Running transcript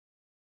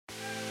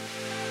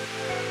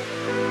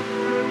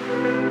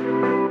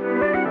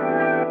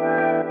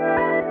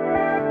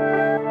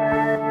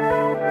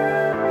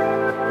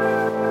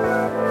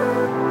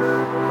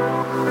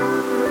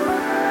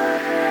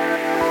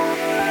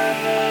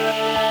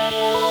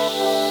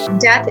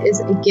Death is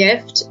a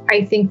gift.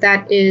 I think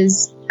that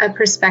is a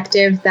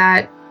perspective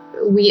that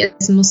we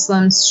as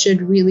Muslims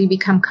should really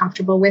become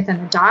comfortable with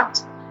and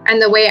adopt.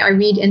 And the way I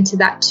read into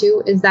that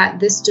too is that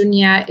this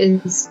dunya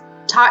is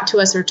taught to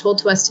us or told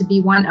to us to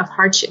be one of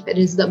hardship. It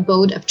is the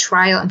abode of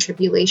trial and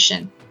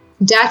tribulation.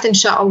 Death,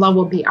 inshallah,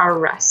 will be our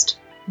rest.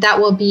 That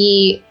will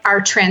be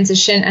our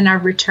transition and our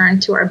return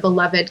to our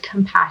beloved,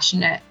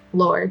 compassionate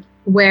Lord,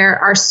 where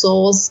our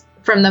souls,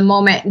 from the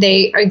moment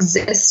they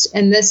exist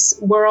in this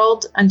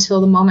world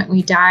until the moment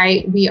we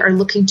die, we are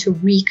looking to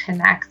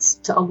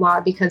reconnect to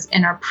Allah, because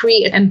in our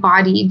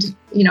pre-embodied,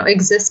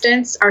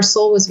 existence, our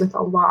soul was with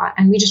Allah,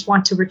 and we just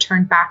want to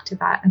return back to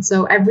that. And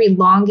so every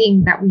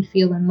longing that we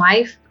feel in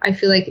life, I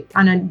feel like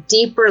on a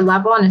deeper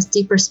level, on a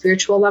deeper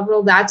spiritual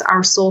level, that's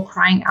our soul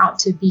crying out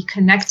to be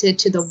connected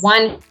to the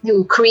one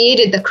who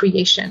created the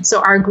creation.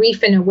 So our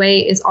grief in a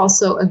way is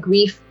also a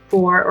grief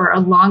for, or a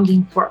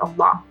longing for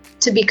Allah,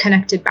 to be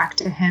connected back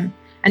to Him.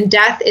 And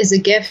death is a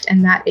gift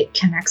in that it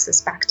connects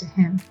us back to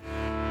Him.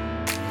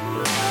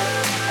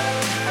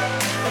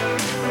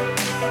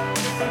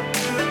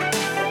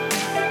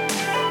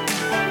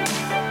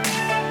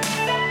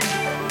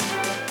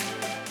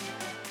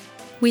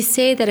 We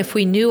say that if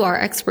we knew our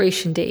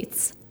expiration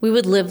dates, we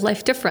would live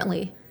life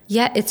differently.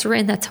 Yet it's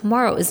written that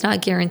tomorrow is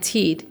not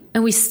guaranteed,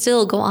 and we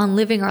still go on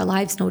living our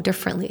lives no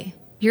differently.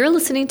 You're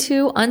listening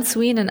to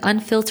Unsweet and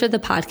Unfiltered, the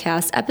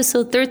podcast,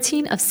 episode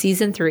 13 of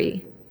season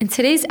 3. In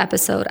today's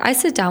episode, I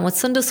sit down with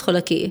Sundus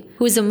Khulaki,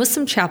 who is a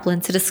Muslim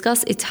chaplain, to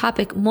discuss a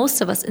topic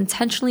most of us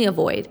intentionally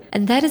avoid,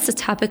 and that is the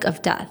topic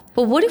of death.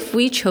 But what if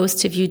we chose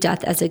to view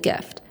death as a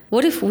gift?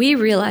 What if we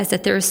realize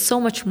that there is so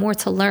much more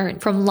to learn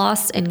from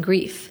loss and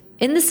grief?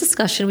 In this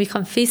discussion, we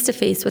come face to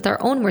face with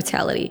our own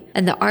mortality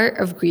and the art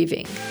of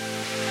grieving.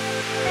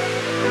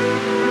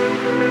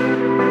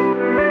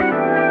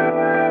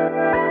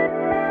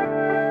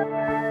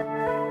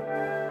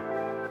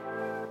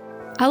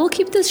 I will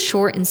keep this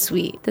short and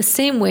sweet, the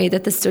same way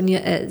that this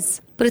dunya is.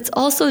 But it's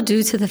also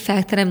due to the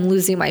fact that I'm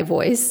losing my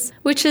voice,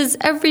 which is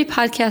every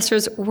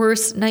podcaster's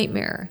worst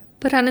nightmare.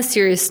 But on a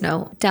serious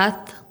note,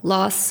 death,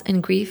 loss,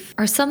 and grief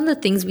are some of the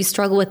things we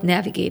struggle with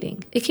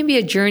navigating. It can be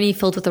a journey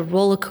filled with a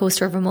roller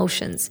coaster of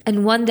emotions,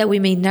 and one that we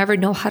may never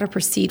know how to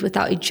proceed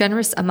without a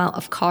generous amount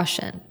of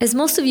caution. As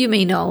most of you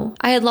may know,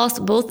 I had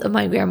lost both of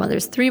my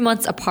grandmothers 3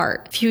 months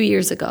apart a few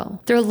years ago.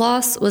 Their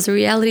loss was a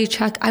reality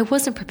check I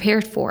wasn't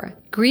prepared for.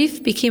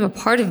 Grief became a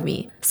part of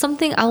me,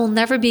 something I will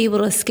never be able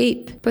to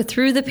escape. But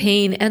through the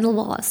pain and the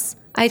loss,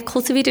 I had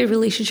cultivated a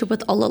relationship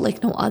with Allah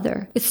like no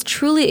other. It's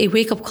truly a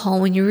wake-up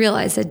call when you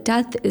realize that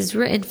death is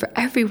written for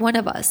every one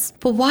of us.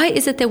 But why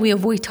is it that we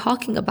avoid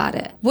talking about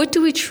it? What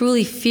do we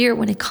truly fear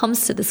when it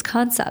comes to this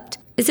concept?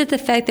 Is it the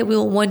fact that we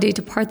will one day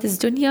depart this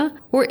dunya?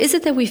 Or is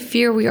it that we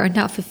fear we are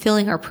not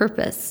fulfilling our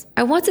purpose?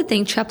 I want to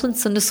thank Chaplain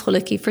Sundus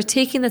Khulaki for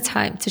taking the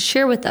time to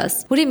share with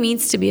us what it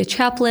means to be a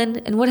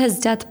chaplain and what has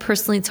death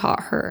personally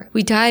taught her.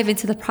 We dive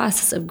into the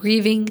process of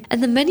grieving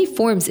and the many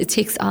forms it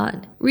takes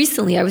on.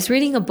 Recently, I was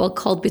reading a book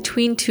called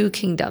Between Two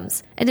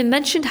Kingdoms, and it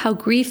mentioned how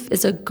grief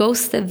is a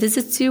ghost that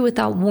visits you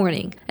without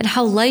warning, and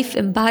how life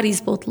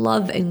embodies both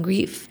love and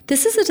grief.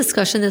 This is a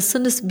discussion that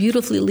Sundus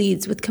beautifully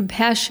leads with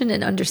compassion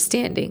and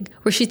understanding,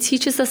 where she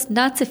teaches us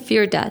not to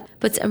fear death,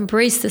 but to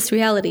embrace this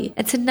reality,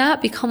 and to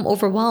not become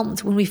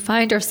overwhelmed when we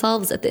find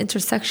ourselves at the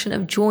intersection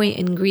of joy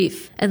and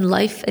grief, and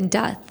life and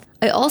death.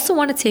 I also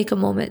want to take a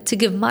moment to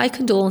give my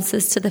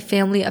condolences to the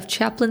family of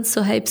Chaplain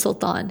Sohaib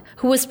Sultan,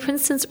 who was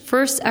Princeton's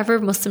first ever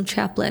Muslim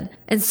chaplain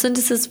and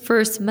Sundus's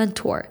first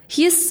mentor.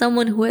 He is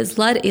someone who has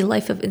led a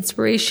life of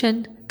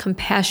inspiration,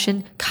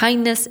 compassion,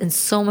 kindness, and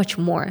so much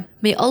more.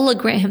 May Allah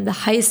grant him the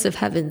highest of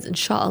heavens,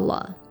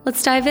 inshallah.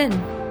 Let's dive in.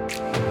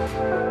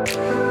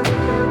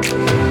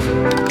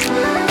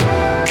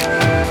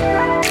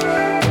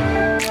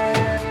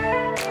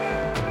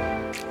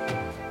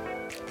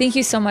 Thank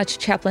you so much,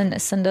 Chaplain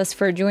Sundus,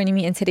 for joining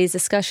me in today's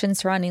discussion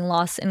surrounding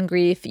loss and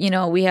grief.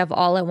 We have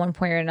all at one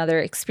point or another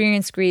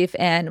experienced grief,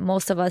 and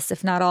most of us,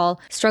 if not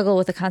all, struggle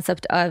with the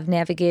concept of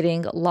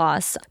navigating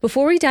loss.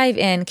 Before we dive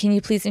in, can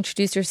you please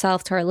introduce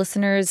yourself to our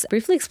listeners,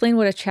 briefly explain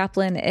what a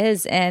chaplain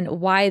is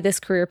and why this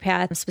career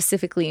path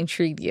specifically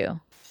intrigued you?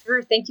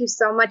 Sure. Thank you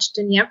so much,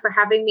 Dunya, for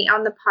having me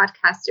on the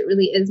podcast. It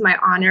really is my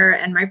honor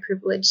and my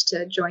privilege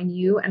to join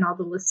you and all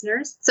the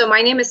listeners. So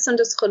my name is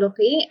Sundus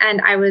Khulaki,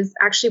 and I was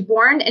actually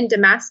born in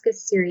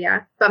Damascus,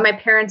 Syria, but my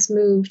parents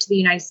moved to the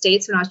United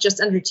States when I was just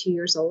under 2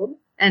 years old.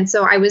 And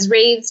so I was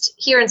raised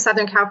here in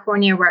Southern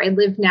California, where I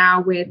live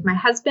now with my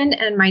husband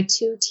and my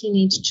 2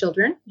 teenage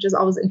children, which is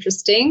always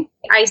interesting.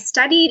 I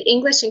studied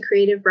English and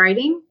creative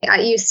writing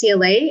at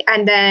UCLA,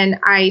 and then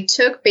I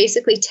took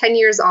basically 10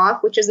 years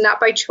off, which was not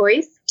by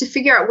choice, to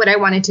figure out what I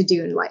wanted to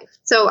do in life.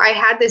 So I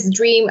had this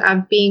dream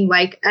of being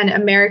like an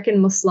American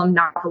Muslim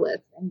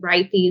novelist and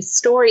write these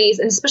stories.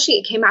 And especially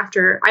it came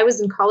after I was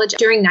in college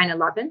during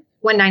 9/11,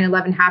 when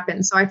 9/11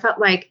 happened. So I felt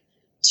like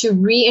to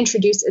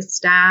reintroduce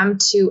Islam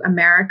to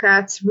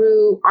America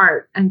through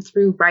art and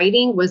through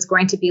writing was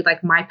going to be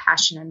like my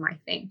passion and my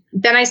thing.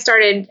 Then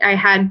I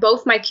had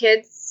both my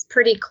kids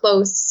pretty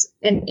close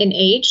in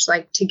age,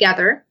 like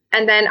together.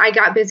 And then I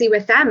got busy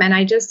with them and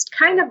I just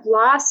kind of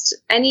lost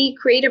any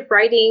creative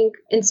writing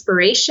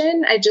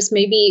inspiration. I just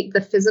maybe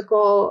the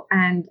physical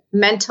and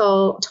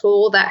mental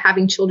toll that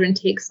having children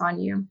takes on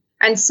you.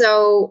 And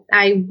so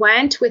I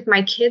went with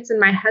my kids and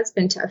my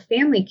husband to a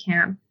family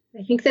camp.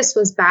 I think this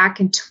was back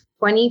in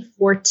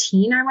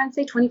 2014, I want to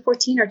say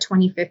 2014 or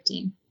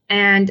 2015.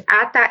 And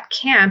at that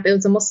camp, it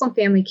was a Muslim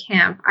family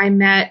camp, I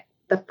met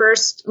the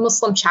first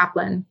Muslim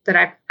chaplain that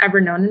I've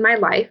ever known in my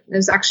life. It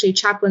was actually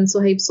Chaplain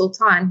Sohaib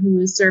Sultan, who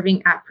was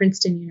serving at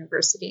Princeton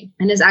University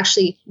and is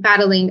actually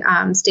battling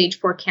stage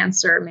 4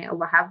 cancer. May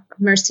Allah have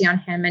mercy on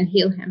him and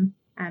heal him.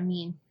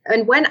 Ameen.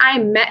 And when I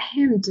met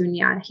him,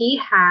 Dunya, he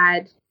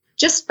had,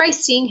 just by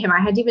seeing him, I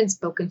hadn't even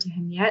spoken to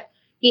him yet,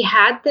 he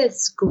had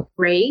this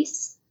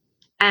grace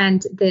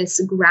and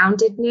this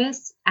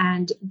groundedness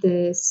and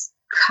this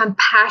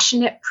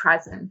compassionate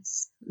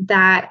presence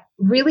that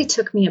really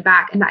took me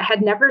aback and that I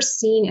had never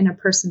seen in a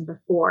person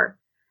before.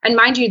 And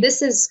mind you,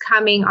 this is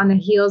coming on the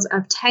heels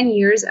of 10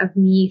 years of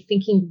me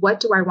thinking, what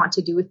do I want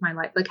to do with my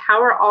life? Like,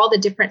 how are all the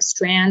different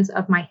strands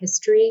of my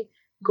history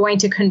going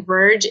to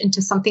converge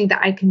into something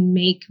that I can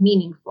make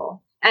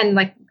meaningful and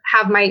like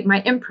have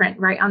my imprint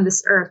right on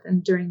this earth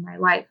and during my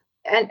life?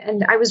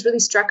 And I was really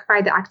struck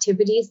by the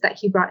activities that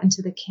he brought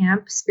into the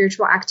camp,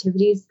 spiritual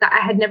activities that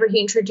he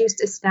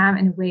introduced Islam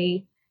in a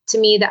way to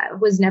me that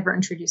was never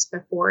introduced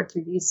before,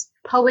 through these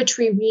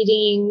poetry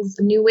readings,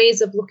 new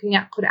ways of looking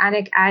at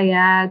Quranic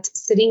ayat,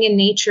 sitting in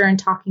nature and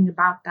talking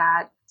about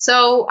that.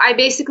 So I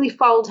basically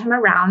followed him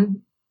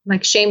around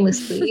like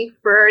shamelessly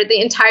for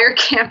the entire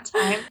camp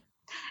time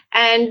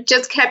and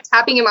just kept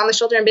tapping him on the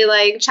shoulder and be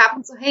like,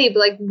 Chaplain Sohaib,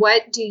 like,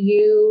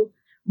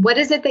 what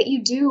is it that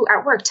you do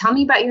at work? Tell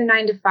me about your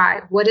 9 to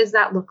 5. What does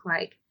that look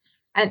like?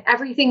 And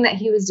everything that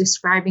he was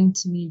describing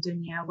to me,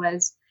 Dunya,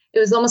 it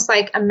was almost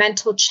like a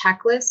mental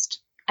checklist.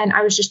 And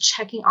I was just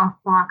checking off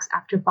box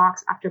after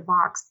box after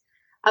box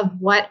of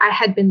what I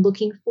had been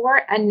looking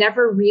for and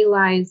never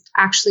realized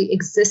actually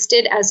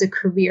existed as a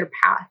career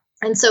path.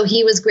 And so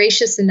he was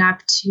gracious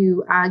enough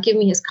to give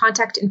me his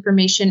contact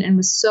information and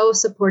was so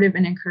supportive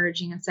and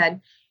encouraging and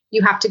said,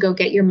 you have to go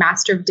get your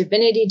Master of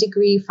Divinity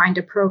degree, find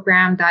a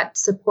program that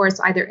supports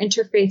either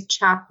interfaith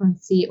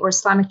chaplaincy or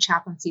Islamic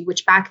chaplaincy,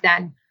 which back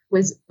then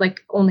was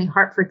like only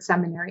Hartford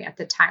Seminary at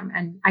the time.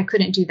 And I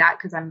couldn't do that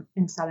because I'm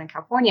in Southern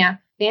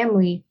California,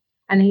 family.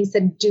 And he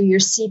said, do your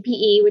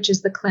CPE, which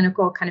is the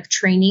clinical kind of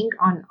training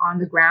on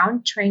the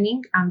ground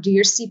training, do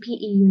your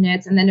CPE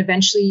units, and then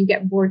eventually you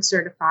get board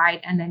certified,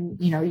 and then,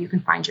 you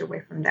can find your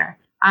way from there.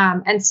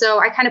 And so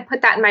I kind of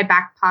put that in my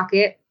back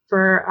pocket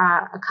for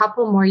a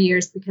couple more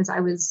years because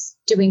I was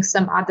doing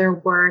some other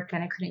work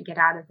and I couldn't get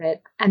out of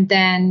it. And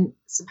then,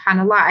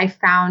 subhanAllah, I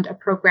found a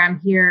program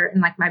here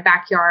in like my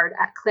backyard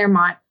at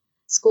Claremont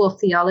School of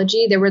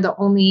Theology. There was the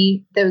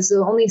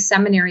only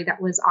seminary that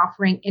was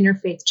offering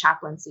interfaith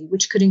chaplaincy,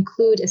 which could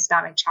include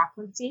Islamic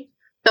chaplaincy,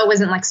 but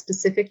wasn't like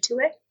specific to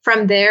it.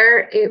 From there,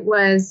 it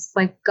was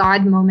like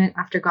God moment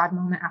after God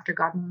moment after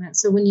God moment.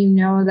 So when you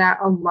know that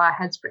Allah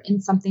has written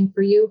something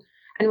for you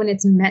and when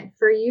it's meant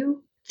for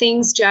you,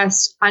 things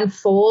just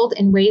unfold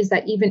in ways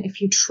that even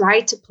if you try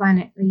to plan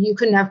it, you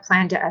couldn't have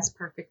planned it as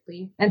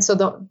perfectly. And so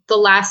the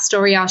last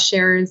story I'll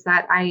share is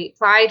that I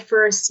applied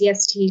for a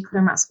CST,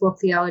 Claremont School of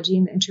Theology,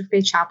 in the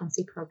Interfaith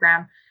Chaplaincy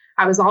program.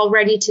 I was all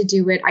ready to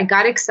do it. I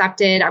got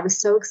accepted. I was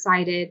so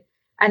excited.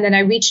 And then I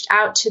reached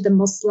out to the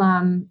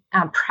Muslim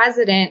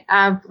president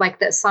of like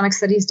the Islamic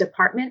Studies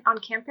department on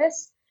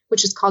campus,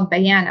 which is called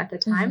Bayan at the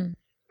time. Mm-hmm.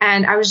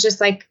 And I was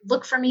just like,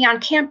 look for me on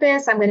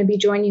campus. I'm going to be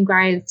joining you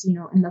guys,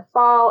 in the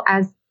fall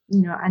as,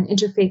 an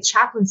interfaith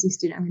chaplaincy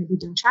student. I'm going to be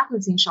doing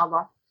chaplaincy,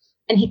 inshallah.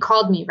 And he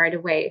called me right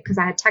away because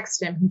I had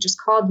texted him. He just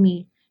called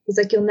me. He's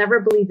like, you'll never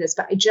believe this,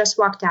 but I just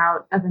walked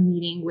out of a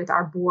meeting with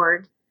our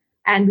board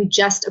and we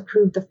just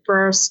approved the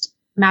first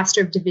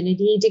Master of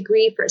Divinity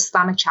degree for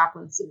Islamic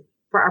chaplaincy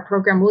for our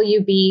program. Will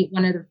you be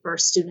one of the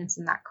first students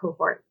in that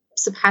cohort?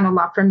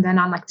 SubhanAllah, from then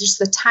on, like just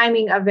the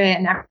timing of it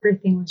and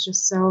everything was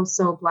just so,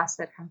 so blessed,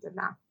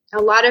 alhamdulillah.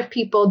 A lot of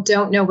people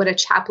don't know what a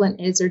chaplain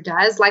is or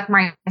does. Like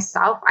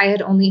myself, I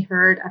had only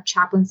heard of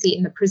chaplaincy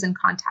in the prison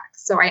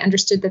context. So I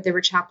understood that there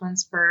were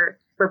chaplains for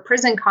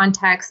prison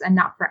context and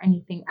not for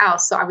anything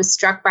else. So I was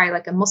struck by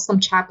like a Muslim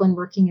chaplain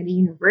working at a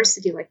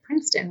university like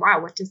Princeton.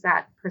 Wow, what does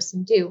that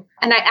person do?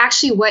 And I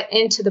actually went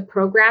into the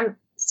program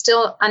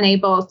still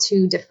unable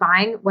to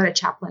define what a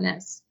chaplain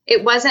is.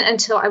 It wasn't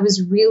until I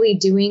was really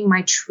doing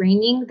my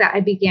training that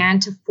I began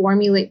to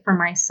formulate for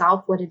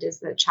myself what it is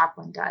that a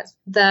chaplain does.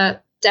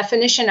 The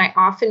definition I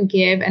often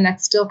give, and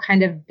that's still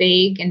kind of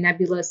vague and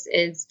nebulous,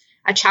 is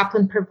a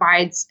chaplain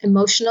provides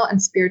emotional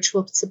and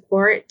spiritual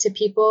support to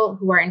people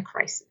who are in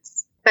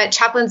crisis. But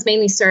chaplains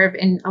mainly serve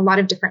in a lot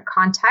of different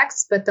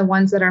contexts, but the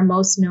ones that are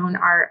most known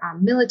are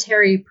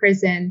military,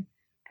 prison,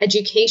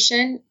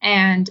 education,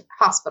 and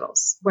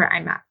hospitals where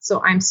I'm at.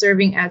 So I'm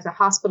serving as a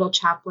hospital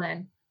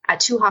chaplain at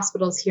 2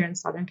 hospitals here in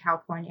Southern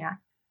California.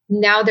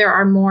 Now there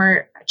are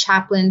more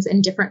chaplains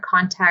in different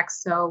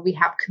contexts. So we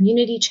have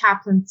community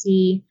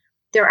chaplaincy.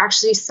 There are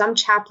actually some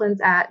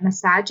chaplains at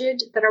masajid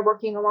that are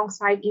working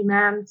alongside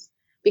imams.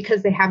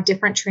 because they have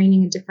different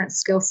training and different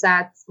skill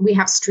sets. We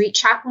have street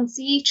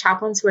chaplaincy,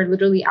 chaplains who are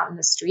literally out in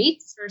the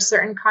streets for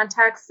certain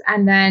contexts.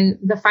 And then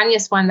the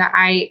funniest one that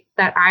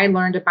I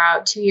learned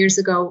about 2 years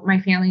ago, my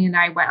family and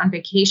I went on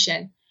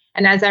vacation.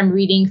 And as I'm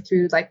reading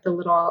through like the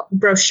little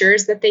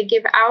brochures that they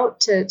give out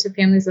to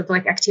families of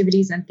like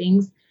activities and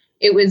things,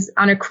 it was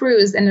on a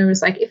cruise, and it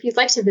was like, if you'd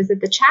like to visit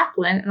the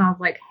chaplain. And I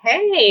was like,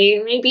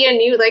 hey, maybe a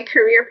new like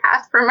career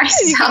path for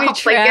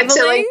myself.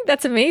 Like,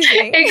 that's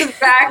amazing.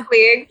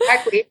 Exactly.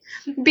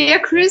 Be a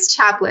cruise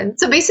chaplain.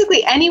 So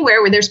basically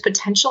anywhere where there's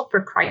potential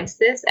for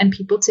crisis and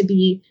people to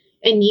be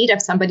in need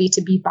of somebody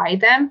to be by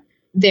them,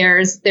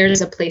 there's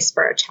a place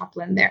for a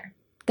chaplain there.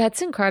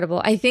 That's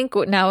incredible. I think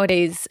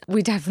nowadays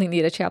we definitely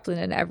need a chaplain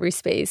in every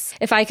space.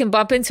 If I can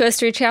bump into a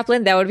street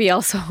chaplain, that would be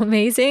also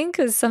amazing,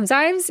 because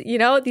sometimes,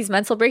 these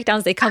mental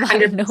breakdowns, they come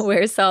out of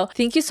nowhere. So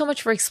thank you so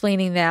much for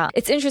explaining that.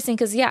 It's interesting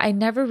because, I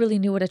never really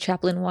knew what a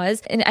chaplain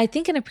was. And I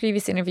think in a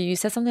previous interview, you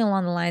said something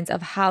along the lines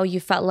of how you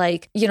felt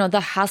like,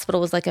 the hospital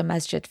was like a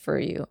masjid for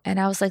you. And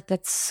I was like,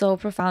 that's so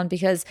profound,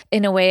 because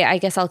in a way, I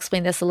guess I'll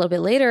explain this a little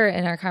bit later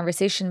in our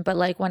conversation. But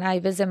like when I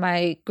visit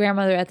my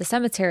grandmother at the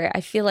cemetery,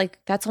 I feel like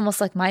that's almost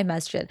like my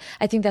masjid.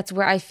 I think that's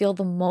where I feel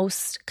the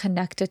most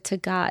connected to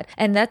God.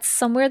 And that's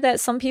somewhere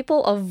that some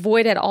people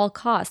avoid at all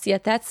costs.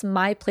 Yet that's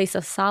my place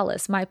of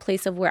solace, my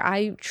place of where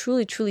I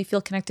truly, truly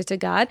feel connected to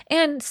God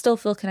and still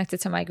feel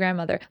connected to my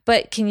grandmother.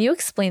 But can you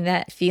explain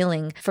that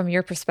feeling from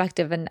your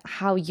perspective and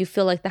how you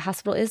feel like the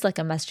hospital is like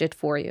a masjid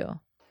for you?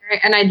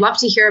 And I'd love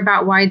to hear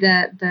about why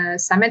the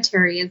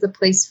cemetery is a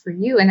place for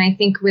you. And I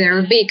think there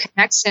will be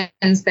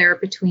connections there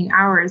between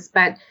ours.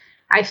 But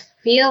I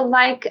feel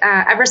like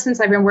ever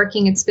since I've been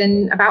working, it's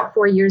been about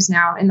 4 years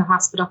now in the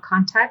hospital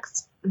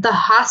context. The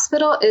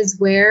hospital is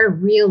where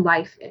real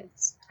life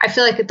is. I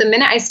feel like at the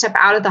minute I step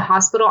out of the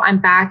hospital, I'm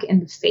back in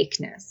the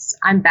fakeness.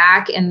 I'm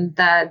back in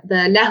the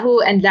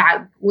lahu and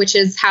la'ab, which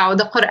is how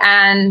the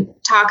Quran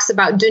talks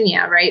about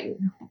dunya, right?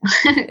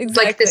 It's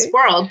like this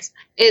world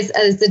is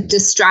a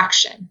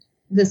distraction.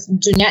 This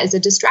dunya is a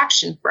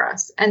distraction for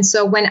us. And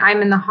so when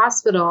I'm in the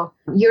hospital,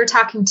 you're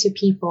talking to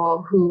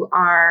people who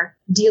are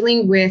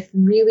dealing with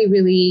really,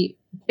 really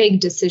big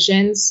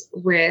decisions,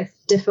 with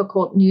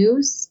difficult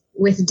news,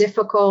 with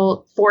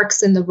difficult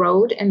forks in the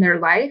road in their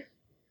life.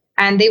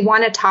 And they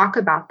want to talk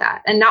about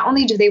that. And not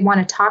only do they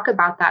want to talk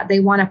about that, they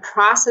want to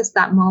process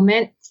that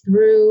moment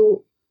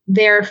through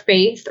their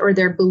faith or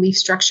their belief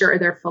structure or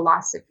their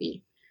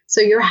philosophy. So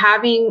you're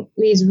having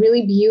these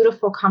really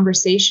beautiful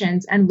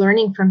conversations and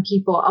learning from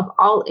people of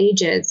all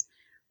ages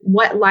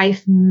what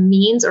life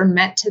means or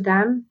meant to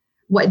them,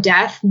 what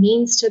death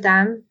means to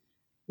them,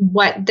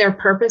 what their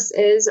purpose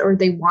is, or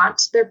they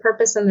want their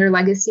purpose and their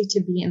legacy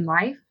to be in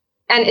life.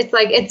 And it's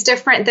like, it's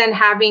different than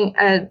having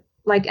an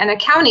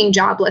accounting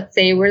job, let's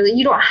say, where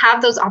you don't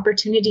have those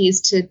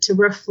opportunities to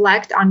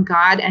reflect on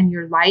God and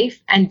your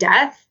life and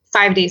death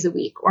 5 days a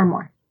week or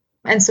more.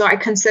 And so I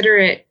consider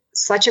it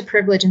such a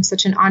privilege and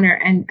such an honor.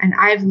 And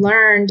I've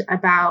learned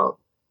about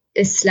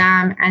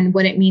Islam and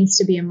what it means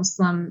to be a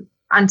Muslim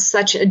on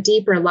such a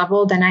deeper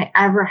level than I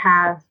ever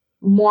have,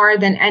 more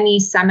than any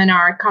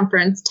seminar,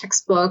 conference,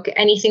 textbook,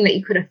 anything that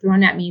you could have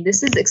thrown at me.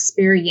 This is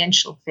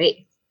experiential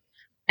faith.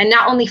 And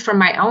not only from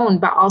my own,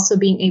 but also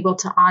being able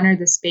to honor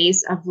the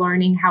space of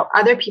learning how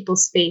other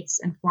people's faiths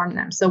inform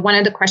them. So one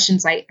of the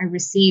questions I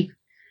receive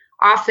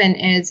often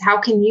is,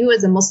 how can you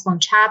as a Muslim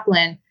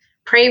chaplain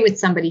pray with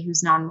somebody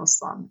who's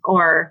non-Muslim?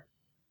 Or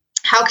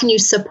how can you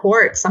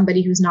support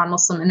somebody who's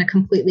non-Muslim in a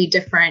completely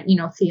different,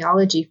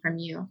 theology from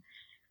you?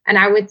 And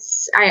I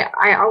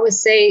always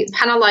say,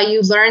 subhanAllah,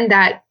 you learn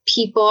that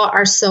people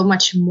are so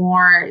much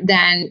more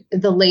than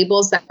the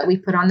labels that we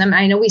put on them.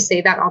 I know we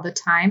say that all the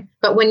time,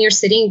 but when you're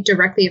sitting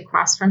directly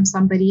across from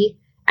somebody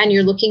and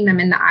you're looking them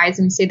in the eyes,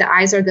 and we say the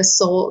eyes are the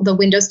soul, the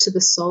windows to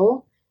the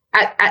soul,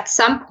 at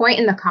some point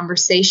in the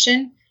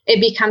conversation,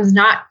 it becomes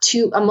not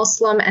a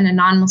Muslim and a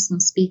non-Muslim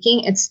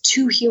speaking. It's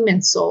two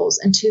human souls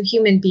and two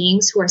human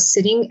beings who are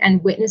sitting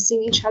and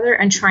witnessing each other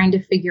and trying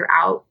to figure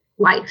out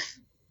life.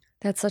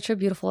 That's such a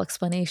beautiful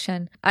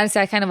explanation.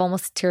 Honestly, I kind of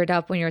almost teared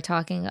up when you were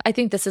talking. I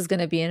think this is going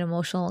to be an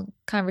emotional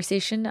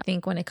conversation. I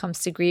think when it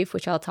comes to grief,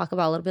 which I'll talk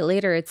about a little bit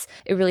later, it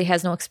really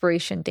has no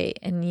expiration date.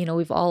 And,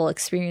 we've all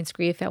experienced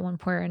grief at one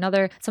point or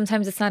another.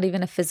 Sometimes it's not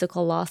even a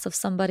physical loss of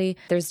somebody.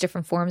 There's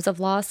different forms of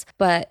loss,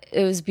 but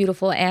it was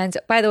beautiful. And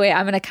by the way,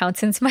 I'm an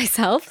accountant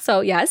myself. So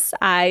yes,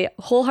 I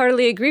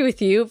wholeheartedly agree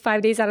with you.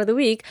 5 days out of the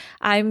week,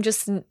 I'm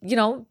just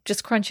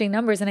crunching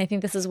numbers. And I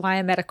think this is why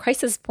I'm at a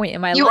crisis point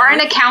in my life. You are an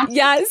accountant?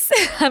 Yes,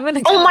 I'm an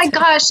accountant. Oh my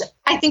gosh.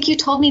 I think you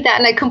told me that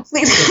and I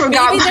completely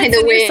forgot, by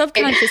the way.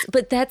 Subconscious,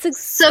 but that's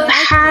subhanAllah.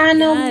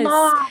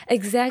 Subhanallah. Yes,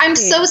 exactly. I'm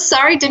so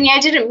sorry, Dunya. I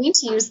didn't mean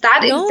to use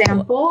that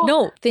example.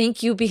 No,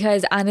 thank you.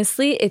 Because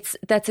honestly,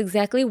 that's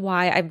exactly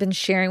why I've been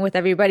sharing with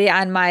everybody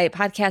on my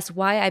podcast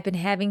why I've been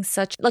having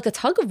such like a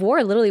tug of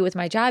war literally with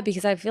my job,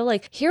 because I feel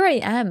like here I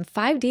am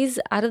 5 days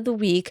out of the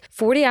week,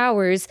 40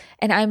 hours,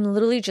 and I'm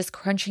literally just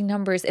crunching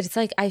numbers. It's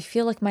like I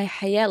feel like my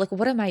hayat, like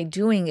what am I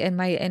doing in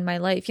my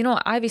life? You know,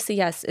 obviously,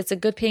 yes, it's a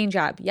good paying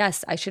job.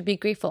 Yes, I should be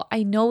grateful.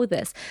 I know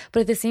this.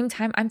 But at the same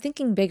time, I'm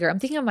thinking bigger. I'm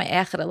thinking of my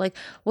akhirah. Like,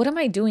 what am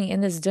I doing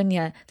in this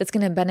dunya that's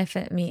going to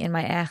benefit me in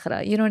my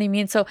akhirah? You know what I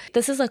mean? So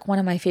this is like one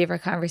of my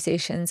favorite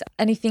conversations.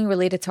 Anything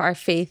related to our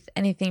faith,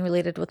 anything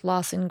related with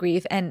loss and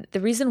grief. And the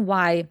reason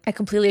why I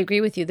completely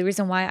agree with you, the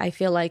reason why I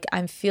feel like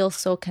I feel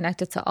so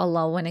connected to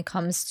Allah when it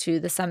comes to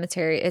the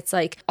cemetery, it's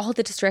like all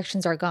the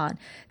distractions are gone.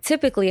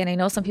 Typically, and I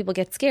know some people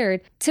get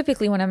scared,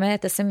 typically when I'm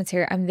at the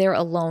cemetery, I'm there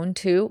alone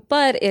too,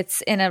 but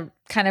it's in a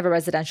kind of a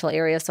residential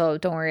area. So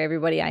don't worry,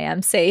 everybody, I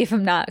am safe.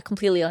 I'm not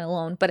completely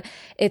alone, but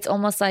it's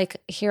almost like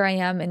here I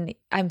am and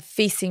I'm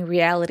facing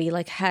reality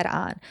like head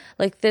on.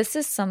 Like this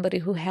is somebody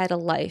who had a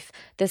life.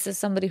 This is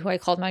somebody who I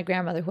called my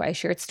grandmother, who I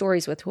shared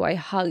stories with, who I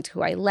hugged,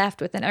 who I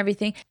laughed with and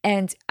everything.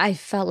 And I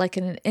felt like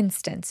in an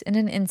instant,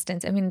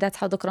 I mean, that's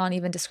how the Quran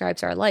even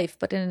describes our life,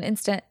 but in an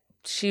instant,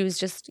 she was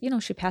just,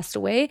 she passed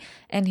away,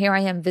 and here I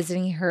am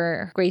visiting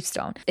her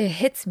gravestone. It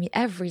hits me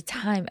every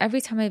time I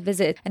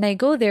visit, and I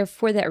go there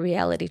for that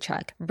reality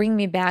check, bring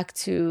me back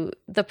to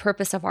the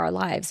purpose of our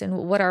lives and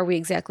what are we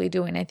exactly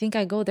doing. I think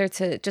I go there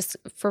to just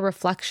for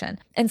reflection.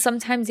 And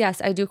sometimes,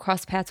 yes, I do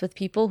cross paths with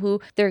people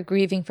who they're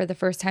grieving for the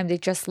first time. They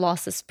just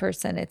lost this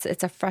person. It's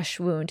a fresh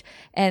wound.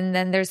 And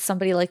then there's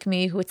somebody like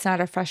me who it's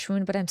not a fresh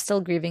wound, but I'm still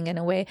grieving in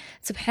a way.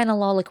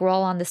 SubhanAllah, like we're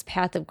all on this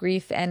path of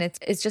grief, and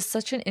it's just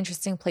such an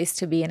interesting place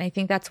to be. And I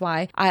think that's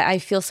why I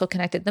feel so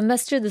connected. The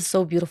masjid is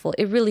so beautiful.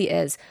 It really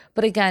is.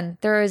 But again,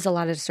 there is a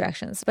lot of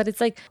distractions. But it's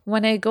like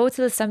when I go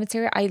to the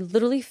cemetery, I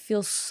literally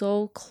feel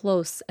so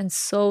close and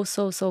so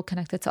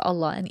connected to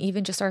Allah and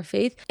even just our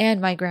faith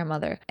and my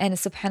grandmother. And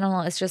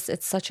subhanAllah,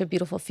 it's such a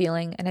beautiful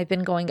feeling. And I've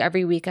been going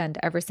every weekend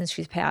ever since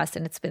she's passed.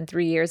 And it's been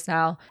 3 years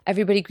now.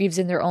 Everybody grieves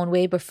in their own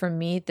way. But for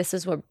me, this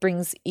is what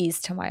brings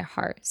ease to my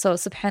heart. So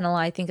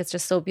subhanAllah, I think it's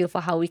just so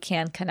beautiful how we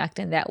can connect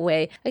in that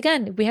way.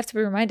 Again, we have to be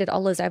reminded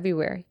Allah is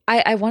everywhere.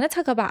 I want to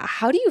talk about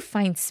how do you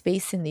find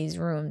space in these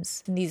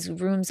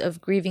rooms of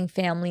grieving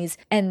families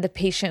and the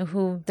patient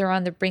who they're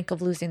on the brink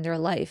of losing their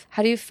life.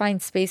 How do you find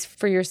space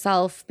for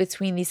yourself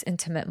between these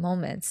intimate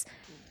moments?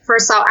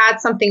 First, I'll add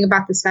something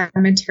about the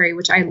cemetery,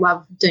 which I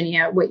love,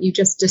 Dunya, what you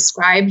just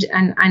described.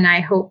 And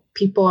I hope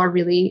people are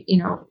really,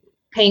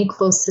 paying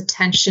close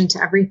attention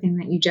to everything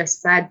that you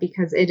just said,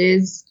 because it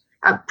is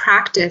a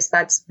practice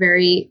that's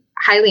very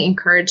highly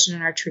encouraged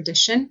in our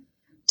tradition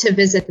to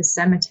visit the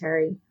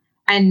cemetery.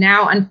 And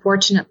now,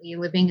 unfortunately,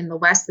 living in the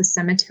West, the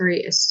cemetery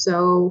is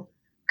so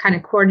kind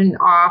of cordoned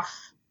off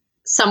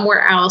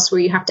somewhere else where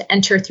you have to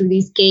enter through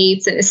these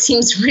gates. And it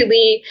seems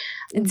really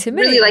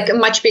like a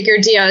much bigger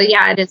deal.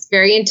 Yeah, it is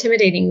very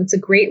intimidating. It's a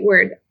great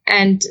word.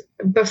 And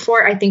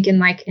before, I think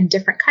in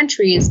different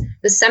countries,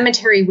 the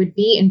cemetery would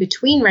be in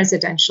between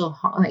residential,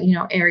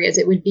 areas.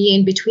 It would be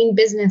in between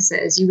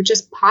businesses. You would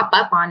just pop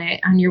up on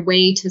it on your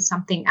way to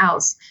something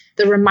else.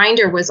 The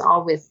reminder was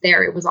always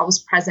there. It was always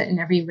present in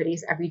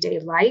everybody's everyday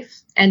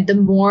life. And the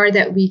more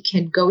that we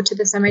can go to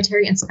the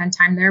cemetery and spend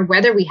time there,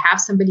 whether we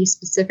have somebody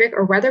specific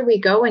or whether we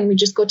go and we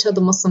just go to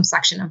the Muslim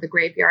section of the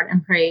graveyard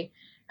and pray,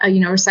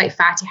 recite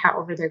Fatiha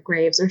over their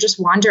graves, or just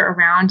wander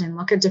around and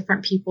look at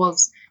different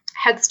people's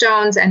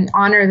headstones and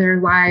honor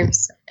their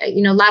lives.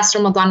 Last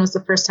Ramadan was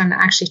the first time that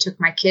I actually took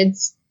my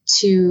kids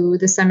to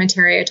the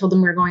cemetery. I told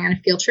them we were going on a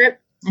field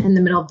trip in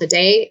the middle of the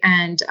day.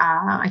 And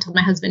I told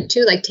my husband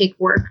too, take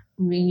work.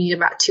 We need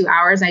about 2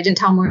 hours. And I didn't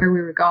tell him where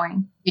we were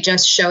going. We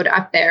just showed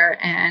up there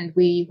and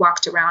we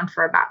walked around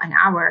for about an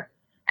hour.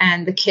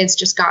 And the kids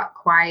just got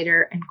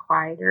quieter and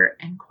quieter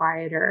and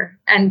quieter.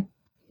 And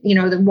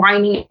the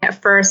whining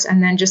at first,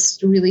 and then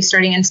just really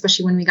starting, and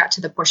especially when we got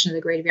to the portion of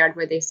the graveyard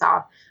where they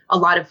saw a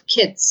lot of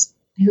kids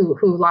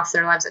who lost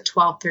their lives at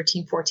 12,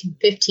 13, 14,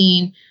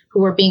 15,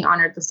 who were being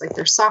honored as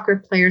they're soccer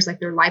players,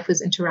 their life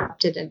was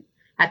interrupted and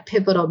at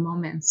pivotal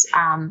moments.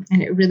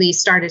 And it really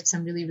started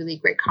some really, really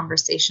great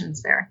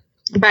conversations there.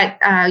 But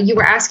you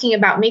were asking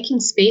about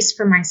making space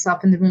for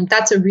myself in the room.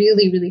 That's a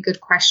really, really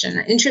good question.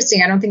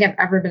 Interesting. I don't think I've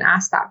ever been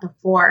asked that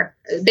before.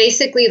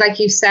 Basically, like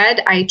you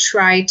said, I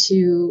try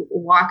to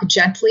walk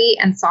gently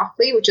and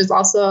softly, which is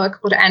also a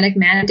Quranic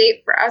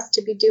mandate for us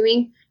to be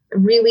doing,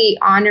 really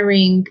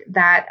honoring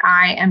that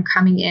I am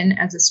coming in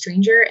as a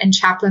stranger. In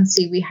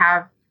chaplaincy, we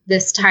have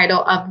this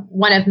title of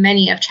one of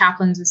many of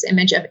chaplains, this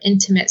image of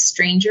intimate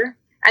stranger.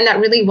 And that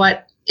really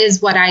what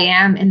I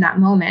am in that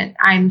moment.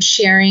 I'm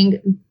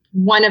sharing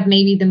one of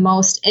maybe the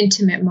most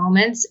intimate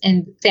moments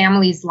in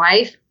family's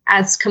life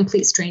as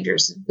complete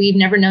strangers. We've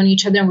never known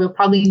each other and we'll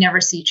probably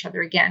never see each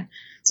other again.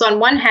 So on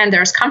one hand,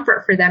 there's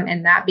comfort for them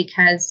in that,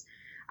 because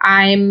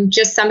I'm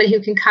just somebody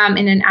who can come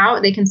in and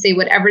out. They can say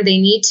whatever they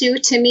need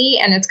to me,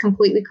 and it's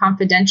completely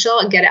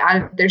confidential, get it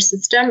out of their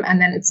system,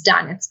 and then it's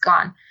done. It's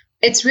gone.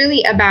 It's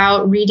really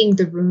about reading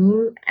the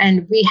room,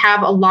 and we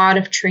have a lot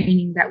of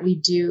training that we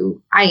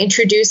do. I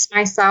introduce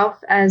myself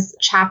as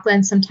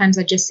chaplain. Sometimes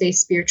I just say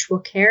spiritual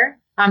care,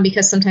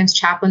 because sometimes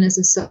chaplain is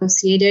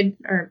associated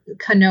or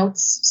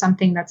connotes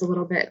something that's a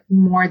little bit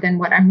more than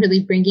what I'm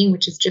really bringing,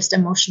 which is just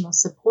emotional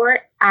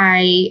support.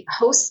 I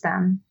host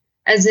them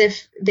as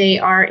if they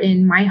are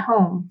in my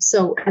home.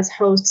 So as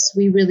hosts,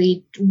 we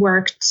really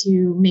work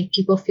to make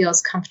people feel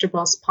as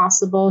comfortable as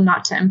possible,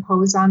 not to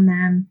impose on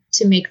them,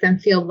 to make them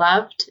feel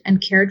loved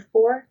and cared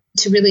for,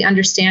 to really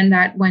understand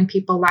that when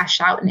people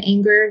lash out in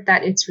anger,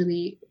 that it's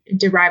really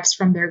derives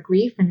from their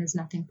grief and is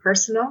nothing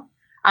personal.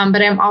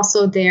 But I'm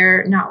also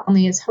there not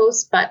only as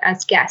host, but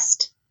as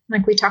guest.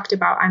 Like we talked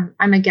about,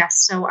 I'm a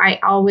guest. So I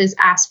always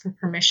ask for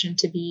permission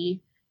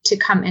to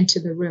come into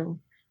the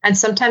room. And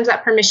sometimes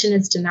that permission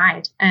is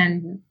denied.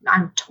 And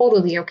I'm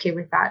totally okay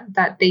with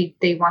that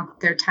they want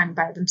their time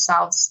by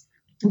themselves.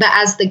 But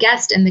as the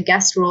guest in the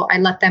guest role, I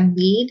let them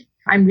lead.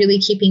 I'm really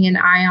keeping an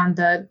eye on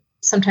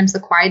sometimes the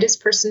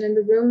quietest person in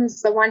the room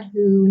is the one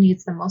who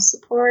needs the most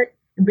support.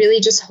 Really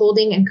just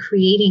holding and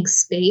creating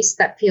space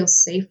that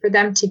feels safe for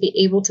them to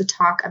be able to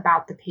talk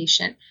about the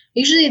patient.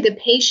 Usually the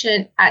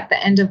patient at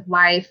the end of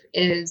life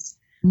is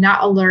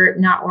not alert,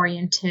 not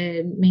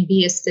oriented,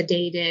 maybe is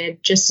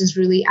sedated, just is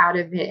really out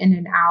of it, in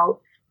and out.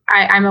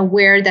 I'm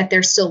aware that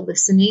they're still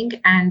listening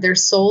and their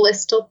soul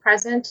is still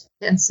present.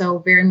 And so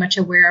very much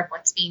aware of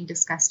what's being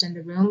discussed in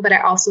the room. But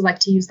I also like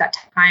to use that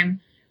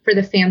time for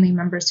the family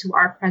members who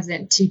are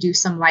present to do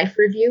some life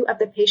review of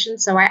the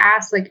patient. So I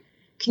ask,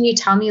 can you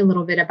tell me a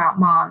little bit about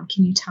mom?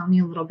 Can you tell me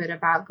a little bit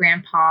about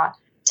grandpa?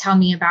 Tell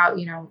me about,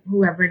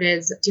 whoever it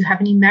is. Do you have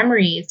any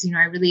memories?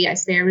 I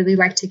really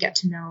like to get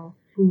to know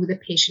who the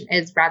patient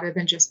is rather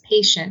than just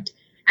patient.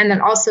 And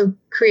then also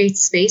create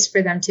space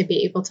for them to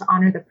be able to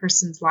honor the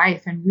person's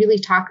life and really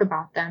talk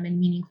about them in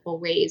meaningful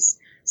ways.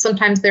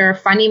 Sometimes there are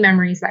funny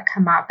memories that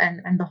come up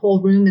and the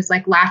whole room is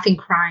like laughing,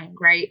 crying,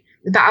 right?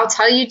 But I'll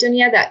tell you,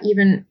 Dunya, that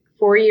even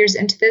 4 years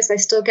into this, I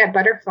still get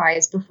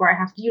butterflies before I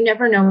have to. You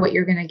never know what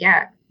you're going to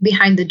get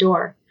behind the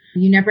door.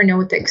 You never know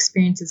what the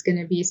experience is going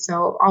to be.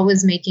 So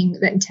always making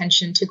the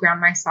intention to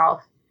ground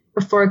myself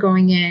before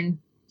going in,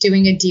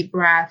 doing a deep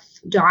breath.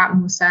 Dua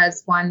Musa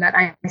is one that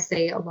I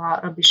say a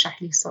lot. Rabbi shrah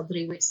li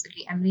sadri wa yassir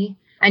li amri.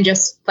 And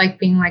just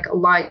being like,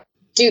 Allah,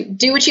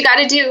 do what you got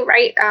to do,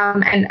 right?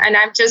 And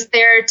I'm just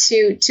there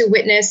to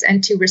witness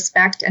and to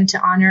respect and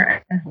to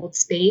honor and hold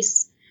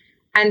space.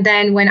 And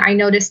then when I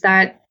notice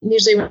that,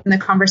 usually when the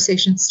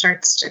conversation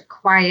starts to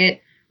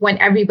quiet, when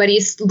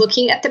everybody's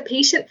looking at the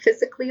patient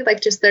physically,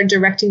 just they're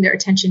directing their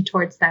attention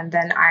towards them,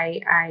 then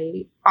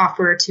I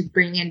offer to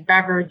bring in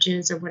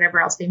beverages or whatever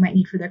else they might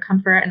need for their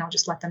comfort. And I'll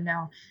just let them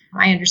know,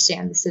 I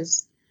understand this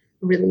is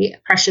really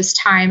precious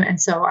time.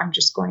 And so I'm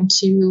just going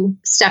to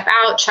step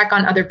out, check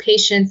on other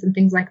patients and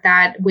things like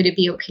that. Would it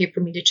be okay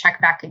for me to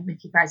check back in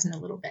with you guys in a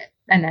little bit?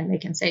 And then they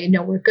can say,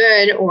 no, we're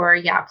good. Or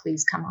yeah,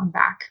 please come on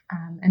back.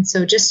 And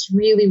so just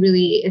really,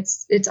 really,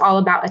 it's all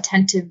about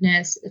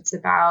attentiveness. It's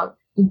about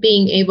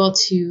being able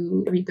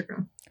to read the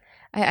room.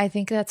 I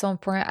think that's so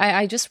important.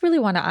 I just really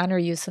want to honor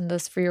you,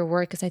 Sundus, for your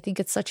work, because I think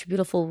it's such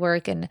beautiful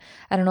work. And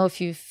I don't know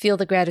if you feel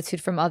the gratitude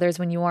from others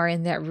when you are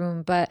in that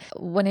room. But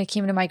when it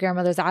came to my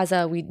grandmother's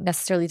Aza, we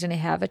necessarily didn't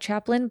have a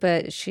chaplain,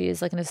 but she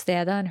is like an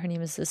Ustada, and her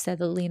name is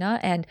Ustada Lena.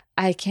 And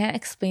I can't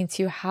explain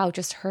to you how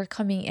just her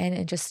coming in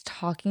and just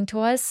talking to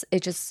us,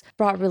 it just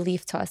brought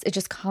relief to us. It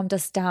just calmed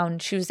us down.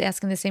 She was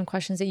asking the same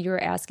questions that you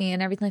were asking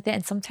and everything like that.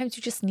 And sometimes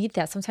you just need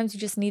that. Sometimes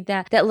you just need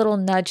that little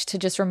nudge to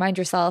just remind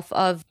yourself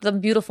of the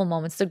beautiful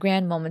moments, the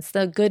grand moments,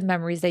 the good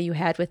memories that you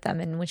had with them.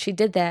 And when she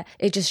did that,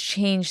 it just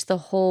changed the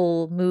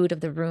whole mood of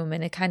the room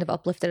and it kind of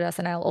uplifted us.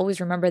 And I'll always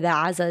remember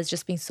that Aza as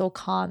just being so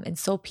calm and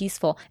so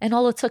peaceful. And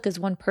all it took is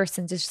one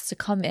person just to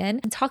come in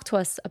and talk to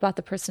us about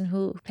the person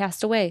who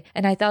passed away.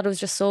 And I thought it was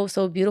just so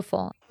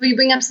beautiful. We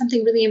bring up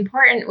something really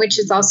important, which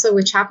is also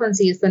with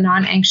chaplaincy, is the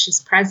non-anxious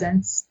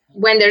presence.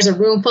 When there's a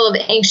room full of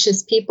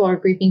anxious people or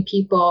grieving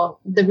people,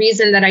 the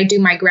reason that I do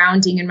my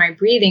grounding and my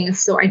breathing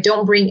is so I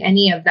don't bring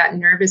any of that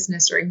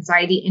nervousness or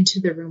anxiety into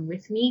the room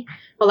with me.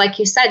 But like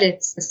you said,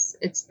 it's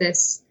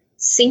this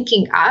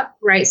syncing up,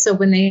 right? So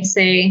when they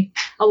say,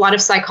 a lot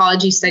of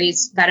psychology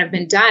studies that have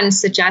been done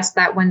suggest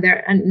that when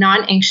a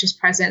non-anxious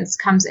presence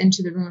comes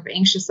into the room of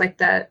anxious,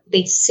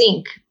 they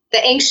sync. The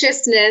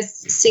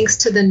anxiousness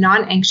syncs to the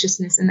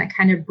non-anxiousness, and that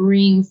kind of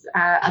brings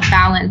a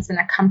balance and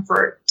a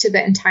comfort to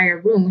the entire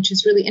room, which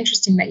is really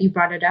interesting that you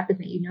brought it up and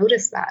that you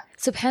noticed that.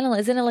 So Panel,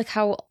 isn't it like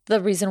how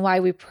the reason why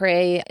we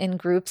pray in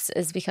groups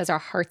is because our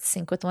hearts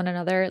sync with one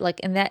another?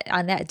 Like on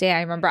that day, I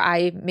remember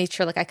I made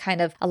sure I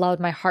kind of allowed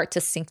my heart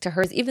to sync to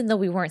hers, even though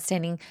we weren't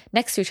standing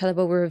next to each other,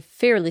 but we were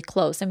fairly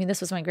close. I mean,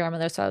 this was my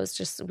grandmother, so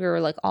we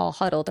were all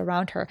huddled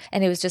around her.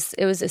 And it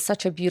was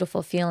such a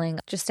beautiful feeling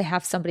just to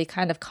have somebody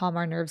kind of calm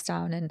our nerves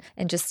down. And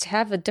and just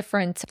have a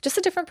different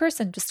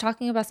person just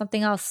talking about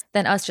something else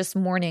than us just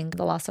mourning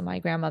the loss of my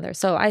grandmother.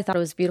 So I thought it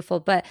was beautiful.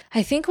 But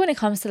I think when it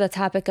comes to the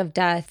topic of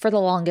death, for the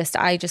longest,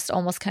 I just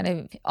almost kind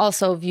of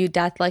also view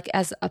death like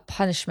as a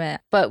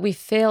punishment. But we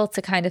fail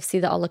to kind of see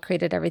that Allah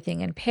created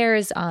everything in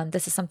pairs.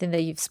 This is something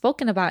that you've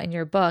spoken about in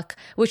your book,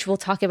 which we'll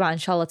talk about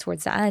inshallah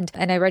towards the end.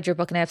 And I read your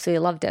book and I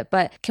absolutely loved it.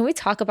 But can we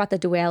talk about the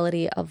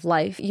duality of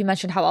life? You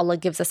mentioned how Allah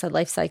gives us a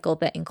life cycle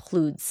that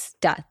includes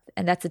death.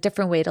 And that's a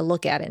different way to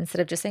look at it instead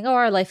of just saying, oh,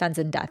 our life ends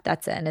in death.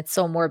 That's it. And it's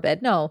so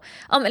morbid. No.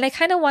 And I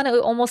kind of want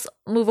to almost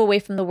move away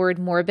from the word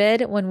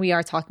morbid when we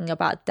are talking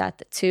about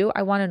death too.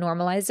 I want to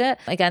normalize it.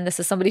 Again,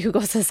 this is somebody who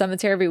goes to the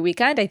cemetery every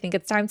weekend. I think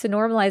it's time to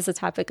normalize the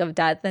topic of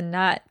death and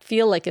not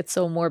feel like it's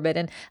so morbid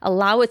and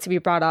allow it to be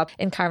brought up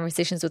in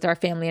conversations with our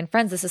family and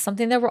friends. This is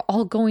something that we're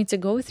all going to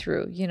go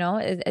through. You know,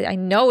 I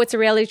know it's a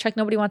reality check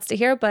nobody wants to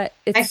hear, but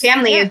my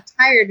family is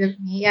tired of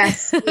me.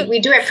 Yes.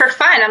 we do it for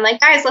fun. I'm like,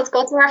 guys, let's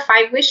go through our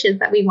 5 wishes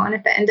that we want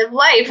at the end of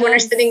life when we're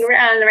sitting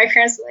around. And my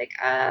parents are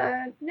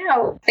like,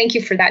 no. Thank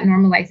you for that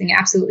normalizing.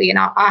 Absolutely. And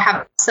I'll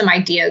have some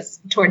ideas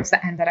towards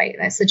the end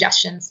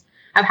suggestions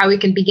of how we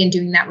can begin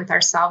doing that with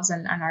ourselves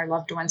and our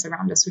loved ones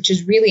around us, which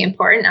is really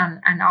important.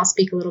 And I'll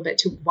speak a little bit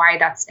to why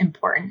that's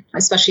important,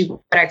 especially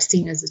what I've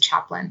seen as a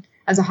chaplain,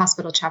 as a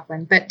hospital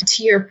chaplain. But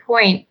to your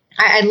point,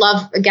 I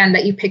love, again,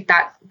 that you picked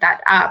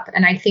that up.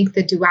 And I think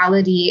the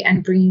duality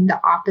and bringing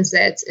the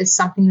opposites is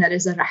something that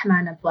is a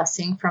rahman, a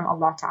blessing from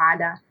Allah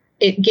Ta'ala.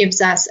 It gives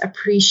us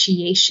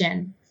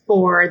appreciation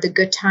for the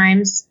good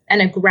times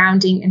and a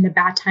grounding in the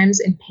bad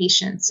times and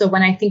patience. So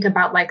when I think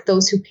about like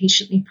those who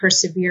patiently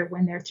persevere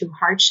when they're through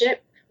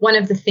hardship, one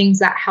of the things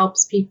that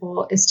helps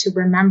people is to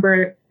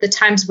remember the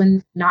times when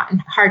they're not in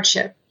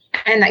hardship.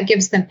 And that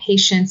gives them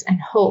patience and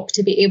hope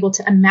to be able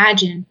to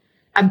imagine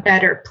a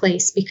better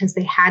place because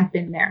they had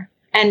been there.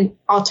 And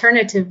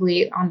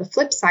alternatively, on the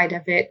flip side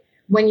of it,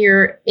 when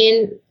you're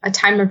in a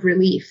time of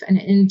relief and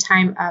in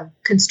time of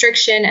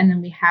constriction, and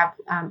then we have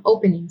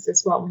openings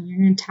as well, when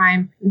you're in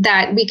time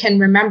that we can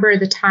remember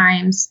the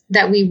times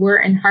that we were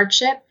in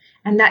hardship,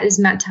 and that is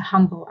meant to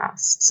humble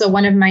us. So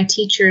one of my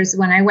teachers,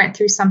 when I went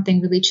through something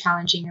really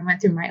challenging, I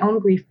went through my own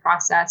grief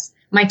process,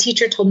 my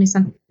teacher told me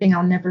something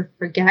I'll never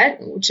forget,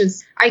 which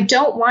is, I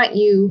don't want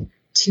you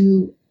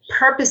to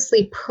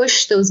purposely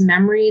push those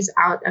memories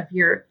out of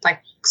your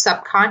like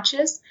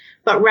subconscious,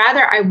 but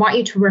rather I want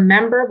you to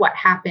remember what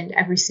happened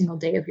every single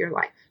day of your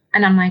life.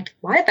 And I'm like,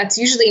 what? That's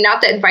usually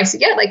not the advice you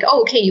get. Like,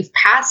 oh, okay, you've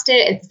passed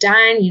it, it's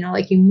done, you know,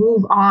 like you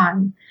move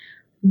on.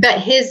 But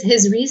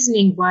his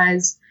reasoning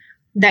was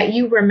that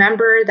you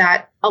remember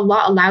that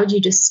Allah allowed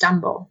you to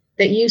stumble,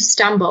 that you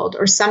stumbled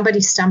or somebody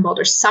stumbled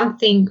or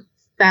something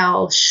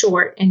fell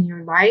short in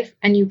your life,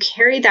 and you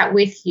carry that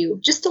with you,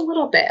 just a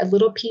little bit, a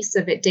little piece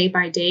of it day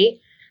by day.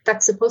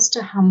 That's supposed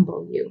to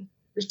humble you,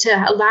 to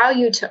allow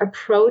you to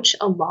approach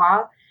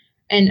Allah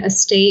in a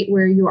state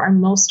where you are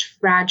most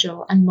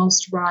fragile and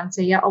most raw and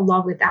say, Ya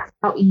Allah, without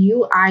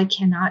you, I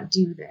cannot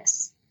do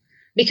this.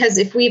 Because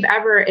if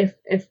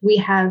we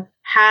have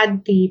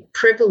had the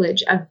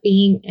privilege of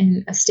being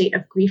in a state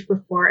of grief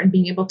before and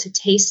being able to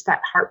taste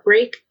that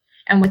heartbreak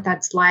and what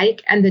that's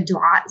like and the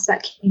du'as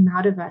that came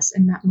out of us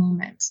in that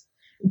moment,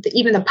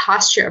 even the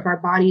posture of our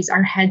bodies,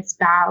 our heads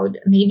bowed,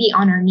 maybe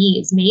on our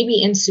knees,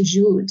 maybe in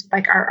sujood,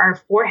 like our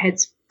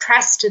foreheads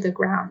pressed to the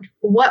ground.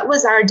 What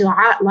was our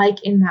dua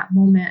like in that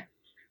moment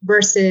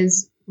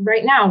versus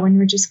right now when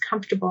we're just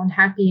comfortable and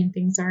happy and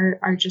things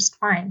are just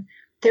fine?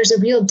 There's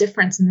a real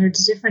difference, and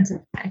there's a difference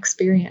in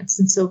experience.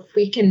 And so if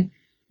we can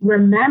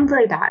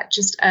remember that,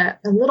 just a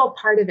little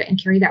part of it,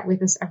 and carry that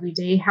with us every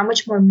day, how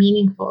much more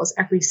meaningful is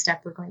every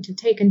step we're going to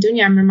take? And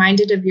Dunya, I'm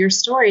reminded of your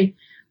story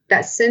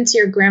that since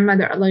your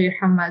grandmother, Allah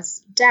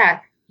Yarhamah's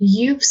death,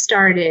 you've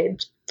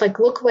started, like,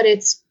 look what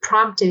it's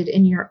prompted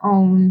in your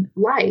own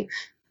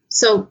life.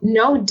 So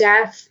no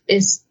death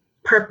is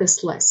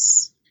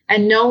purposeless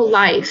and no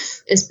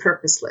life is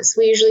purposeless.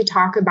 We usually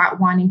talk about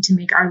wanting to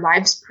make our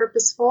lives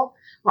purposeful.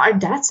 Well, our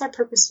deaths are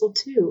purposeful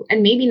too.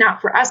 And maybe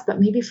not for us, but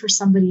maybe for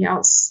somebody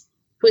else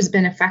who's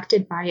been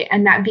affected by it.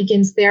 And that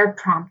begins their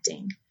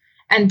prompting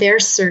and their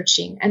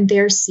searching and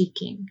their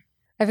seeking.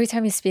 Every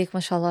time you speak,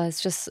 mashallah,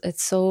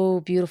 it's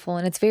so beautiful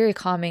and it's very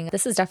calming.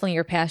 This is definitely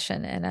your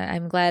passion. And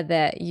I'm glad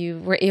that you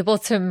were able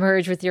to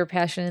merge with your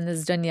passion in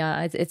this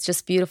dunya. It's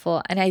just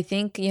beautiful. And I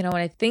think, when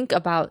I think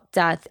about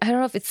death, I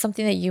don't know if it's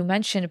something that you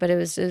mentioned, but it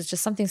was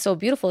just something so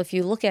beautiful. If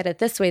you look at it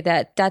this way,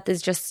 that death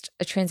is just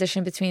a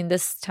transition between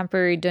this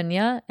temporary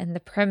dunya and the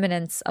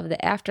permanence of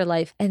the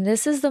afterlife. And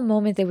this is the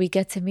moment that we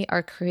get to meet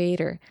our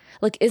creator.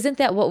 Like, isn't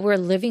that what we're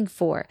living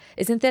for?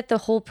 Isn't that the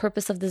whole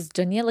purpose of this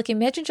dunya? Like,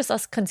 imagine just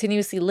us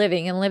continuously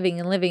living and living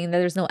and living and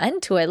there's no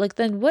end to it. Like,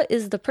 then what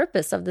is the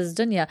purpose of this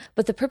dunya?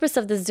 But the purpose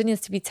of this dunya is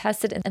to be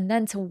tested and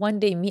then to one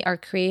day meet our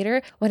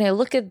creator. When I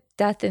look at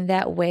death in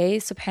that way,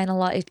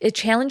 subhanAllah, it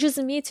challenges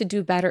me to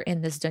do better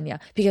in this dunya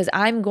because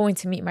I'm going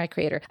to meet my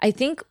creator. I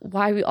think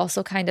why we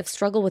also kind of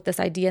struggle with this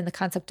idea and the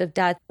concept of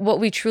death, what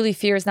we truly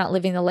fear is not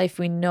living the life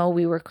we know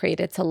we were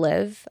created to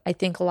live. I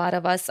think a lot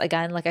of us,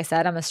 again, like I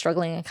said, I'm a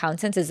struggling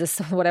accountant. Is this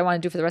what I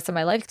want to do for the rest of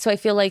my life? So I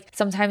feel like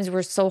sometimes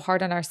we're so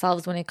hard on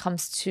ourselves when it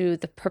comes to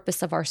the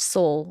purpose of our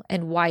soul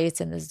and why it's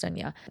in this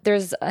dunya.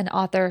 There's an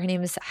author, her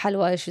name is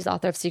Halwa. She's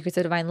author of Secrets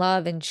of Divine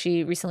Love. And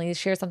she recently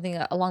shared something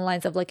along the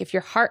lines of like, if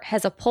your heart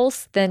has a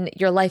pulse, then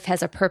your life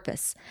has a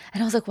purpose.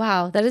 And I was like,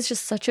 wow, that is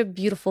just such a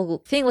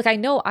beautiful thing. Like I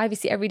know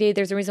obviously every day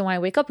there's a reason why I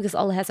wake up because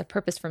Allah has a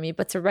purpose for me,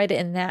 but to write it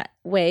in that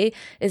way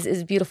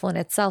is beautiful in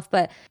itself.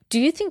 But do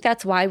you think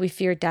that's why we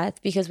fear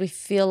death? Because we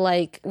feel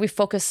like we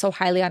focus so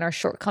highly on our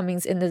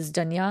shortcomings in this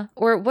dunya?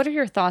 Or what are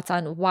your thoughts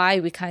on why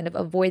we kind of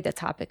avoid the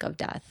topic of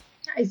death?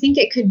 I think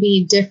it could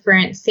be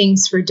different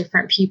things for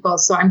different people.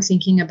 So I'm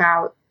thinking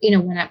about,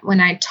 when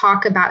I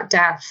talk about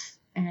death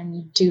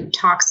and do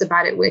talks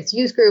about it with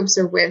youth groups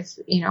or with,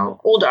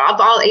 older,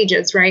 of all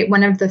ages, right?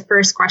 One of the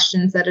first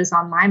questions that is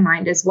on my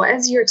mind is, what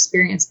has your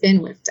experience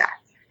been with death?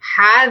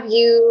 Have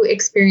you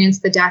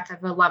experienced the death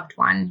of a loved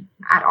one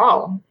at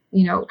all?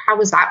 How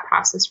was that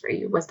process for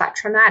you? Was that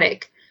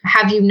traumatic?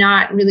 Have you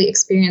not really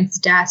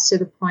experienced death to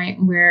the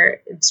point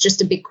where it's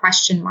just a big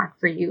question mark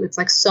for you? It's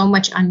like so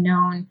much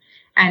unknown.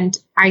 And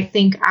I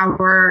think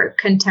our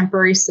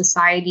contemporary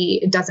society,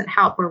 it doesn't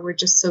help where we're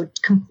just so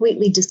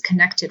completely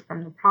disconnected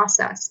from the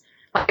process.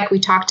 Like we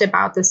talked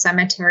about, the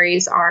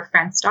cemeteries are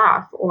fenced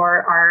off or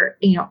are,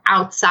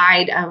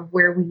 outside of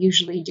where we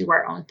usually do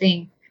our own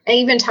thing. I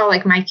even tell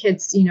like my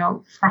kids,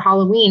 for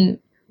Halloween,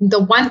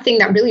 the one thing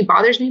that really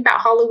bothers me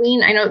about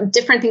Halloween, I know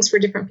different things for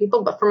different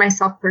people, but for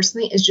myself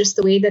personally, is just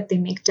the way that they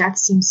make death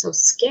seem so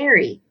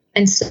scary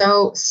and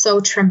so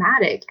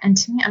traumatic. And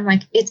to me, I'm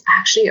like, it's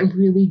actually a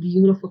really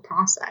beautiful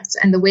process.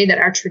 And the way that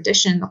our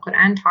tradition, the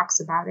Quran,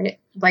 talks about it,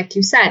 like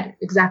you said,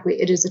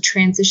 exactly, it is a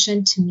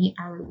transition to meet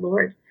our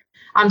Lord.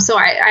 So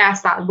I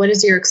asked that, what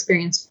is your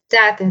experience with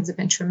death? Has it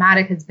been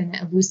traumatic? Has it been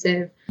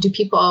elusive? Do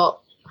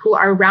people who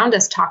are around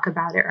us talk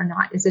about it or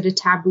not? Is it a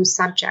taboo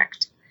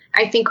subject?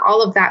 I think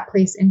all of that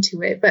plays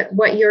into it. But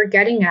what you're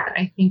getting at,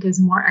 I think, is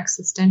more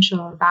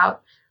existential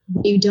about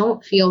you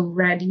don't feel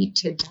ready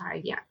to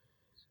die yet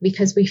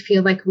because we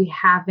feel like we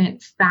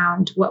haven't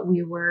found what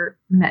we were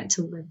meant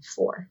to live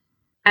for.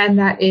 And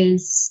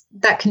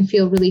that can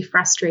feel really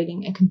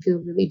frustrating. It can feel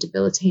really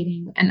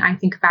debilitating. And I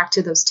think back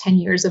to those 10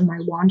 years of my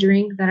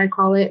wandering, that I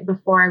call it,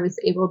 before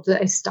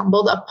I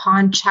stumbled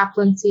upon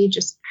chaplaincy,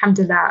 just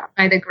alhamdulillah,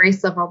 by the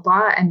grace of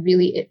Allah. And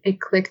really it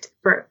clicked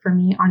for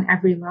me on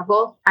every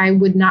level. I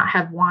would not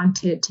have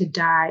wanted to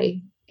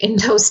die in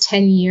those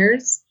 10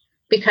 years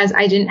because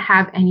I didn't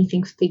have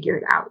anything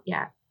figured out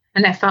yet.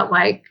 And I felt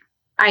like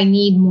I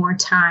need more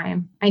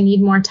time. I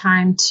need more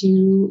time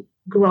to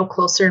grow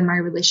closer in my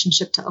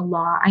relationship to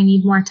Allah. I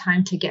need more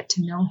time to get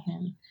to know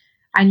Him.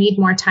 I need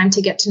more time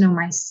to get to know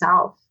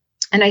myself.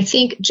 And I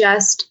think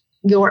just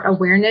your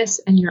awareness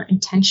and your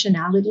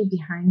intentionality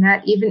behind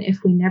that, even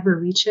if we never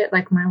reach it,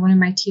 like one of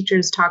my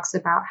teachers talks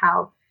about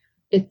how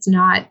it's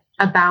not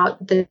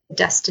about the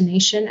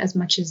destination as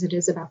much as it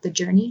is about the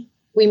journey.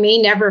 We may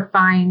never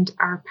find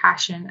our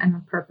passion and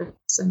our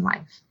purpose in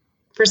life.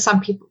 For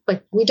some people,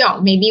 like we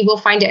don't. Maybe we'll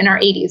find it in our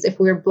 80s if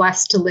we're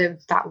blessed to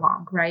live that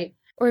long, right?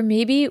 Or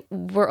maybe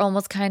we're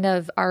almost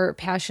our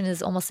passion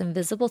is almost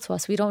invisible to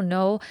us. We don't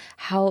know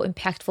how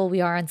impactful we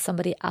are on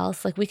somebody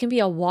else. Like we can be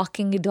a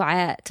walking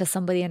dua to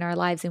somebody in our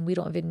lives and we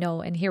don't even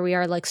know. And here we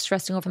are like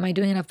stressing over, am I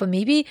doing enough? But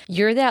maybe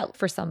you're that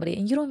for somebody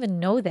and you don't even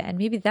know that. And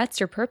maybe that's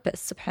your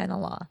purpose,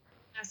 subhanAllah.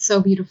 That's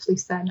so beautifully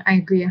said. I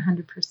agree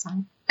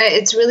 100%.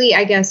 It's really,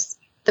 I guess,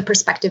 the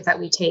perspective that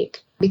we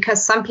take,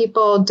 because some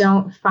people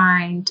don't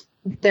find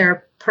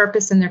their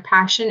purpose and their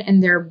passion in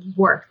their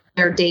work,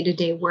 their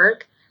day-to-day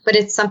work. But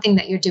it's something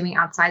that you're doing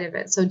outside of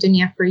it. So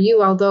Dunya, for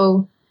you,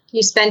 although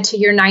you spend to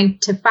your 9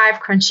 to 5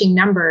 crunching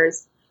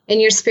numbers,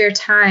 in your spare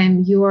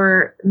time,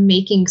 you're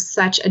making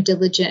such a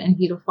diligent and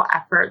beautiful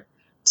effort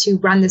to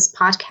run this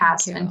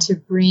podcast and to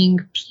bring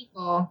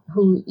people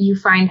who you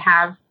find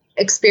have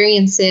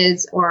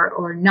experiences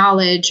or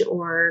knowledge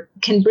or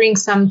can bring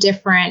some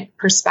different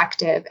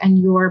perspective. And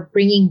you're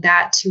bringing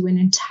that to an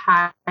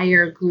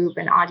entire group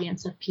and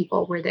audience of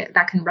people where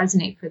that can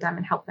resonate for them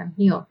and help them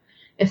heal.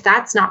 If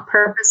that's not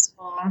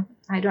purposeful,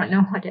 I don't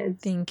know what is.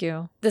 Thank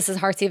you. This is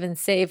hard to even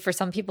say. For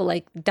some people,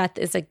 like death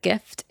is a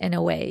gift in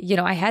a way.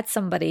 I had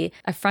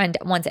a friend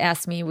once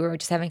asked me, we were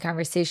just having a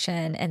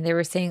conversation and they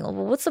were saying, well,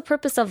 what's the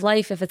purpose of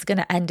life if it's going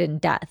to end in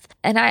death?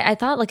 And I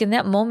thought like in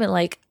that moment,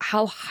 like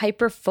how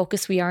hyper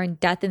focused we are in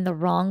death in the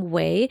wrong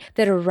way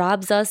that it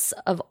robs us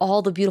of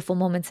all the beautiful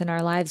moments in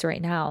our lives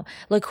right now.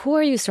 Like who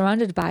are you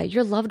surrounded by?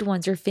 Your loved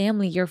ones, your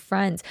family, your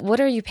friends.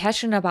 What are you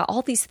passionate about?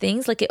 All these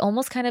things, like it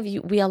almost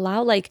we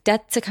allow like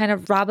death to kind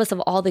of rob us of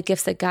all the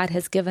gifts that God has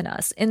has given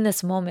us in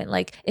this moment.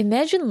 Like,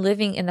 imagine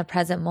living in the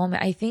present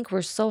moment. I think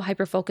we're so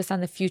hyper-focused on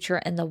the future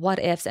and the what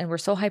ifs, and we're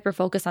so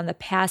hyper-focused on the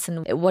past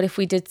and what if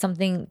we did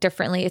something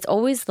differently. It's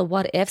always the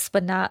what ifs,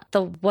 but not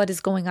the what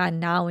is going on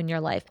now in your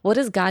life. What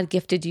has God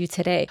gifted you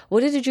today?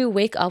 What did you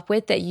wake up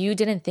with that you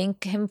didn't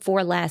thank him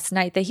for last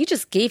night that he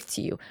just gave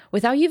to you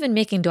without you even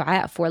making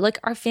dua for? Like,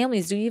 our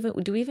families, do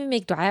we even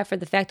make dua for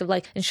the fact of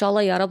like,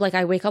 inshallah ya Rab, like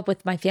I wake up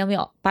with my family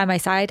by my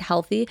side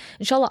healthy.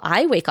 Inshallah,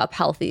 I wake up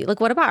healthy. Like,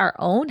 what about our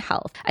own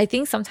health? I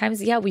think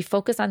sometimes, we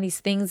focus on these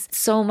things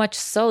so much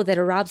so that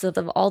it robs us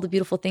of all the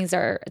beautiful things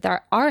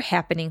that are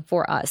happening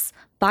for us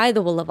by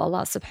the will of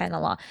Allah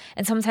subhanAllah.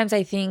 And sometimes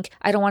I think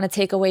I don't want to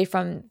take away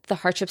from the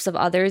hardships of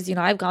others.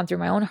 I've gone through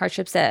my own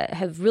hardships that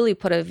have really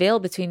put a veil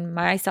between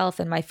myself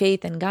and my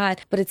faith and God.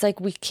 But it's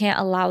like we can't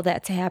allow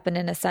that to happen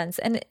in a sense.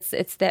 And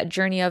it's that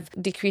journey of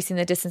decreasing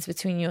the distance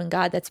between you and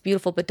God that's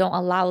beautiful, but don't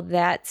allow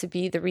that to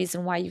be the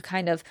reason why you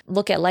kind of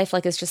look at life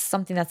like it's just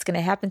something that's going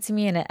to happen to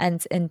me and it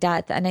ends in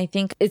death. And I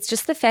think it's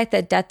just the fact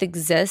that death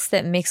exists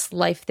that makes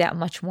life that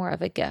much more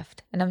of a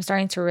gift. And I'm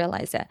starting to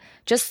realize that.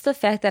 Just the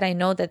fact that I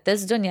know that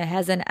this dunya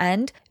has an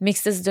end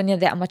makes this dunya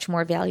that much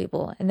more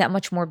valuable and that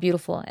much more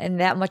beautiful and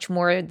that much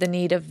more the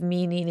need of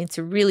me needing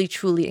to really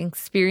truly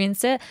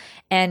experience it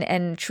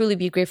and truly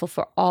be grateful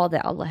for all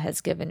that Allah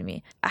has given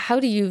me. How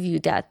do you view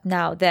death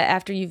now that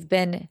after you've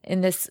been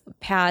in this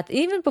path,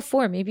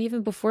 maybe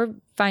even before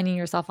finding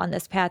yourself on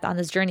this path, on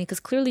this journey, because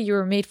clearly you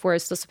were made for it.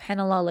 So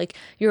subhanAllah, like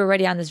you're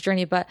already on this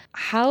journey, but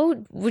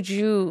how would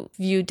you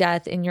view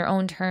death in your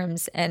own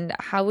terms? And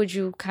how would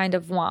you kind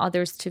of want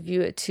others to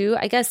view it too?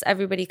 I guess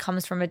everybody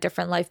comes from a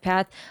different life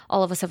path.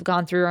 All of us have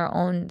gone through our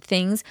own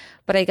things.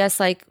 But I guess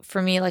like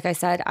for me, like I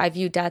said, I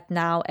view death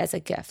now as a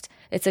gift.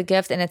 It's a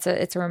gift and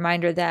it's a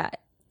reminder that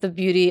the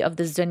beauty of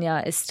this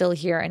dunya is still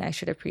here and I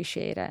should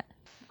appreciate it.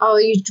 Oh,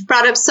 you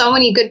brought up so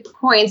many good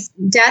points.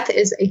 Death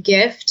is a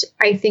gift.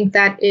 I think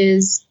that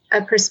is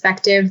a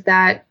perspective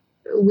that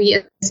we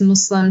as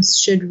Muslims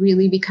should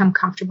really become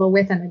comfortable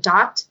with and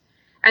adopt.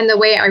 And the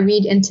way I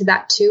read into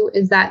that too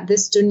is that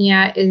this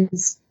dunya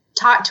is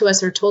taught to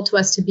us or told to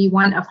us to be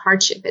one of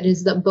hardship. It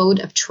is the abode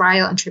of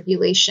trial and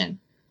tribulation.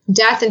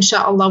 Death,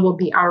 inshallah, will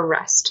be our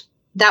rest.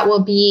 That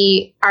will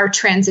be our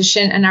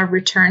transition and our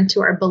return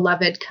to our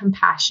beloved,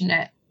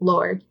 compassionate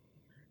Lord,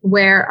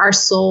 where our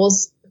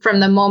souls, from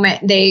the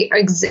moment they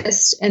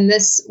exist in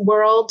this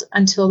world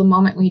until the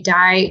moment we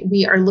die,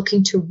 we are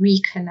looking to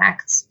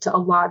reconnect to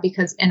Allah,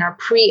 because in our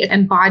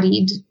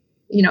pre-embodied,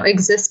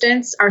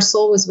 existence, our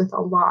soul was with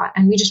Allah,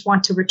 and we just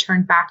want to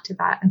return back to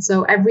that. And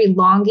so every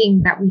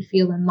longing that we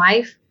feel in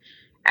life,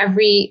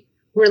 every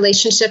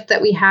relationship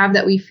that we have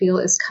that we feel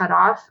is cut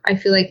off, I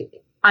feel like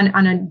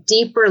on a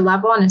deeper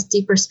level, on a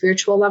deeper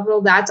spiritual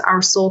level, that's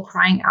our soul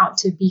crying out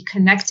to be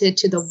connected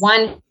to the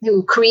one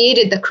who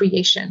created the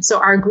creation. So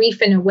our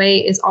grief in a way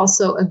is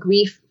also a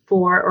grief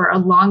for, or a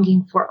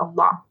longing for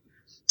Allah,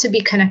 to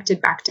be connected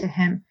back to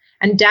him.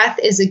 And death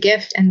is a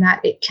gift in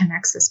that it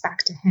connects us back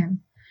to him.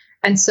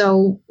 And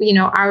so,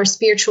 our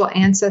spiritual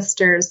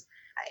ancestors,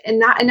 and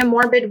not in a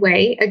morbid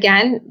way,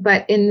 again,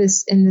 but in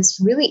this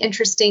really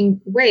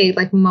interesting way,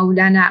 like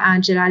Maulana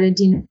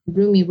Jalaluddin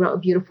Rumi wrote a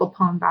beautiful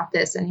poem about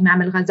this, and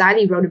Imam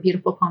al-Ghazali wrote a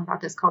beautiful poem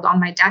about this called On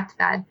My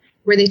Deathbed,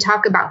 where they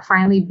talk about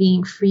finally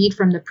being freed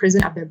from the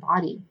prison of their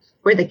body,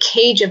 or the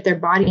cage of their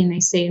body, and they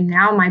say,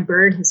 now my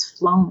bird has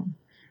flown.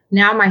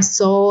 Now my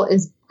soul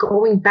is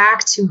going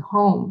back to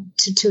home,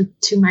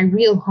 to my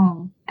real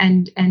home,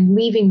 and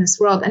leaving this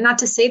world. And not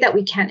to say that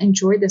we can't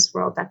enjoy this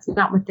world. That's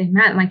not what they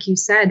meant. Like you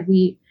said,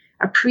 we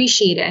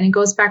appreciate it. And it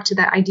goes back to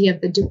that idea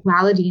of the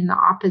duality and the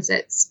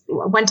opposites.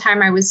 One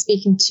time I was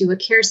speaking to a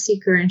care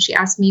seeker, and she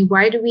asked me,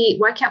 why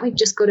can't we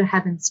just go to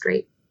heaven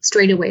straight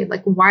away?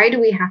 Like, why do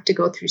we have to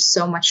go through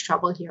so much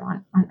trouble here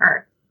on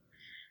earth?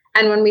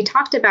 And when we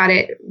talked about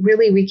it,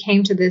 really, we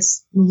came to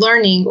this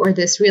learning or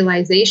this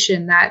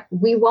realization that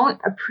we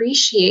won't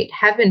appreciate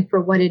heaven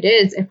for what it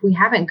is if we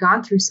haven't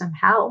gone through some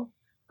hell.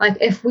 Like,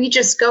 if we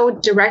just go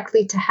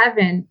directly to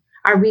heaven,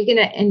 are we going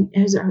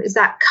to, is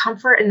that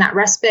comfort and that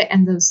respite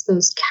and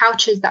those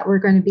couches that we're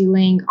going to be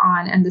laying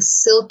on, and the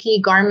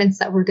silky garments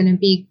that we're going to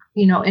be,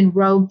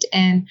 enrobed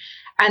in,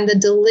 and the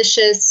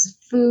delicious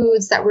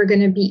foods that we're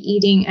going to be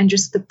eating, and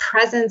just the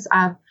presence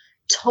of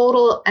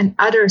total and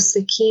utter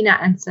sakina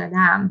and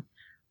salam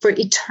for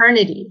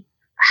eternity?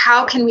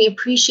 How can we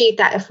appreciate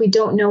that if we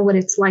don't know what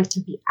it's like to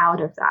be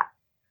out of that?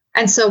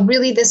 And so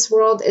really this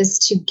world is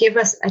to give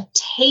us a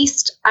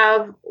taste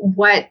of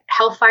what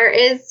hellfire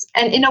is,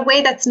 and in a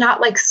way that's not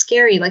like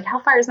scary. Like,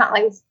 hellfire is not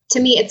like, to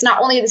me, it's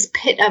not only this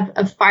pit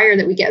of fire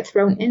that we get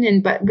thrown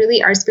in, but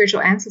really our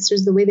spiritual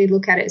ancestors, the way they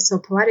look at it is so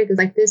poetic. It's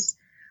like, this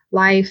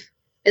life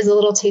is a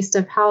little taste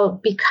of hell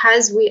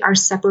because we are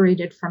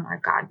separated from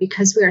our God,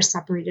 because we are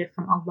separated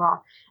from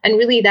Allah. And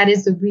really that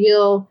is the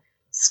real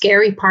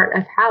scary part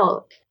of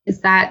hell,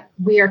 is that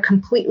we are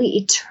completely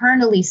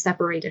eternally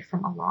separated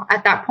from Allah.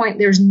 At that point,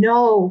 there's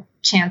no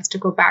chance to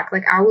go back.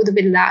 Like, a'udhu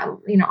billah,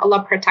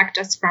 Allah protect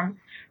us from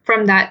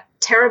that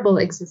terrible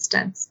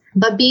existence.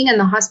 But being in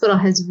the hospital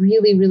has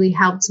really, really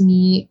helped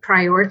me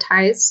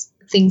prioritize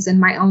things in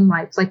my own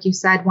life. Like you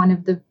said, one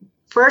of the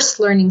first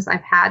learnings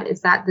I've had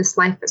is that this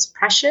life is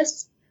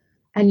precious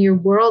and your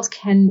world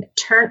can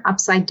turn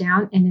upside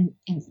down in an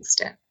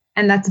instant.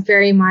 And that's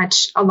very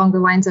much along the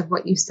lines of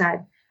what you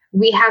said.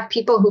 We have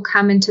people who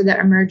come into the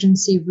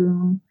emergency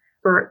room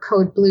for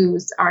code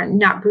blues, are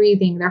not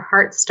breathing, their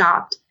heart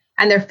stopped,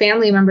 and their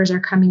family members are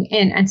coming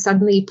in. And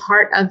suddenly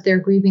part of their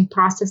grieving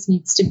process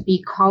needs to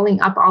be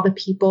calling up all the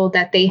people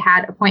that they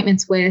had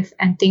appointments with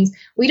and things.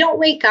 We don't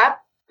wake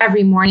up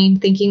every morning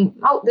thinking,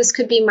 oh, this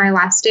could be my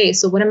last day.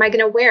 So what am I going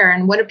to wear?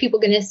 And what are people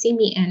going to see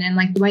me in? And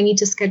like, do I need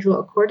to schedule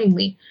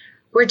accordingly?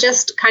 We're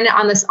just kind of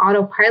on this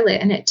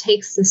autopilot. And it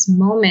takes this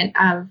moment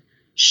of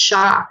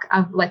shock,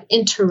 of like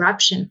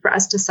interruption for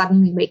us to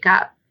suddenly wake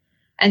up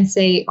and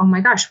say, oh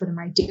my gosh, what am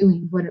I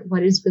doing?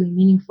 What is really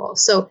meaningful?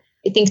 So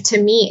I think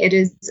to me, it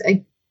is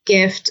a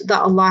gift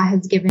that Allah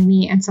has given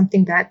me and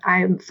something that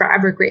I'm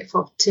forever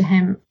grateful to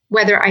Him.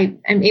 Whether I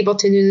am able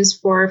to do this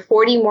for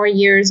 40 more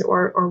years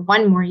or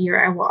one more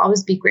year, I will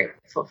always be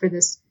grateful for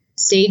this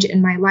stage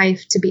in my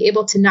life, to be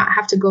able to not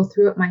have to go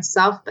through it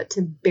myself, but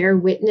to bear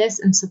witness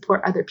and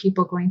support other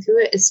people going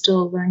through it is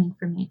still learning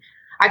for me.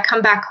 I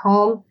come back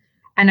home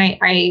and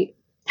I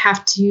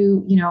have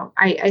to,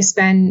 I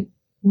spend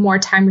more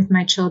time with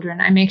my children.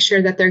 I make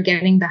sure that they're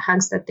getting the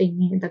hugs that they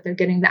need, that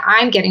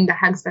I'm getting the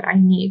hugs that I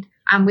need.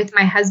 I'm with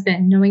my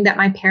husband, knowing that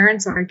my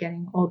parents are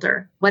getting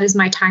older. What is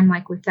my time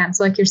like with them?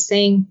 So like you're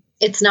saying,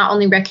 it's not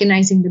only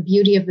recognizing the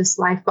beauty of this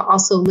life, but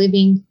also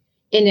living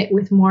in it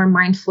with more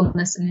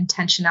mindfulness and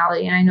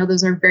intentionality. And I know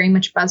those are very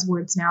much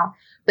buzzwords now,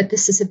 but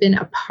this has been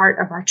a part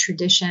of our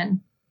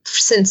tradition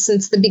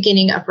since the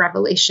beginning of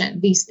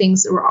Revelation. These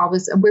things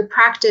we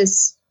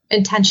practice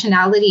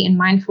intentionality and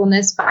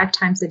mindfulness 5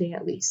 times a day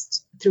at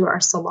least through our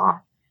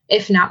salah,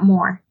 if not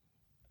more.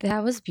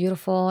 That was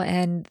beautiful.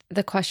 And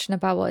the question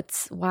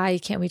about why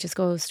can't we just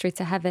go straight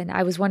to heaven?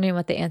 I was wondering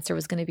what the answer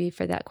was going to be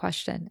for that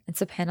question. And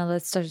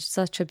subhanAllah, that's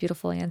such a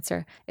beautiful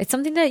answer. It's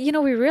something that,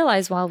 we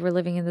realize while we're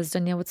living in this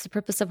dunya, what's the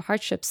purpose of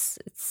hardships?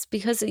 It's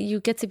because you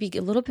get to be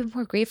a little bit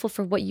more grateful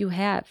for what you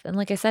have. And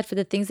like I said, for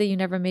the things that you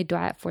never made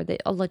dua for,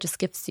 that Allah just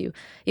gifts you.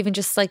 Even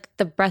just like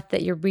the breath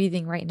that you're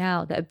breathing right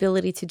now, the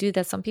ability to do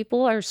that. Some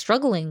people are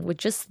struggling with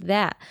just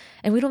that.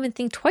 And we don't even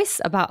think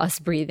twice about us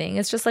breathing.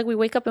 It's just like we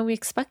wake up and we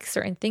expect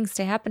certain things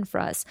to happen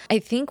for us. I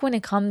think when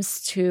it comes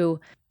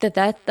to the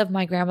death of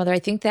my grandmother, I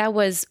think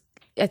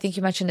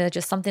you mentioned it,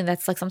 just something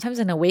that's like sometimes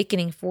an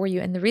awakening for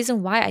you. And the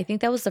reason why, I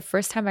think that was the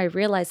first time I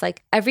realized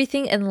like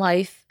everything in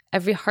life,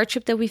 every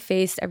hardship that we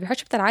faced, every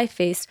hardship that I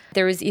faced,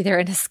 there was either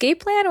an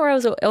escape plan or I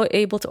was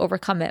able to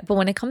overcome it. But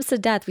when it comes to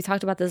death, we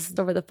talked about this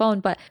over the phone,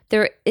 but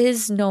there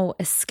is no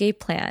escape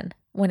plan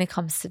when it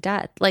comes to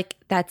death. Like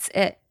that's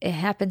it. It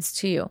happens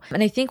to you.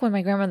 And I think when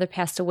my grandmother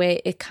passed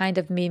away, it kind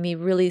of made me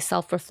really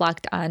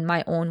self-reflect on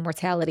my own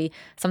mortality.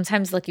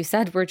 Sometimes, like you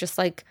said, we're just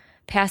like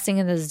passing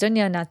in this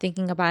dunya, not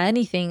thinking about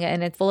anything,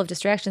 and it's full of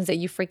distractions that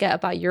you forget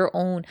about your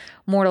own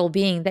mortal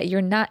being, that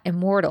you're not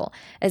immortal.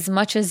 As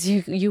much as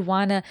you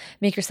want to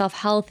make yourself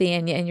healthy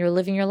and you're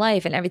living your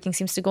life and everything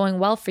seems to going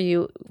well for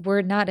you,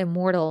 we're not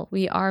immortal.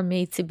 We are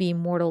made to be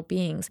mortal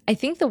beings. I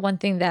think the one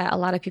thing that a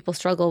lot of people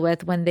struggle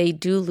with when they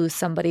do lose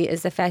somebody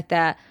is the fact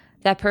that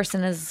that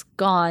person is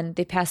gone,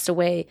 they passed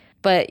away,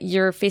 but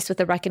you're faced with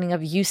the reckoning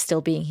of you still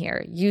being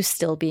here, you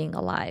still being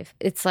alive.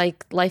 It's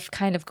like life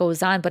kind of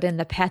goes on, but in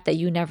the path that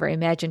you never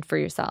imagined for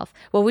yourself.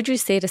 What would you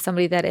say to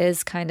somebody that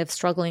is kind of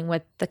struggling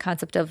with the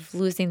concept of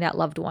losing that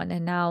loved one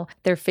and now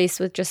they're faced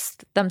with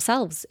just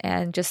themselves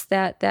and just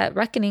that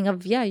reckoning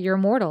of, yeah, you're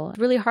immortal? It's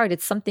really hard.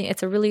 It's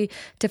a really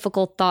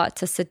difficult thought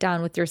to sit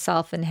down with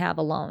yourself and have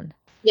alone.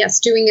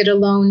 Yes, doing it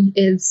alone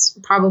is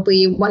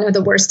probably one of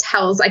the worst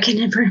hells I can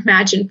ever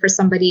imagine for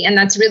somebody. And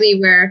that's really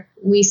where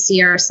we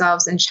see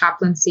ourselves in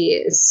chaplaincy,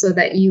 is so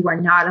that you are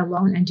not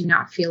alone and do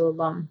not feel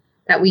alone,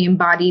 that we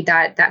embody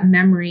that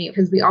memory,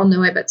 because we all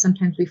know it, but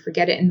sometimes we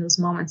forget it in those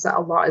moments that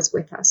Allah is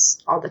with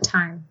us all the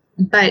time.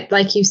 But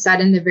like you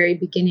said in the very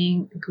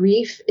beginning,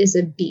 grief is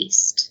a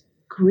beast.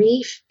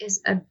 Grief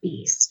is a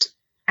beast.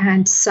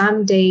 And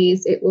some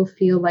days it will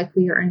feel like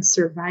we are in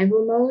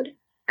survival mode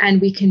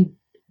and we can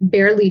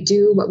barely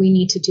do what we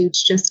need to do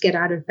to just get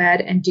out of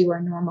bed and do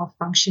our normal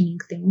functioning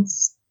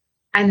things.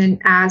 And then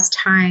as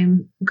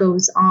time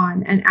goes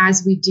on and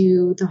as we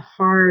do the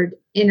hard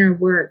inner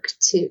work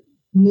to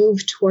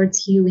move towards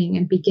healing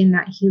and begin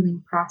that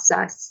healing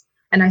process,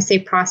 and I say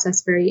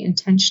process very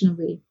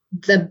intentionally,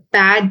 the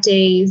bad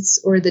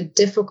days, or the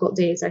difficult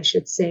days, I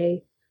should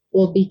say,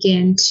 will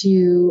begin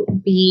to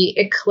be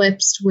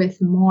eclipsed with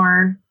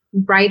more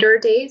brighter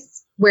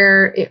days,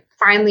 where it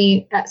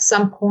finally, at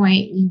some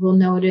point, you will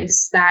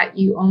notice that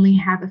you only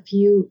have a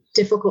few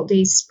difficult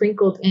days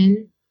sprinkled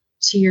in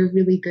to your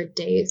really good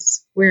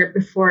days, where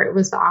before it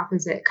was the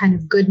opposite, kind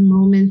of good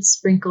moments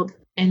sprinkled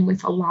in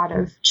with a lot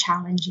of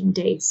challenging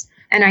days.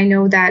 And I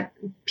know that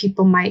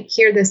people might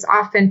hear this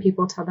often.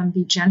 People tell them,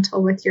 be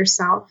gentle with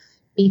yourself,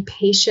 be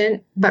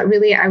patient, but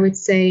really I would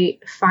say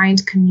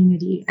find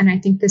community. And I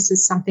think this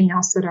is something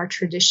else that our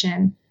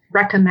tradition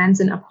recommends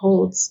and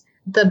upholds.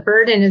 The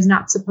burden is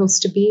not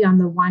supposed to be on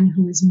the one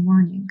who is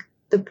mourning.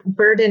 the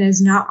burden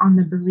is not on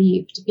the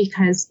bereaved,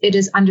 because it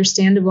is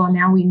understandable.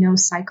 Now we know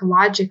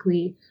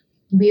psychologically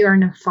we are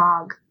in a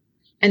fog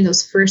in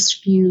those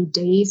first few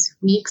days,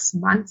 weeks,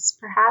 months,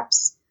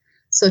 perhaps.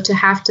 So to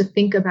have to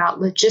think about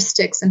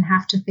logistics and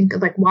have to think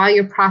of, like, while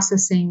you're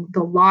processing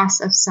the loss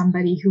of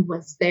somebody who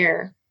was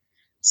there,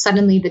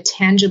 suddenly the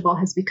tangible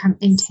has become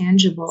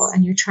intangible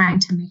and you're trying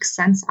to make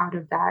sense out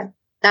of that.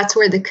 That's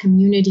where the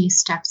community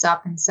steps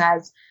up and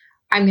says,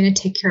 I'm going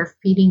to take care of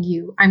feeding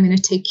you. I'm going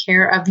to take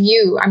care of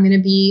you. I'm going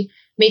to be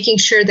making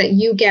sure that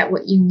you get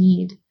what you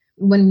need.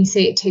 When we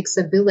say it takes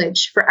a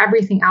village for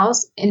everything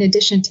else, in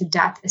addition to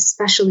death,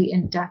 especially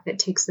in death, it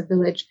takes a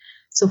village.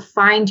 So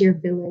find your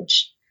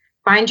village.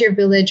 Find your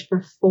village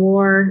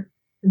before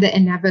the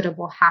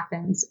inevitable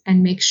happens,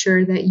 and make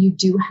sure that you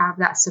do have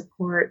that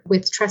support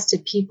with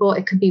trusted people.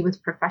 It could be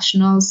with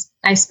professionals.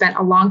 I spent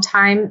a long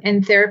time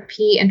in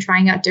therapy and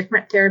trying out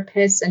different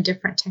therapists and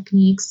different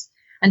techniques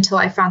until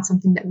I found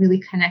something that really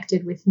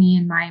connected with me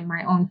and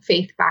my own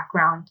faith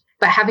background.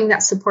 But having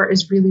that support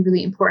is really,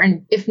 really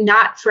important, if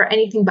not for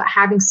anything, but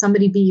having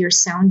somebody be your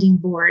sounding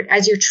board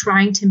as you're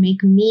trying to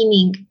make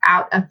meaning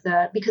out of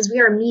because we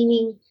are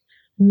meaning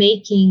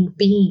making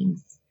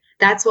beings.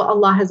 That's what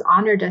Allah has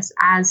honored us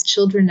as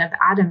children of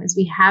Adam, is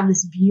we have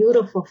this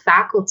beautiful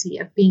faculty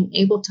of being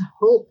able to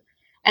hope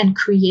and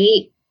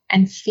create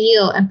and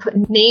feel and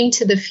put name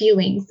to the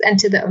feelings and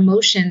to the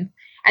emotions.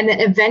 And then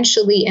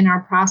eventually in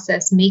our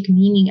process, make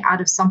meaning out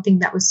of something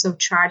that was so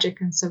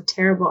tragic and so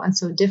terrible and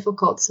so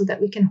difficult, so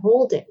that we can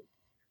hold it,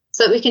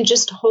 so that we can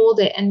just hold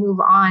it and move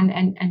on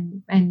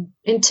and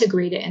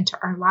integrate it into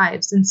our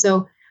lives. And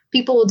so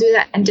people will do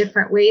that in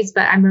different ways.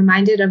 But I'm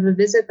reminded of a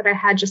visit that I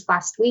had just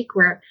last week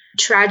where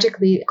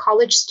tragically a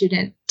college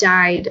student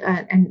died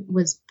and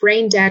was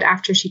brain dead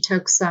after she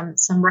took some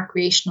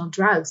recreational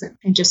drugs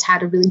and just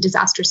had a really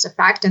disastrous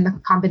effect. And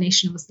the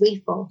combination was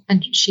lethal.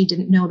 And she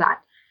didn't know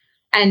that.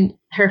 And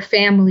her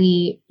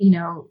family,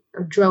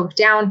 drove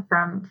down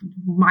from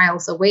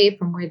miles away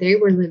from where they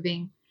were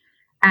living.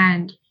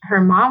 And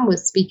her mom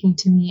was speaking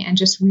to me and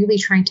just really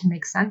trying to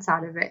make sense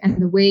out of it.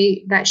 And the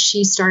way that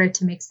she started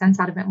to make sense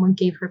out of it, and what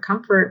gave her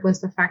comfort,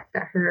 was the fact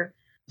that her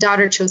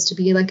daughter chose to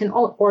be like an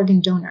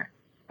organ donor.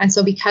 And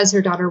so because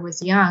her daughter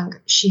was young,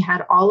 she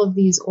had all of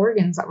these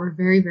organs that were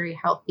very, very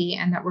healthy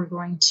and that were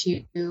going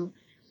to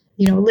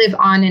live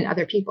on in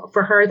other people.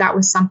 For her, that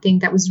was something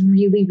that was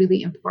really,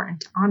 really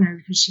important to honor,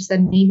 because she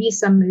said, maybe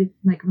somebody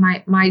like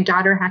my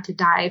daughter had to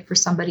die for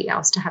somebody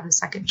else to have a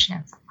second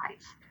chance at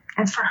life.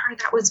 And for her,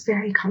 that was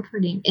very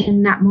comforting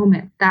in that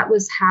moment. That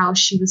was how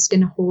she was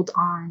going to hold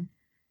on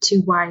to,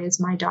 why is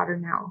my daughter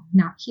now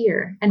not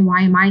here? And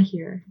why am I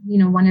here?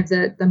 One of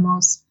the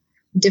most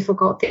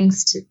difficult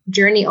things to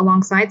journey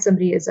alongside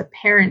somebody is a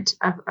parent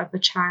of a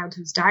child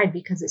who's died,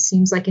 because it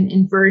seems like an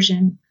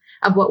inversion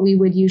of what we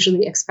would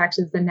usually expect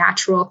is the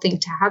natural thing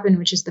to happen,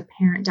 which is the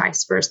parent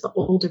dies first, the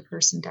older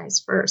person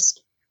dies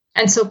first.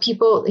 And so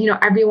people,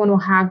 everyone will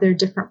have their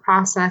different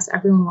process.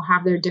 Everyone will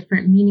have their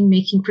different meaning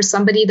making. For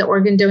somebody, the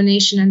organ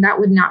donation, and that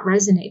would not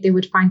resonate. They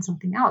would find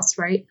something else,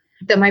 right?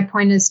 That my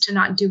point is to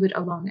not do it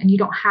alone. And you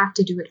don't have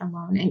to do it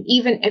alone. And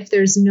even if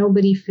there's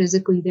nobody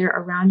physically there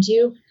around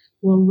you,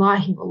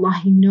 wallahi,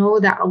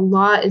 know that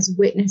Allah is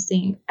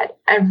witnessing at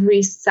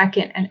every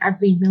second and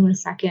every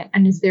millisecond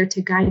and is there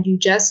to guide you.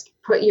 Just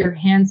put your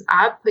hands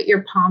up, put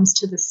your palms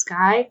to the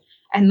sky,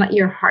 and let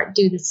your heart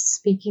do the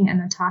speaking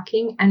and the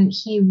talking, and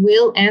He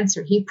will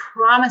answer. He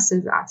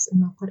promises us in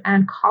the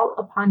Quran, call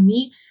upon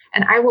me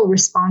and I will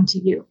respond to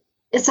you.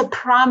 It's a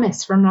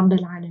promise from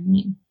Rabbil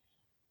Alameen.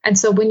 And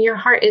so when your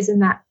heart is in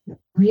that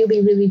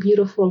really, really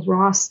beautiful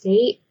raw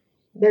state,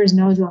 there's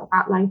no dua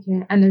like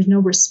it, and there's no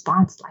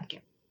response like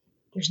it.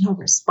 There's no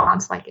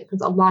response like it,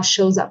 because Allah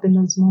shows up in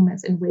those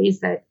moments in ways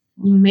that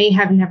you may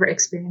have never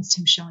experienced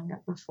Him showing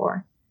up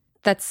before.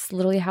 That's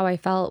literally how I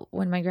felt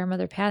when my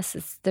grandmother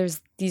passed.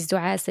 There's these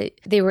du'as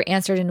that they were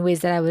answered in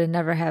ways that I would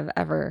never have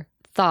ever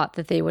thought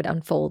that they would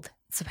unfold.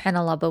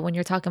 SubhanAllah. But when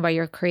you're talking about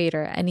your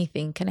creator,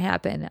 anything can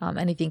happen.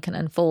 Anything can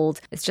unfold.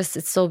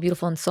 It's so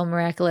beautiful and so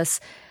miraculous.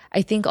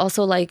 I think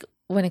also, like,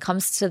 when it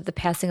comes to the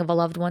passing of a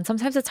loved one,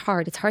 sometimes it's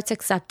hard. It's hard to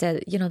accept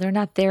that, they're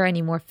not there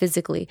anymore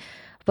physically.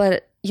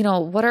 But,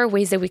 what are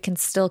ways that we can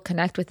still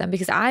connect with them?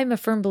 Because I'm a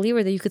firm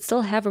believer that you could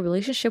still have a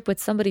relationship with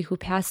somebody who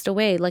passed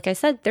away. Like I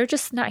said, they're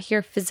just not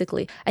here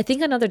physically. I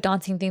think another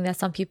daunting thing that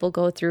some people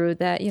go through,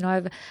 that,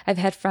 I've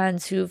had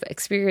friends who've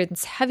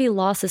experienced heavy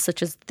losses,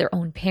 such as their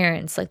own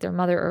parents, like their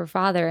mother or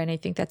father. And I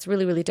think that's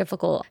really, really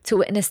difficult to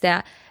witness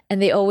that.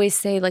 And they always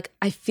say, like,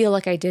 I feel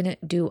like I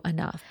didn't do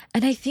enough.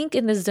 And I think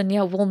in this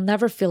dunya, we'll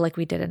never feel like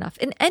we did enough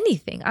in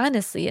anything,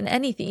 honestly, in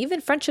anything,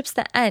 even friendships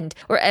that end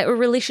or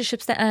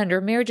relationships that end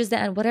or marriages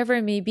that end, whatever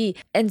it may may be.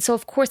 And so,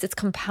 of course, it's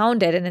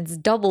compounded and it's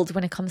doubled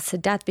when it comes to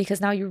death,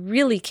 because now you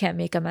really can't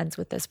make amends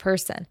with this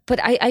person. But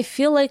I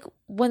feel like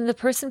when the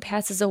person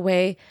passes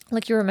away,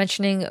 like you were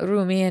mentioning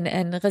Rumi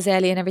and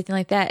Ghazali and everything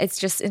like that, it's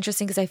just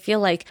interesting because I feel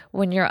like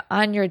when you're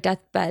on your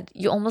deathbed,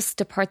 you almost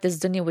depart this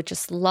dunya with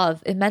just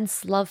love,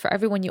 immense love for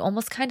everyone. You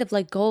almost kind of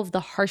let go of the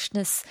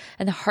harshness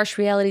and the harsh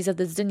realities of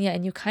this dunya,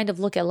 and you kind of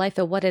look at life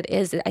at what it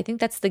is. I think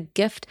that's the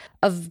gift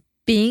of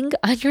being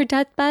on your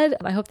deathbed.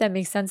 I hope that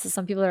makes sense to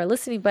some people that are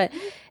listening, but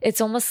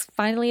it's almost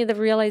finally the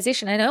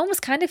realization. And I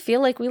almost kind of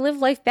feel like we live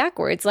life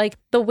backwards. Like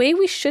the way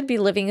we should be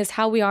living is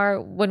how we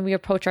are when we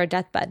approach our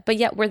deathbed, but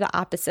yet we're the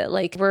opposite.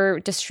 Like we're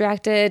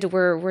distracted,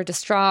 we're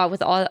distraught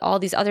with all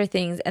these other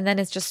things. And then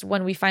it's just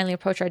when we finally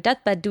approach our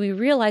deathbed, do we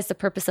realize the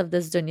purpose of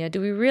this dunya?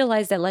 Do we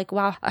realize that like,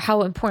 wow,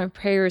 how important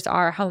prayers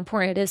are, how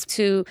important it is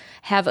to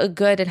have a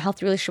good and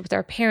healthy relationship with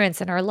our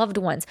parents and our loved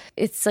ones?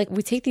 It's like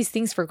we take these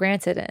things for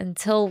granted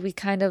until we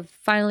kind of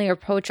finally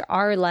approach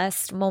our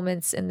last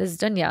moments in this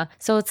dunya.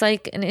 So it's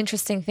like an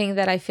interesting thing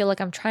that I feel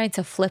like I'm trying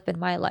to flip in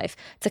my life,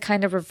 to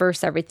kind of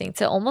reverse everything,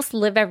 to almost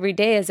live every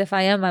day as if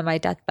I am on my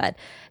deathbed.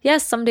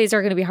 Yes, some days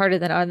are going to be harder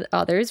than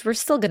others. We're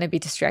still going to be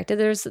distracted.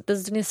 This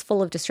dunya is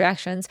full of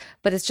distractions,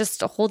 but it's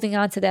just holding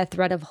on to that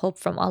thread of hope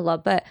from Allah.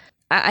 But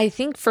I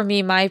think for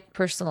me, my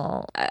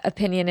personal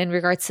opinion in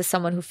regards to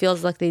someone who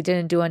feels like they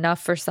didn't do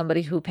enough for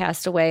somebody who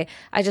passed away,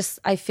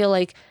 I feel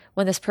like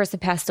when this person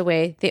passed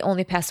away, they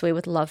only passed away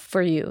with love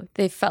for you.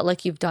 They felt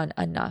like you've done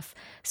enough.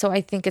 So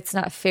I think it's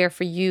not fair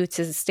for you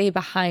to stay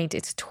behind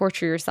and to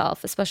torture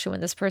yourself, especially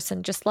when this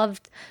person just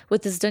loved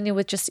with this dunya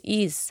with just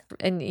ease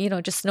and,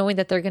 just knowing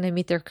that they're going to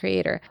meet their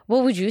creator.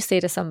 What would you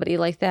say to somebody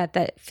like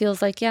that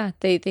feels like, yeah,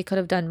 they could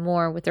have done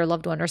more with their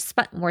loved one or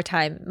spent more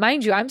time?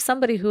 Mind you, I'm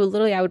somebody who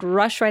literally I would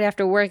rush right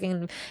after work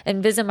and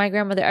visit my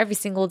grandmother every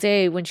single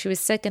day when she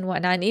was sick and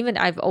whatnot. And even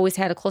I've always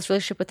had a close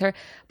relationship with her,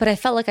 but I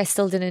felt like I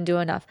still didn't do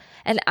enough.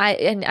 And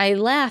I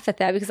laugh at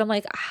that because I'm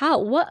like,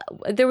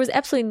 there was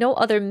absolutely no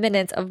other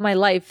minute of my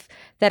life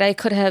that I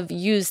could have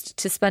used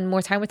to spend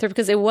more time with her,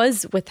 because it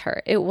was with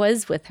her.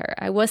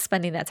 I was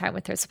spending that time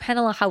with her. So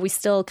SubhanAllah, how we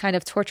still kind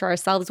of torture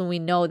ourselves when we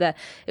know that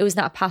it was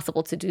not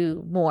possible to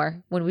do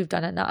more when we've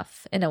done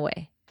enough in a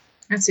way.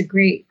 That's a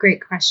great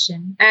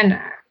question. And,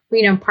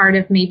 part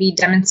of maybe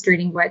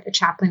demonstrating what a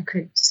chaplain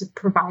could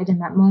provide in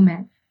that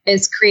moment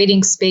is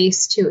creating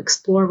space to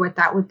explore what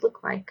that would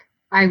look like.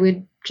 I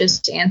would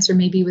just answer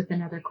maybe with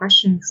another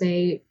question,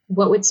 say,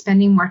 what would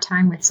spending more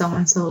time with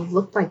so-and-so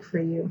look like for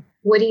you?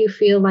 What do you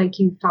feel like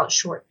you felt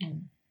short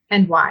in,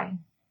 and why?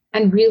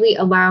 And really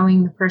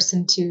allowing the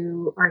person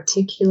to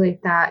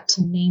articulate that,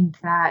 to name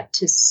that,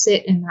 to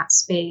sit in that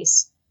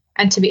space,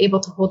 and to be able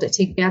to hold it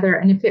together.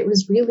 And if it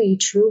was really,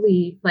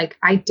 truly like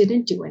I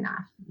didn't do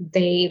enough,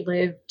 they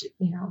lived,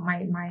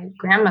 my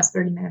grandma's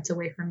 30 minutes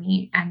away from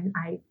me, and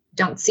I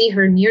don't see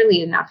her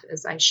nearly enough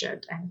as I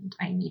should. And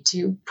I need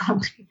to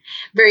probably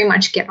very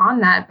much get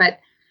on that. But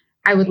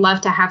I would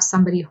love to have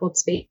somebody hold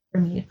space for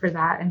me for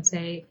that and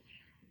say,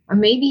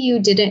 maybe you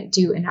didn't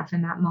do enough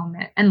in that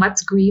moment. And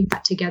let's grieve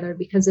that together,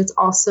 because it's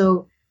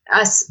also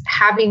us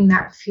having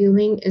that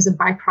feeling is a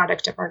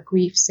byproduct of our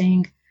grief,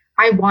 saying,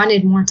 I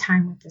wanted more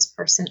time with this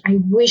person. I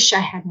wish I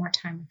had more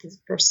time with this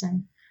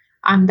person.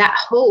 That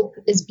hope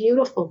is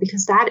beautiful,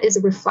 because that is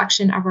a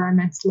reflection of our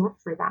immense love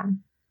for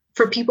them.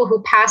 For people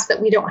who pass,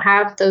 that we don't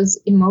have those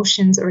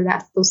emotions or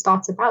those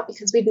thoughts about,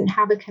 because we didn't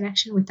have a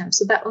connection with them.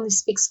 So that only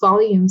speaks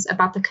volumes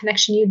about the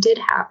connection you did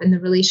have and the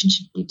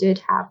relationship you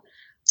did have.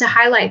 To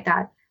highlight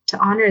that, to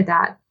honor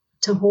that,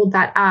 to hold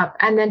that up,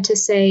 and then to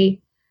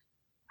say,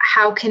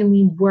 how can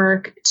we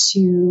work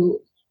to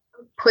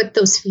put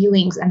those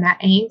feelings and that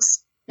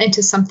angst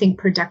into something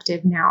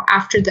productive now,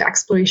 after the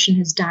exploration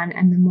has done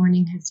and the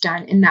mourning has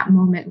done, in that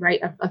moment,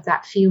 right, of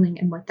that feeling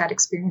and what that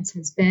experience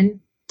has been.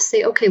 To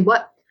say, okay,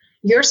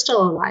 you're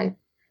still alive.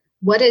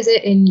 What is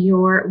it in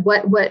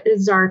what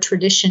is our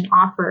tradition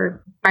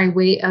offer by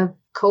way of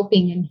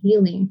coping and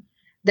healing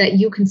that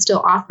you can still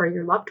offer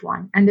your loved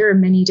one? And there are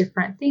many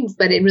different things,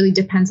 but it really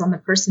depends on the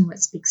person, what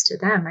speaks to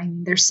them. I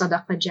mean, there's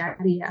sadaqah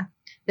jariyah,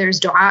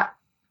 there's dua,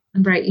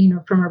 right,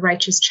 from a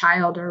righteous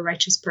child or a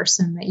righteous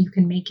person, that you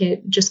can make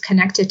it just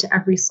connected to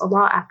every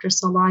salah. After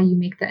salah, you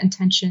make the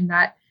intention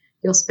that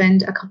you'll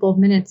spend a couple of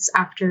minutes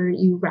after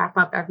you wrap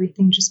up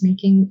everything just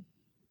making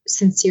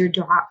sincere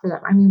dua for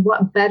them. I mean,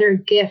 what better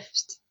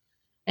gift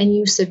and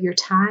use of your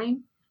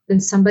time than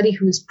somebody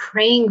who's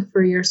praying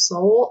for your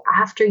soul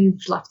after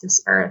you've left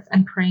this earth,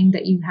 and praying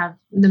that you have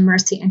the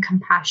mercy and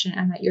compassion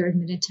and that you're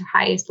admitted to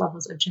highest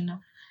levels of Jannah.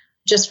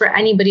 Just for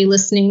anybody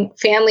listening,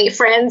 family,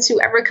 friends,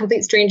 whoever,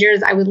 complete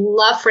strangers, I would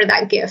love for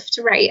that gift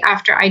right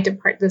after I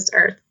depart this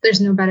earth.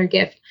 There's no better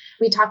gift.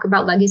 We talk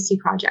about legacy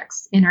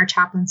projects in our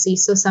chaplaincy.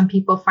 So some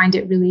people find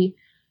it really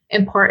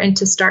important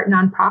to start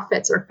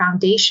nonprofits or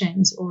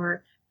foundations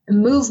or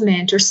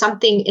movement or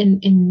something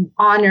in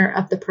honor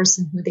of the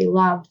person who they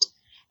loved,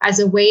 as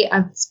a way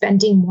of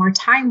spending more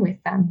time with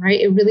them,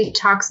 right? It really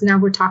now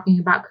we're talking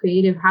about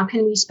creative. How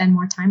can we spend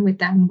more time with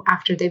them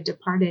after they've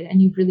departed?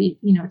 And you've really,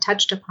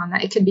 touched upon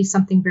that. It could be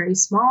something very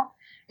small.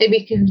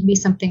 it can be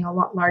something a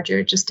lot larger.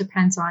 It just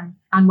depends on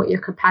what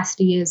your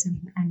capacity is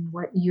and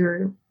what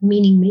your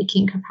meaning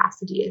making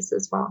capacity is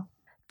as well.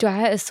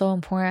 Dua is so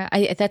important.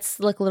 That's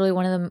like literally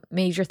one of the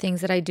major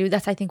things that I do.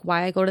 That's, I think,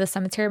 why I go to the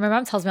cemetery. My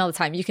mom tells me all the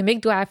time, you can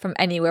make dua from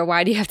anywhere.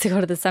 Why do you have to go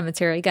to the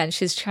cemetery? Again,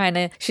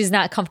 she's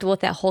not comfortable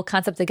with that whole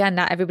concept. Again,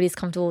 not everybody's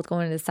comfortable with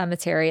going to the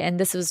cemetery. And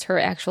this was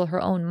her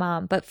own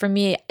mom. But for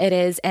me, it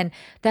is. And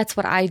that's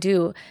what I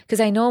do. Because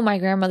I know my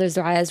grandmother's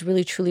du'as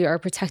really, truly are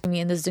protecting me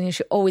in this dunya.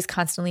 She always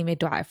constantly made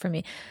dua for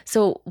me.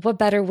 So what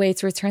better way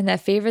to return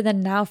that favor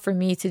than now for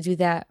me to do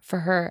that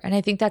for her? And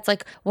I think that's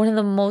like one of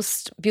the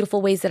most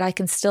beautiful ways that I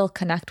can still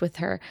connect with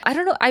her. I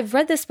don't know. I've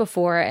read this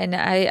before, and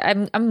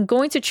I'm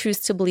going to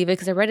choose to believe it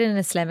because I read it in an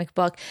Islamic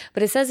book.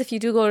 But it says if you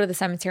do go to the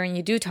cemetery and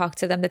you do talk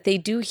to them, that they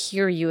do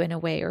hear you in a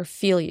way or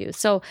feel you.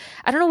 So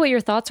I don't know what your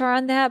thoughts are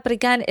on that. But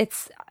again,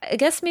 I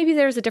guess maybe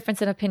there's a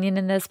difference in opinion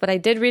in this. But I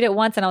did read it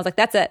once, and I was like,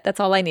 that's it. That's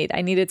all I need.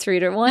 I needed to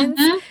read it once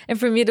and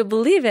for me to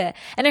believe it.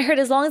 And I heard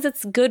as long as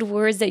it's good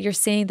words that you're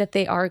saying, that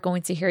they are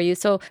going to hear you.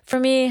 So for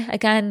me,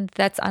 again,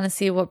 that's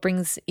honestly what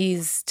brings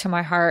ease to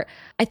my heart.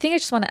 I think I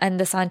just want to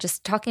end this on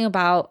just talking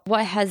about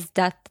what has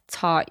death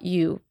taught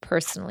you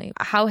personally.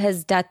 How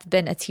has death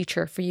been a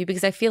teacher for you?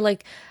 Because I feel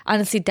like,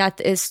 honestly,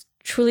 death is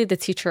truly the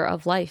teacher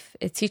of life.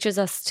 It teaches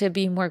us to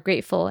be more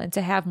grateful and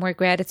to have more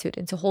gratitude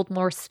and to hold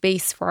more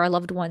space for our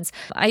loved ones.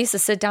 I used to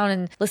sit down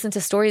and listen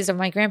to stories of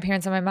my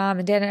grandparents and my mom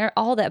and dad and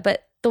all that,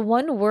 but the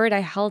one word I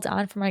held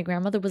on for my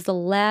grandmother was the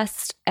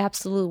last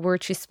absolute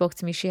word she spoke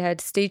to me. She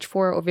had stage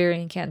 4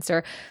 ovarian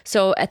cancer.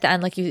 So at the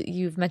end, like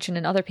you've mentioned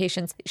in other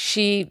patients,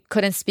 she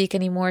couldn't speak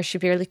anymore. She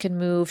barely could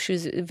move. She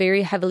was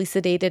very heavily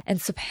sedated. And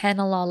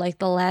subhanAllah, like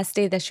the last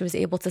day that she was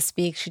able to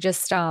speak, she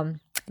just, I don't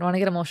want to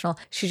get emotional.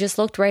 She just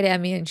looked right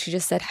at me and she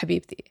just said,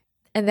 Habibti.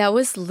 And that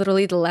was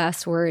literally the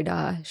last word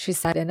she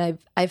said. And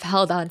I've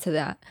held on to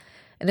that.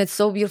 And it's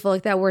so beautiful.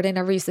 Like that word, I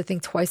never used to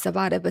think twice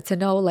about it, but to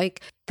know like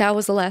that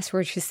was the last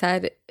word she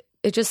said,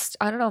 it just,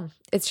 I don't know.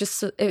 It's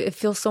just, it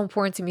feels so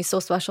important to me,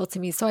 so special to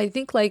me. So I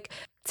think like,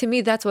 to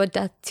me, that's what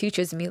death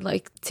teaches me,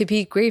 like to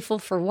be grateful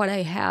for what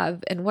I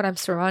have and what I'm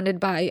surrounded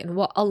by and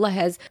what Allah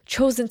has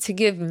chosen to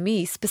give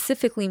me,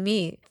 specifically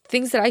me,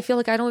 things that I feel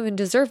like I don't even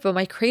deserve, but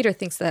my Creator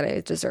thinks that I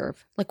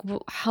deserve. Like,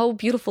 how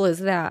beautiful is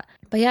that?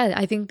 But yeah,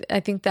 I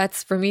think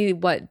that's for me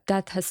what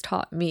death has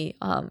taught me,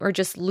 or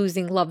just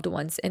losing loved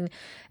ones. And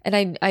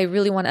I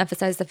really want to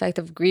emphasize the fact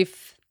of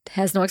grief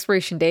has no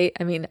expiration date.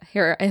 I mean,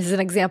 here as an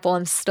example,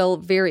 I'm still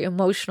very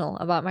emotional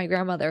about my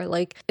grandmother.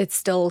 Like it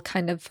still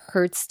kind of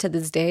hurts to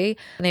this day.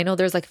 And I know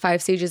there's like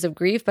 5 stages of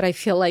grief, but I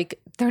feel like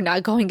they're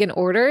not going in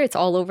order. It's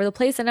all over the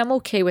place. And I'm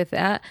okay with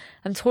that.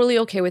 I'm totally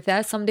okay with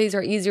that. Some days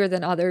are easier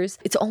than others.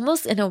 It's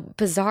almost in a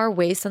bizarre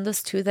way,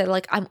 Sundus, too, that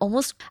like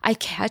I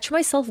catch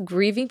myself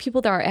grieving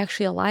people that are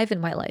actually alive in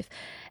my life.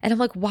 And I'm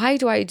like, why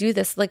do I do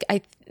this? Like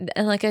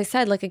I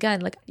said, like,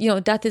 again, like, you know,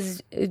 death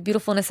is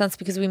beautiful in a sense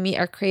because we meet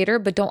our Creator,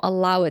 but don't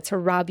allow it to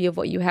rob you of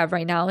what you have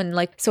right now. And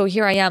like, so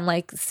here I am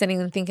like sitting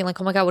and thinking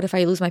like, oh my God, what if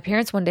I lose my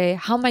parents one day?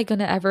 How am I going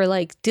to ever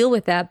like deal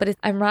with that? But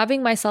I'm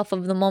robbing myself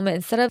of the moment.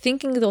 Instead of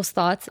thinking those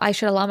thoughts, I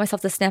should allow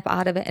myself to snap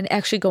out of it and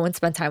actually go and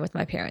spend time with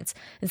my parents.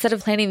 Instead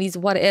of planning these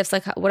what ifs,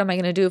 like, what am I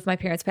going to do if my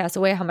parents pass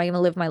away? How am I going to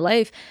live my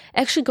life?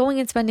 Actually going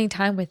and spending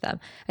time with them.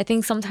 I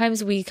think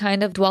sometimes we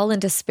kind of dwell in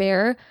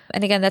despair.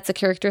 And again, that's a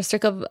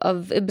characteristic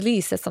of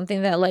Iblis. That's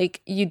something that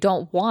like you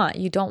don't want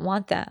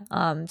that.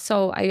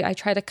 So I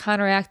try to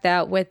counteract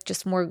that with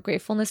just more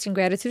gratefulness and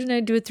gratitude, and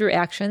I do it through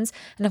actions.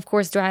 And of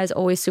course, dua is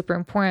always super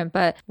important.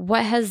 But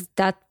what has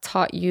that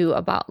taught you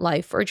about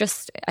life, or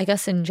just, I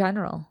guess, in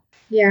general?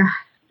 Yeah.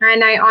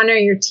 And I honor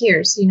your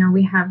tears. You know,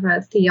 we have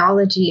a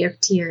theology of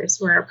tears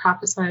where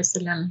Prophet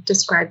ﷺ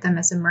described them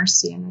as a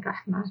mercy and a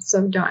rahmah.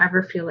 So don't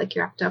ever feel like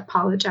you have to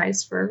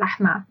apologize for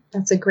rahmah.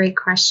 That's a great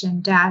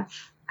question. Death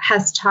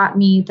has taught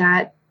me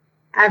that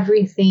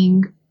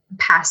everything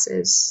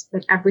passes,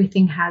 that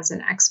everything has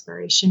an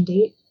expiration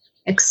date,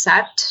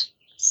 except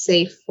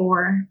save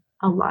for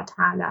Allah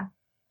Ta'ala.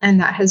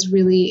 And that has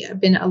really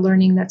been a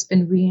learning that's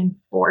been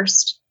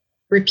reinforced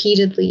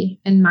repeatedly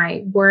in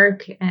my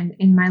work and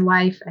in my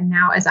life. And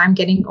now as I'm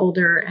getting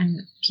older and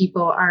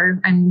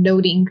I'm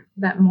noting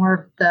that more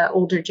of the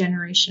older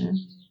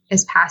generation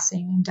is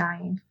passing and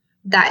dying,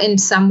 that in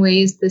some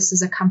ways this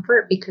is a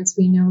comfort because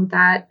we know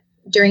that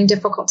during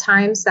difficult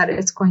times that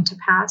it's going to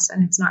pass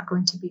and it's not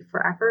going to be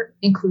forever,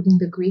 including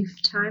the grief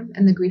time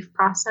and the grief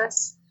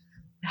process.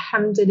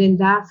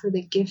 Alhamdulillah for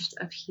the gift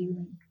of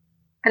healing.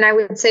 And I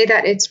would say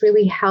that it's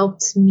really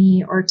helped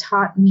me or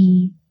taught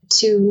me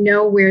to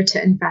know where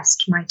to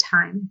invest my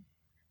time.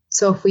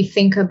 So if we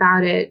think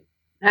about it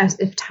as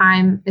if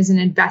time is an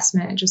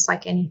investment, just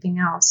like anything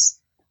else,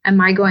 am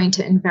I going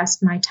to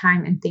invest my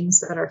time in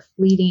things that are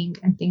fleeting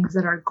and things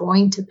that are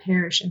going to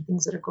perish and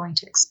things that are going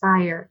to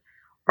expire?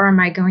 Or am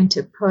I going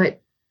to put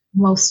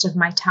most of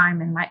my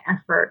time and my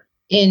effort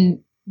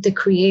in the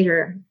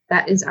Creator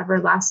that is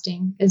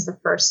everlasting, is the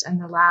first and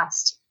the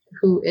last,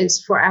 who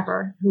is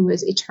forever, who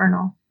is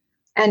eternal?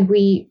 And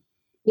we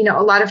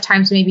a lot of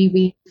times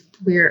maybe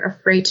we're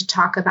afraid to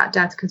talk about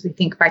death because we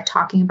think by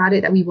talking about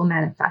it that we will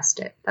manifest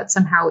it, that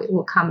somehow it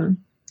will come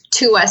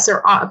to us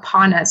or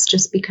upon us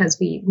just because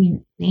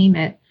we name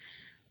it.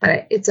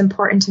 But it's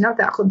important to note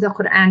that the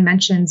Quran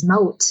mentions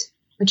maut,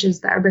 which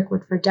is the Arabic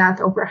word for death,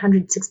 over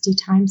 160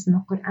 times in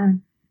the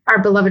Quran.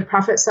 Our beloved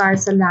Prophet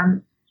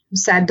ﷺ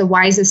said the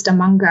wisest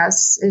among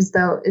us is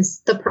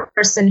the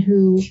person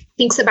who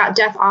thinks about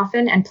death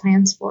often and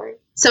plans for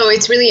it. So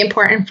it's really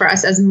important for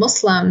us as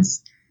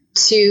Muslims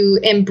to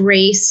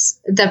embrace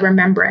the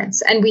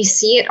remembrance. And we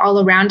see it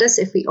all around us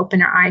if we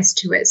open our eyes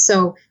to it.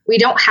 So we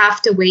don't have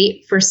to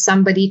wait for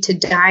somebody to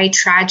die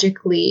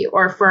tragically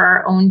or for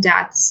our own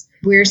deaths.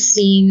 We're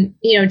seeing,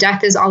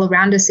 death is all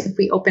around us if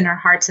we open our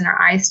hearts and our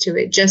eyes to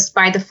it, just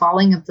by the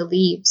falling of the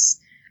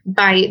leaves,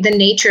 by the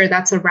nature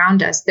that's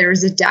around us. There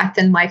is a death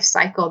and life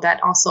cycle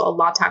that also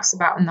Allah talks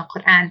about in the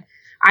Quran.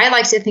 I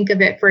like to think of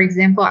it, for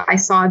example, I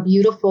saw a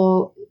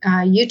beautiful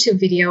YouTube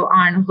video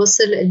on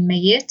Ghusl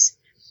al-Mayyit,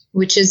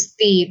 which is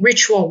the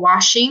ritual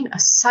washing,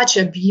 such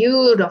a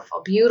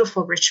beautiful,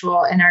 beautiful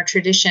ritual in our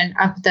tradition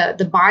of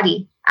the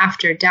body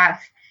after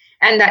death.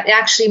 And that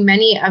actually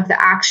many of the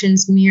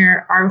actions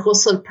mirror our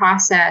ghusl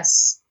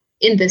process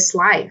in this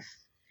life.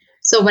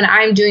 So when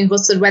I'm doing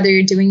ghusl, whether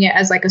you're doing it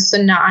as like a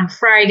sunnah on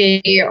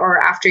Friday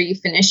or after you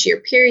finish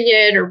your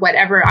period or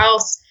whatever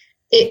else,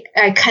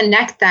 I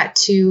connect that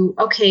to,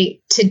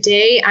 okay,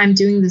 today I'm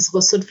doing this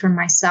ghusl for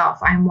myself.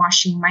 I'm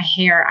washing my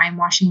hair. I'm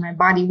washing my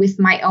body with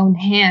my own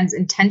hands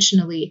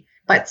intentionally.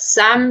 But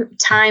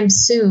sometime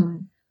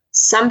soon,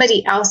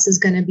 somebody else is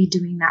going to be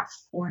doing that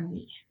for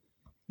me.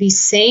 These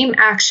same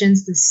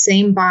actions, the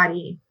same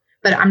body,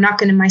 but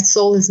my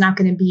soul is not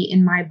going to be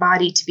in my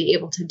body to be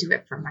able to do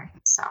it for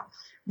myself.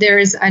 There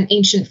is an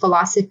ancient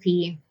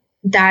philosophy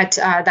that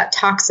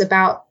talks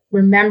about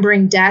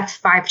remembering death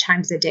 5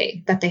 times a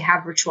day, that they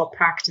have ritual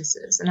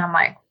practices. And I'm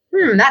like,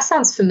 that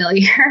sounds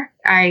familiar.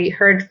 I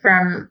heard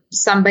from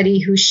somebody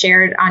who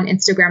shared on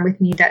Instagram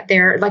with me that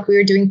we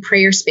were doing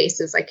prayer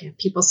spaces, like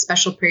people's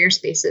special prayer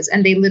spaces.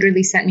 And they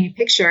literally sent me a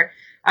picture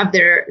of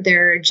their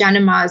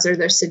janamaz or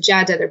their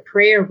sajada, their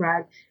prayer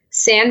rug,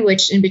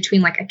 sandwiched in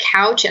between like a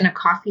couch and a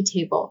coffee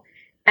table.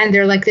 And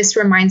they're like, this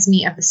reminds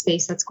me of the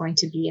space that's going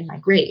to be in my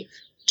grave.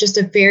 Just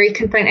a very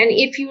confined. And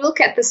if you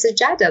look at the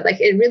sajada, like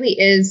it really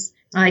is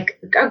like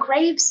a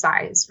grave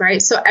size,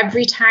 right? So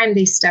every time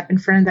they step in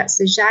front of that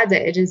sajada,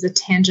 it is a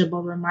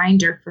tangible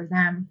reminder for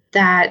them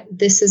that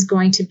this is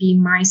going to be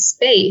my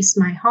space,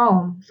 my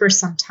home for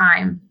some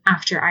time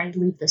after I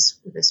leave this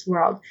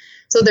world.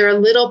 So there are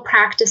little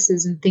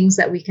practices and things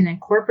that we can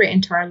incorporate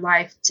into our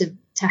life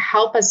to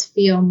help us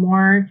feel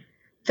more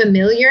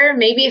familiar,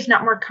 maybe if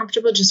not more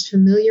comfortable, just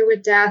familiar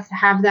with death,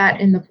 have that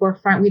in the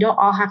forefront. We don't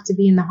all have to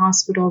be in the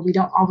hospital. We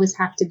don't always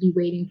have to be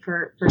waiting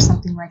for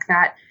something like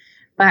that.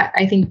 But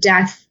I think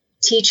death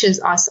teaches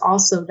us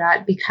also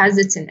that because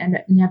it's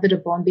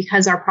inevitable and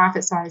because our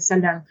Prophet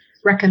ﷺ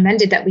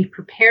recommended that we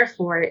prepare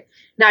for it,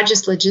 not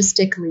just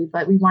logistically,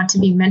 but we want to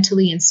be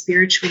mentally and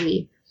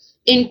spiritually,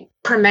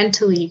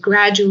 incrementally,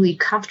 gradually,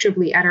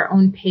 comfortably at our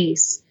own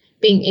pace,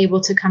 being able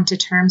to come to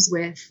terms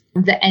with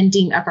the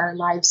ending of our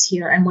lives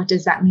here and what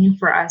does that mean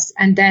for us.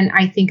 And then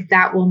I think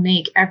that will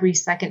make every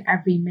second,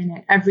 every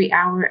minute, every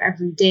hour,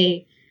 every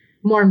day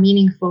more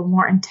meaningful,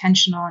 more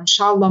intentional,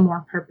 inshallah,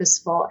 more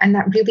purposeful. And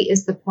that really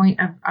is the point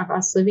of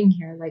us living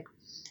here. Like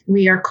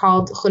we are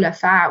called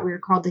khulafa, we are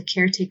called the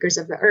caretakers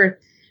of the earth.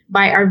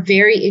 By our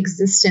very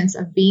existence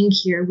of being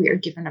here, we are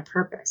given a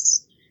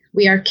purpose.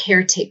 We are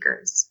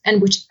caretakers.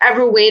 And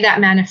whichever way that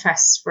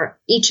manifests for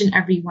each and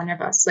every one of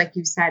us, like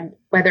you said,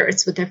 whether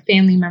it's with a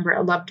family member,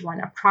 a loved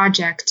one, a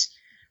project,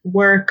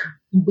 work,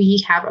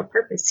 we have a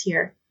purpose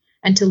here.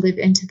 And to live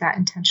into that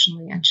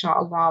intentionally,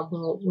 inshallah,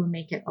 will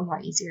make it a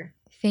lot easier.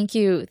 Thank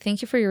you.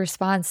 Thank you for your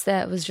response.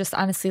 That was just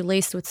honestly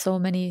laced with so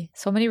many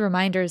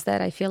reminders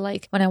that I feel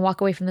like when I walk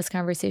away from this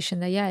conversation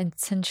that,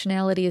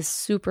 intentionality is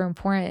super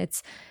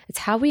important. It's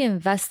how we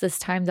invest this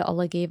time that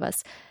Allah gave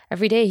us.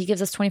 Every day He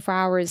gives us 24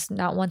 hours,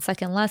 not 1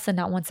 second less and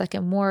not 1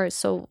 second more.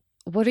 So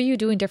what are you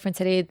doing different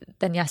today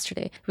than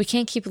yesterday? We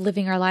can't keep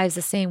living our lives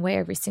the same way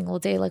every single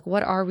day. Like,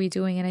 what are we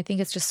doing? And I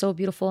think it's just so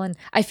beautiful. And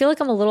I feel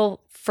like I'm a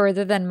little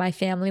further than my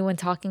family when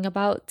talking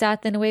about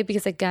death in a way,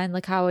 because again,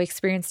 like how I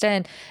experienced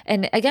it.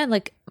 And again,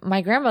 like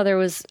my grandmother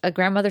was a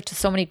grandmother to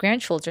so many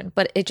grandchildren,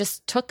 but it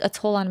just took a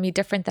toll on me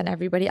different than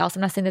everybody else.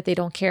 I'm not saying that they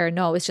don't care.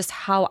 No, it's just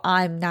how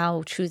I'm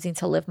now choosing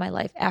to live my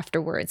life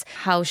afterwards,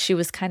 how she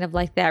was kind of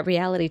like that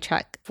reality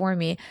check for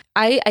me.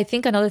 I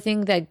think another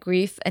thing that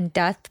grief and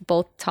death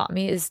both taught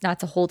me is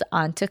not to hold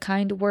on to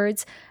kind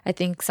words. I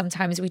think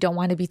sometimes we don't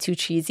want to be too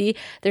cheesy.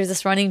 There's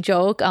this running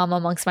joke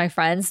amongst my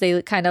friends.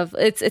 They kind of,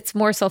 it's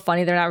more so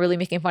funny. They're not really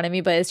making fun of me,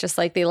 but it's just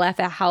like they laugh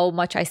at how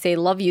much I say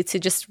love you to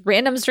just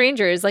random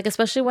strangers. Like,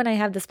 especially when I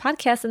have this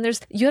podcast and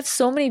you have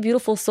so many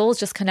beautiful souls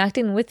just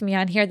connecting with me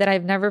on here that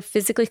I've never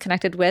physically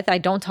connected with. I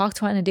don't talk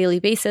to on a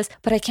daily basis,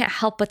 but I can't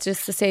help but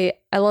just to say,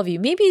 I love you.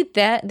 Maybe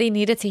that they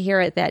needed to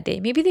hear it that day.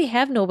 Maybe they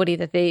have nobody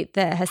that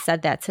has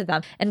said that to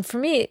them. And for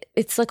me,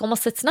 it's like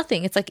almost, it's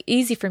nothing. It's like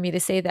easy for me to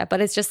say that,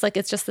 but it's just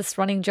this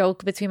running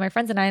joke between my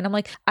friends and I. And I'm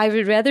like, I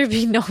would rather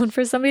be known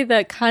for somebody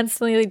that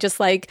constantly just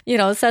like,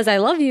 says I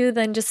love you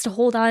than just to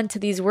hold on to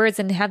these words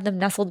and have them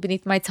nestled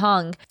beneath my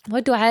tongue.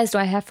 What du'as do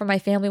I have for my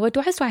family? What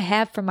du'as do I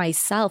have for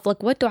myself?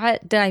 Like, what dua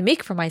did I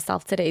make for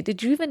myself today?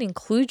 Did you even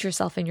include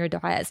yourself in your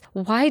du'as?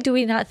 Why do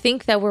we not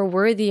think that we're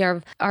worthy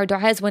of our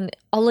du'as when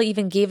Allah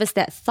even gave us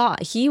that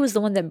thought? He was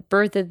the one that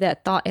birthed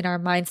that thought in our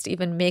minds to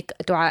even make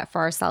dua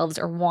for ourselves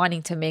or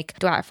wanting to make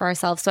dua for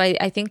ourselves. So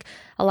I think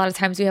a lot of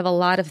times we have a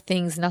lot of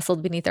things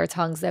nestled beneath our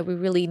tongues that we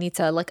really need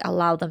to like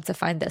allow them to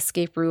find the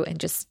escape route and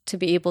just to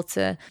be able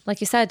to,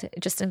 like you said,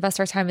 just invest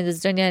our time in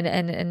this dunya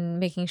and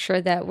making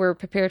sure that we're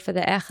prepared for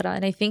the akhirah.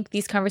 And I think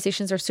these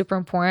conversations are super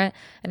important.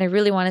 And I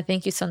really want to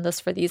thank you, Sundus,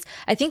 for these.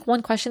 I think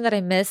one question that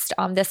I missed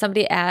that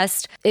somebody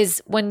asked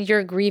is, when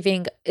you're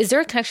grieving, is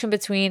there a connection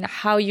between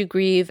how you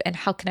grieve and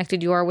how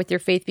connected you are with your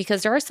faith?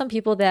 Because there are some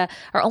people that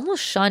are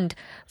almost shunned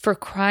for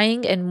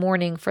crying and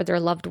mourning for their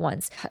loved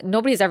ones.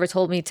 Nobody's ever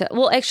told me to,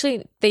 well,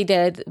 actually they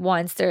did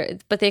once,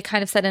 but they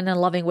kind of said in a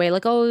loving way,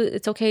 like, oh,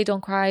 it's okay,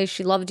 don't cry,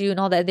 she loved you and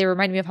all that. They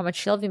reminded me of how much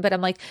she loved me, but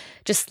I'm like,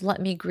 just let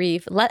me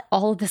grieve. Let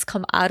all of this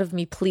come out of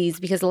me, please,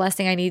 because the last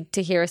thing I need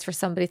to hear is for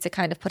somebody to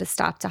kind of put a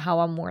stop to how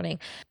I'm mourning.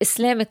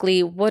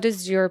 Islamically, what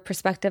is your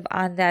perspective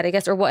on that, I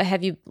guess, or what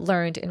have you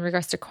learned in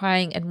regards to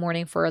crying and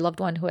mourning for a loved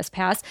one who has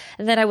passed?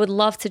 And then I would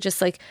love to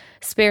just like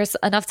spare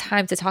enough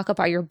time to talk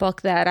about your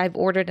book that I've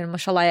ordered, and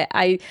mashallah,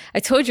 I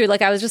told you,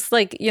 like, I was just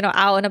like,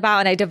 out and about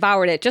and I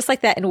devoured it just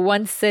like that in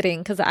one sitting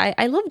because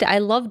I loved it. I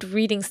loved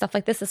reading stuff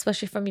like this,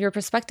 especially from your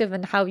perspective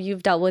and how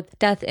you've dealt with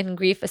death and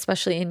grief,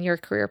 especially in your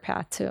career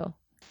path too.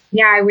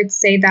 Yeah, I would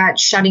say that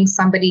shutting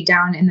somebody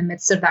down in the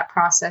midst of that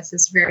process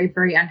is very,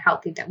 very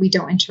unhealthy, that we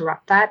don't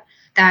interrupt that.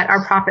 That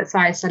our Prophet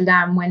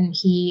ﷺ, when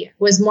he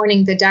was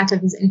mourning the death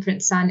of his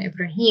infant son,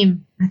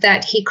 Ibrahim,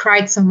 that he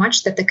cried so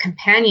much that the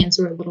companions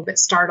were a little bit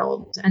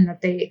startled, and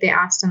that they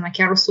asked him, like,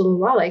 Ya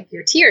Rasulullah, like,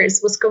 your tears,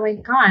 what's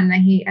going on?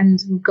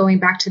 And going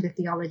back to the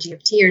theology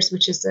of tears,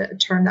 which is a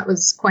term that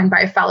was coined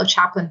by a fellow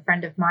chaplain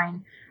friend of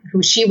mine,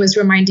 who she was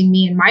reminding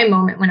me in my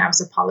moment when I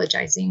was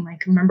apologizing,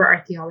 like, remember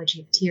our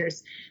theology of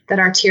tears, that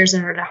our tears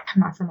are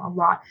rahmah from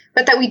Allah,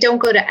 but that we don't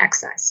go to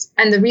excess.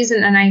 And the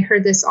reason, and I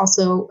heard this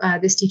also,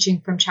 this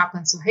teaching from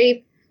Chaplain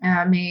Suhaib,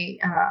 may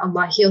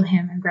Allah heal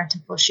him and grant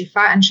him full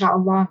shifa,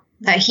 inshallah,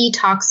 that he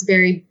talks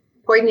very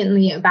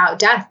poignantly about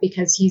death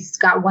because he's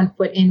got 1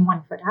 foot in,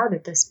 1 foot out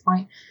at this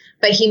point.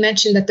 But he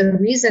mentioned that the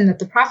reason that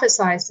the Prophet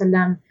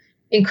ﷺ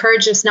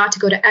encourage us not to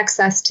go to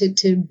excess,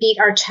 to beat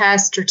our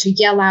chest or to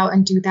yell out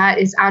and do that,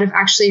 is out of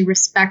actually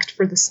respect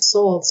for the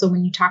soul. So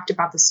when you talked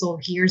about the soul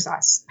hears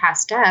us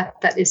past death,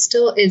 that is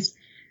still is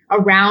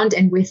around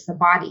and with the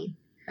body.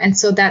 And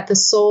so that the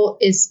soul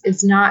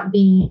is not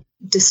being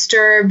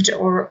disturbed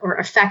or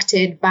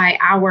affected by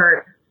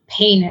our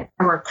pain and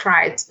our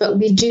cries, but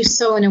we do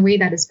so in a way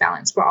that is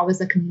balanced. We're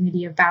always a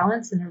community of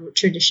balance and a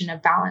tradition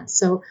of balance.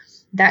 So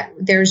that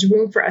there's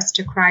room for us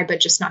to cry, but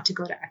just not to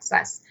go to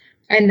excess.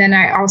 And then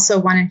I also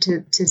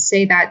wanted to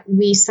say that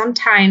we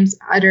sometimes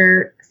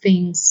utter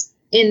things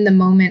in the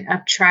moment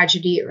of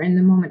tragedy or in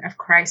the moment of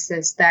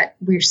crisis that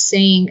we're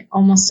saying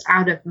almost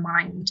out of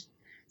mind.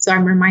 So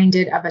I'm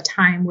reminded of a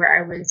time where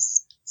I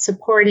was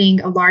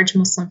supporting a large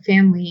Muslim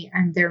family,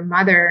 and their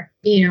mother,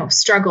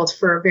 struggled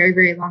for a very,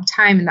 very long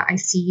time in the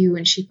ICU,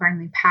 and she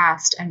finally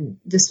passed. And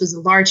this was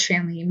a large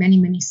family, many,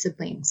 many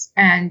siblings.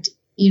 And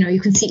you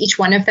can see each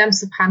one of them,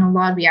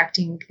 subhanAllah,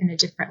 reacting in a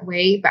different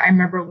way. But I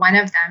remember one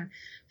of them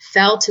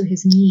fell to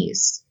his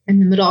knees in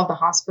the middle of the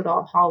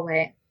hospital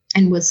hallway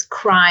and was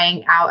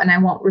crying out. And I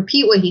won't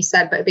repeat what he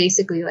said, but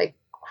basically like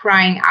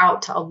crying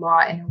out to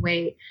Allah in a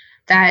way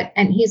that,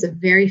 and he's a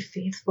very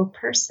faithful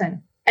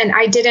person. And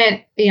I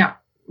didn't,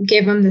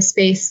 give him the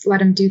space,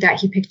 let him do that.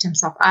 He picked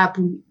himself up.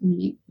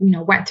 We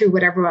went through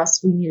whatever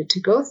else we needed to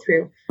go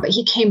through. But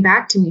he came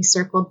back to me,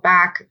 circled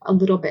back a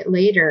little bit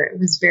later. It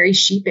was very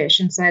sheepish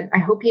and said, I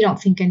hope you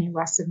don't think any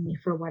less of me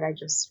for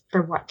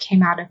what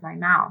came out of my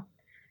mouth.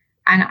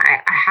 And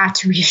I had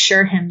to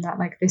reassure him that,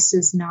 like, this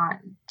is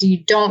not,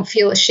 you don't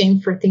feel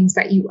ashamed for things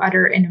that you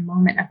utter in a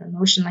moment of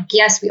emotion. Like,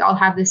 yes, we all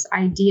have this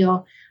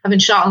ideal of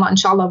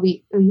inshallah,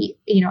 we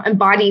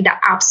embody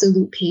that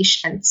absolute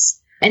patience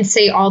and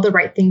say all the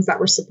right things that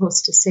we're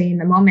supposed to say in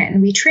the moment.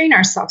 And we train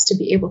ourselves to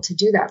be able to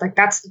do that. Like,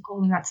 that's the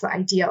goal and that's the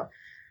ideal,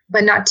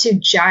 but not to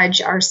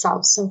judge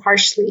ourselves so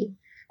harshly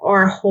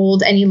or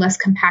hold any less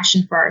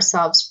compassion for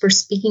ourselves for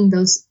speaking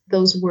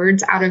those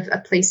words out of a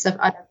place of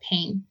utter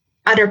pain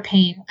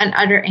and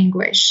utter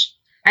anguish,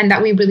 and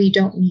that we really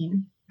don't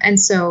mean. And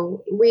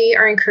so we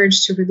are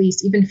encouraged to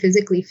release, even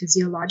physically,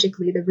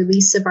 physiologically, the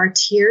release of our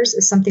tears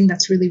is something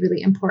that's really,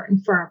 really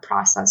important for our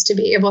process, to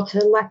be able to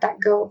let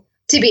that go,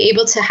 to be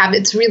able to have,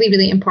 it's really,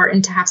 really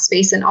important to have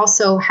space and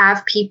also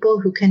have people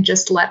who can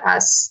just let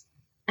us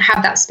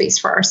have that space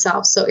for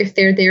ourselves. So if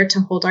they're there to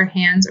hold our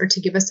hands or to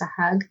give us a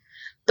hug,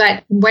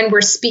 But when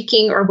we're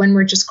speaking or when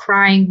we're just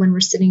crying, when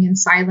we're sitting in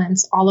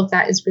silence, all of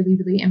that is really,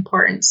 really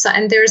important. So,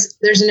 and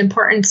there's an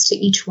importance to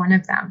each one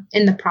of them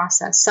in the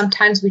process.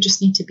 Sometimes we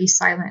just need to be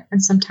silent.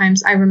 And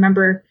sometimes I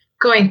remember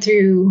going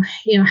through,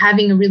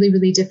 having a really,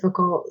 really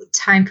difficult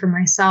time for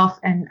myself.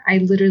 And I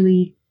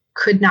literally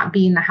could not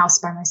be in the house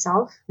by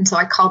myself. And so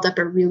I called up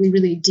a really,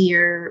 really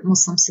dear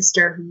Muslim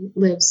sister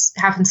who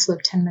happens to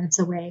live 10 minutes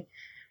away.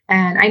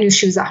 And I knew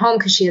she was at home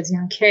because she has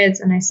young kids.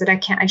 And I said, I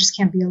just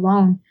can't be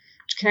alone.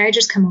 Can I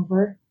just come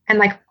over? And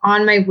like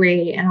on my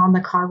way and on the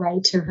car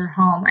ride to her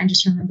home, I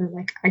just remember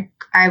like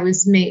I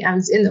was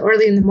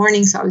early in the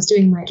morning. So I was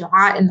doing my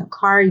dua in the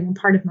car,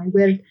 part of my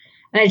wird.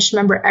 And I just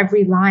remember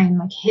every line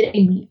like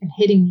hitting me and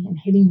hitting me and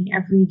hitting me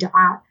every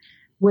dua,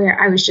 where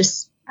I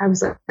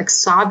was like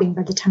sobbing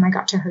by the time I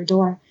got to her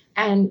door.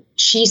 And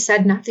she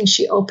said nothing.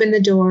 She opened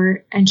the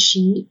door and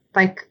she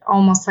like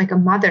almost like a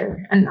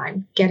mother, and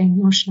I'm getting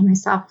emotional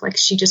myself. Like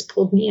she just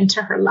pulled me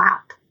into her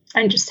lap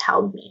and just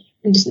held me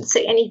and didn't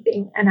say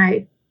anything. And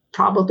I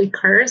probably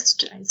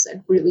cursed. I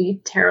said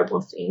really terrible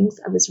things.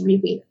 I was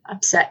really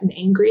upset and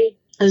angry.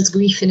 I was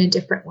grief in a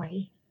different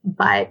way.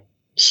 But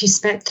she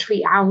spent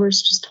 3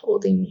 hours just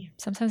holding me.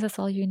 Sometimes that's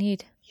all you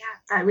need. Yeah,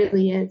 that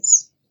really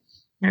is.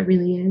 That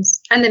really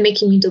is. And then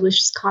making me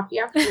delicious coffee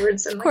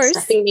afterwards and like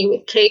stuffing me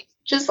with cake.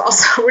 Just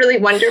also really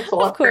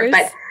wonderful of her.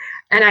 But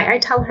and I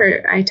tell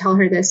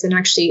her this, and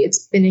actually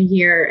it's been a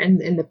year, and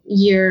in the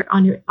year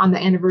on the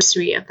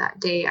anniversary of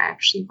that day, I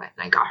actually went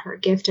and I got her a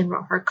gift and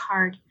wrote her a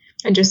card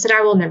and just said,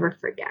 I will never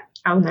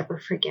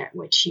forget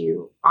what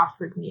you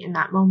offered me in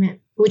that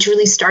moment, which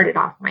really started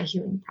off my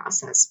healing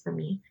process for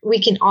me.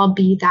 We can all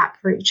be that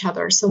for each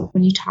other. So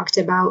when you talked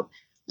about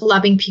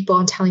loving people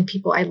and telling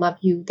people I love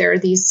you, there are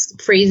these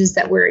phrases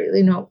that we're,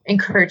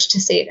 encouraged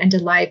to say at end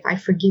of life. I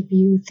forgive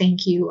you.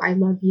 Thank you. I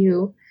love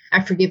you.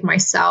 I forgive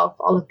myself,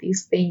 all of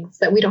these things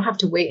that we don't have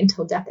to wait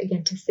until death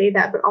again to say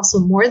that, but also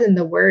more than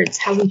the words,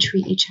 how we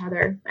treat each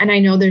other. And I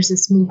know there's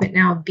this movement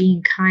now of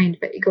being kind,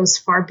 but it goes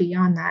far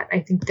beyond that.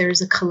 I think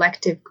there's a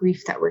collective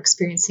grief that we're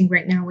experiencing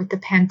right now with the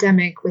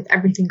pandemic, with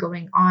everything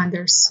going on.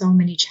 There's so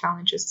many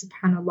challenges,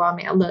 subhanAllah.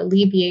 May Allah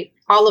alleviate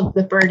all of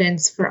the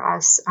burdens for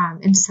us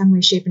in some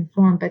way, shape, and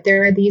form. But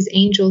there are these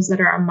angels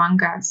that are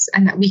among us,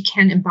 and that we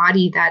can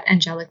embody that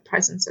angelic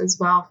presence as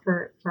well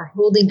for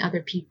holding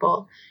other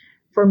people,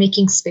 for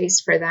making space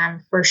for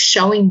them, for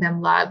showing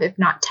them love, if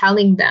not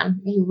telling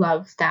them you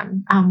love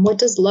them. What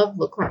does love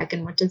look like,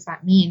 and what does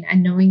that mean?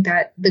 And knowing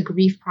that the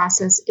grief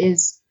process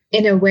is,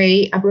 in a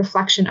way, a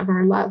reflection of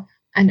our love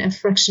and a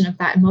reflection of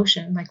that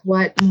emotion. Like,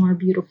 what more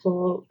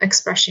beautiful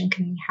expression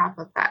can we have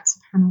of that?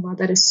 SubhanAllah,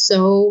 that is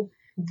so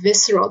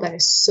visceral, that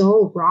is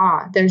so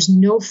raw. There's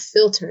no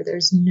filter,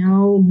 there's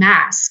no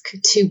mask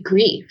to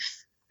grief.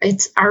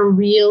 It's our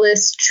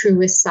realest,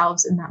 truest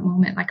selves in that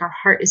moment. Like, our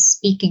heart is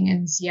speaking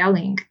and is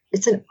yelling.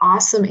 It's an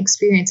awesome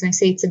experience. And I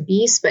say it's a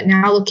beast, but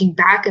now looking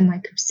back and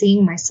like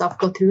seeing myself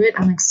go through it,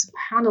 I'm like,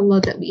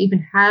 subhanAllah, that we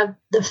even have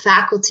the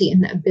faculty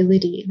and the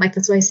ability. Like,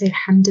 that's why I say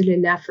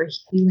alhamdulillah for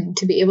healing,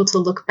 to be able to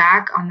look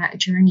back on that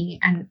journey,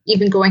 and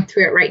even going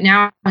through it right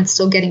now and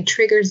still getting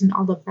triggers and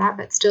all of that,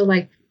 but still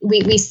like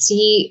we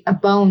see a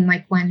bone,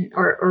 like when,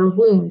 or a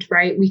wound,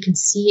 right? We can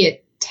see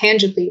it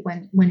tangibly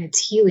when it's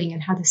healing,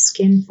 and how the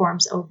skin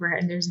forms over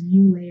it and there's a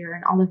new layer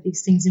and all of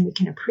these things, and we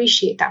can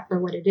appreciate that for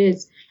what it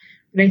is.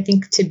 But I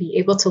think to be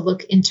able to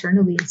look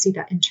internally and see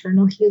that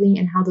internal healing,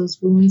 and how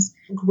those wounds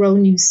grow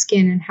new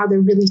skin, and how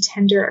they're really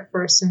tender at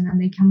first and then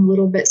they become a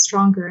little bit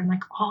stronger, and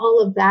like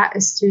all of that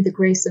is through the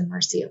grace and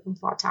mercy of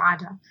Allah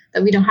Ta'ala,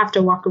 that we don't have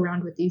to walk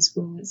around with these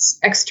wounds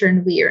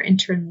externally or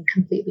internally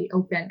completely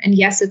open. And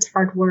yes, it's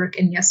hard work,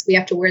 and yes, we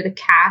have to wear the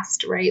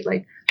cast, right?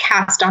 Like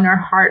cast on our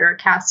heart or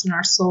cast on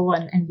our soul,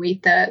 and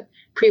wait the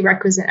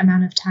prerequisite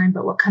amount of time.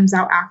 But what comes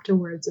out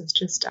afterwards is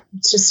just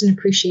an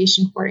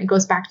appreciation for it. It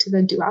goes back to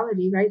the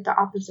duality, right? The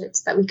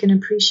opposites that we can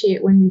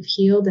appreciate when we've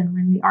healed and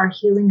when we are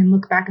healing, and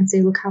look back and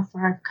say, look how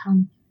far I've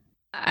come.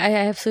 I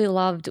absolutely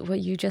loved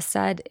what you just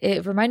said.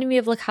 It reminded me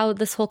of like how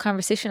this whole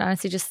conversation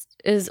honestly just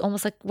is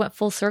almost like went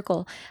full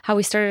circle. How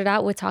we started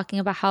out with talking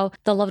about how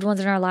the loved ones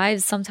in our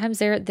lives, sometimes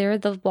they're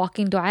the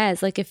walking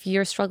du'as. Like, if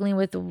you're struggling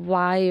with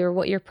why or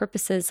what your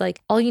purpose is,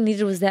 like all you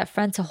needed was that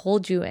friend to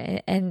hold you.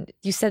 And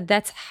you said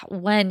that's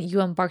when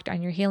you embarked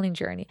on your healing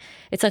journey.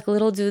 It's like,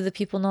 little do the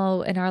people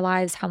know in our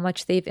lives how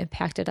much they've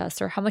impacted us,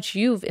 or how much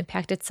you've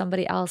impacted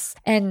somebody else.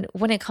 And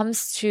when it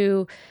comes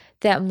to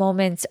that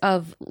moment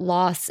of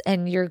loss,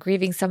 and you're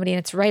grieving somebody and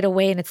it's right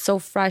away and it's so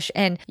fresh,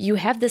 and you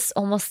have this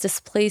almost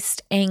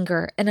displaced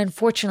anger. And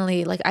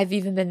unfortunately, like I've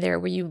even been there,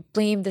 where you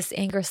blame this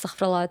anger,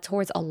 astaghfirullah,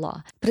 towards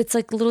Allah. But it's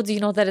like, little do you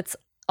know that it's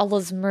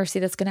Allah's mercy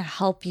that's going to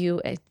help you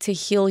to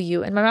heal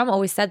you. And my mom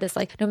always said this,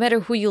 like, no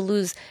matter who you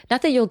lose,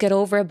 not that you'll get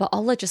over it, but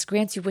Allah just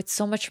grants you with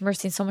so much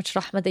mercy and so much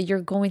rahmah that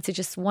you're going to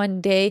just one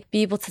day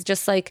be able to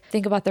just like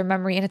think about their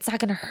memory, and it's not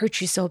going to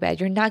hurt you so bad.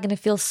 You're not going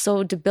to feel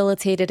so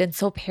debilitated and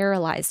so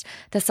paralyzed,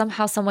 that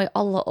somehow, some way,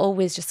 Allah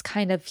always just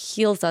kind of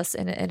heals us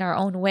in our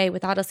own way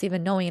without us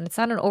even knowing. And it's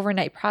not an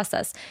overnight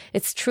process.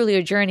 It's truly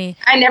a journey.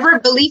 I never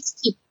believed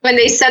people. When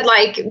they said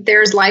like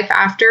there's life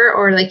after,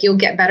 or like you'll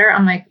get better,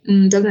 I'm like,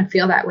 doesn't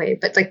feel that way.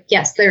 But like,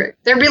 yes, there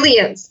really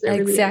is.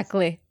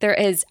 Exactly. There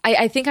is.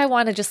 I think I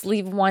want to just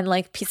leave one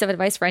like piece of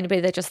advice for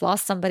anybody that just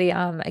lost somebody.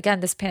 Again,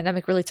 this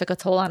pandemic really took a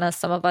toll on us.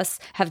 Some of us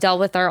have dealt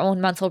with our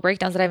own mental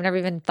breakdowns that I've never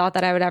even thought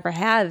that I would ever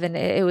have. And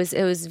it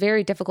was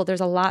very difficult.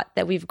 There's a lot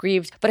that we've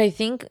grieved. But I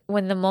think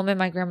when the moment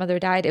my grandmother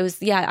died, it was,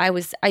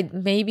 I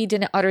maybe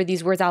didn't utter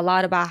these words out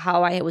loud about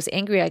how I was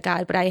angry at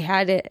God, but I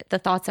had the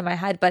thoughts in my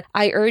head. But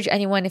I urge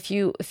anyone, if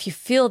you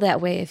feel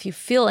that way, if you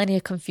feel any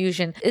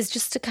confusion, is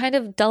just to kind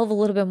of delve a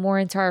little bit more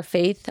into our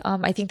faith.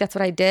 I think that's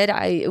what I did.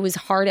 It was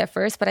hard at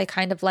first, but I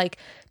kind of like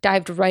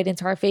dived right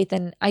into our faith,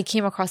 and I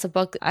came across a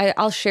book.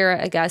 I'll share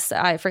it, I guess.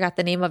 I forgot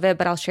the name of it,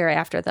 but I'll share it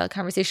after the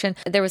conversation.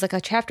 There was like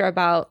a chapter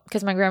about,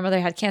 because my grandmother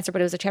had cancer,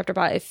 but it was a chapter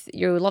about if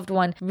your loved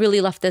one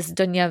really left this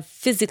dunya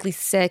physically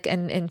sick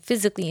and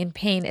physically in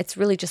pain, it's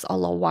really just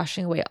Allah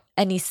washing away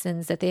any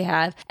sins that they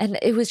have. And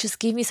it was just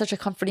gave me such a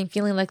comforting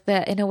feeling like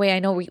that. In a way, I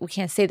know we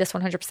can't say this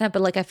 100%,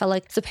 but like I felt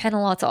like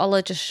subhanAllah to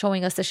Allah just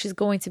showing us that she's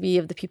going to be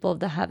of the people of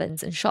the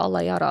heavens,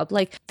 inshallah ya Rab.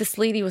 Like this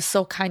lady was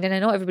so kind, and I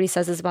know everybody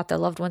says this about their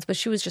loved ones, but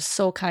she was just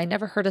so kind,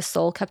 never hurt a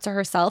soul, kept to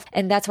herself.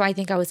 And that's why I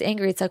think I was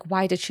angry. It's like,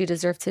 why did she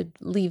deserve to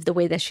leave the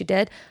way that she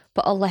did?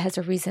 But Allah has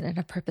a reason and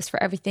a purpose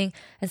for everything.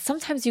 And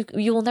sometimes you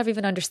will never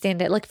even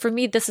understand it. Like for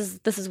me, this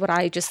is what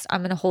I'm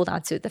going to hold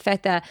on to. The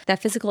fact that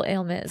that physical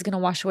ailment is going to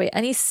wash away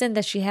any sin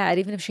that she had,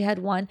 even if she had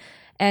one.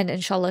 And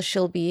inshallah,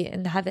 she'll be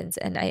in the heavens.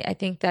 And I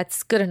think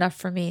that's good enough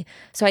for me.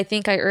 So I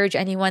think I urge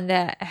anyone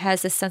that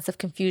has this sense of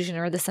confusion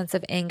or the sense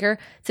of anger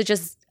to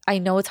just, I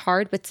know it's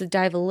hard, but to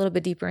dive a little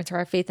bit deeper into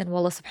our faith, and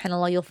wallah,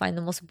 subhanAllah, you'll find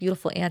the most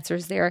beautiful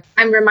answers there.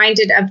 I'm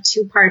reminded of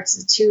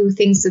two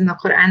things in the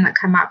Quran that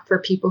come up for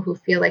people who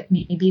feel like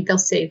maybe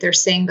they're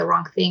saying the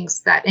wrong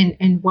things. That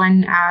in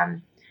one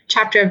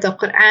chapter of the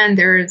Quran,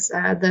 there's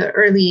the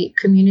early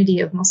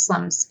community of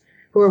Muslims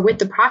who were with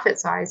the Prophet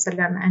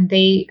ﷺ, and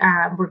they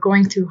were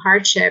going through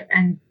hardship,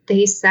 and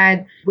they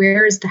said,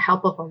 where is the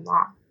help of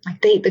Allah? Like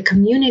the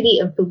community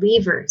of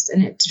believers,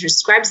 and it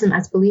describes them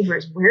as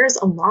believers. Where is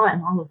Allah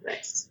in all of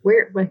this?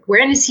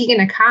 When is he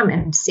going to come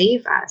and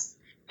save us?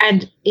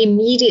 And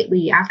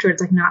immediately afterwards,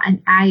 like not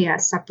an ayah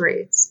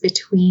separates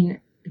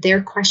between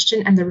their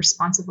question and the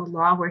response of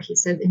Allah, where he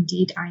says,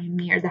 indeed, I am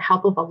near. The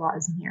help of Allah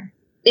is near.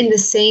 In the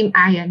same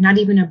ayah, not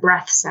even a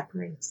breath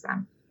separates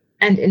them.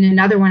 And in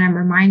another one, I'm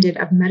reminded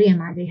of Maryam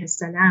alayhi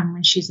salam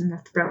when she's in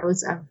the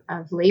throes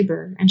of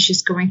labor, and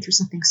she's going through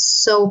something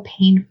so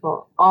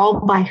painful all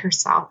by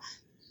herself.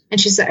 And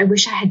she said, I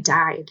wish I had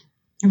died.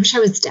 I wish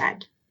I was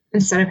dead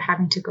instead of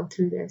having to go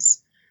through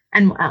this.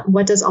 And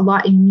what does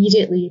Allah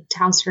immediately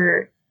tells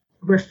her?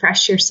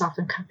 Refresh yourself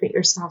and comfort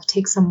yourself.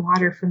 Take some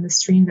water from the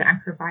stream that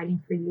I'm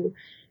providing for you.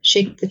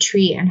 Shake the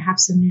tree and have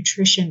some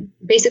nutrition.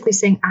 Basically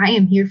saying, I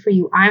am here for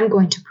you. I'm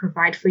going to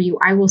provide for you.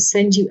 I will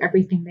send you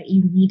everything that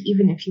you need,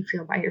 even if you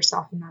feel by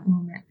yourself in that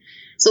moment.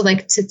 So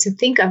like to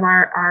think of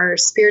our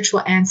spiritual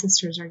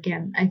ancestors, are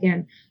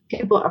again,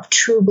 people of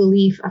true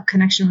belief, of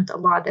connection with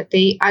Allah, that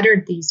they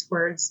uttered these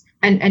words,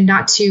 and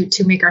not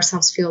to make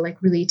ourselves feel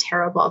like really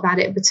terrible about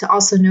it, but to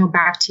also know,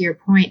 back to your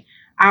point,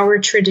 our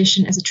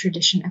tradition is a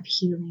tradition of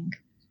healing.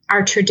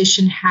 Our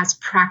tradition has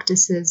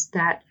practices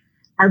that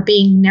are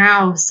being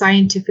now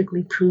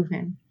scientifically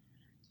proven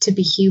to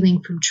be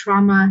healing from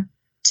trauma,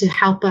 to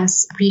help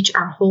us reach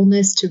our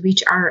wholeness, to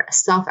reach our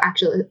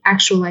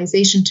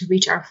self-actualization, to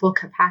reach our full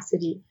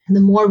capacity. And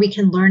the more we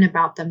can learn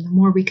about them, the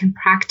more we can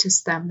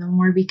practice them, the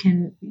more we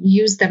can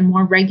use them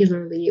more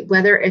regularly,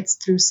 whether it's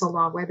through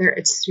salah, whether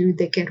it's through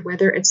dhikr,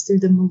 whether it's through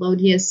the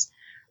melodious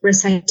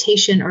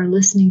recitation or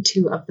listening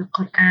to of the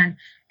Quran,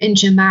 in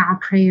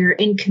jama'ah prayer,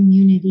 in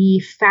community,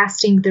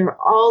 fasting.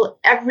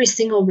 Every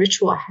single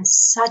ritual has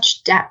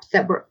such depth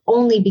that we're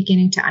only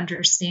beginning to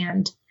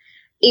understand,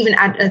 even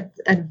at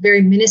a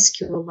very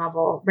minuscule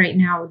level right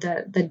now,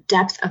 the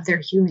depth of their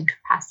healing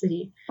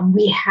capacity.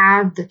 We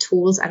have the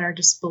tools at our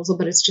disposal,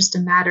 but it's just a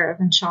matter of,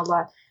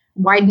 inshallah,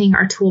 widening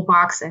our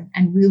toolbox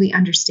and really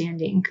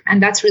understanding.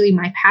 And that's really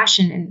my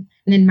passion. And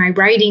in my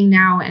writing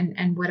now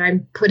and what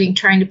I'm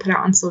trying to put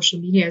out on social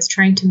media is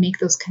trying to make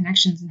those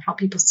connections and help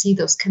people see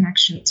those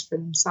connections for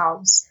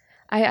themselves.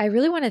 I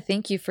really want to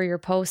thank you for your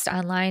post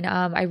online.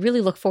 I really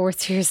look forward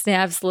to your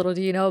snaps, little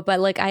do you know, but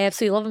like I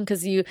absolutely love them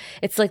because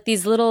it's like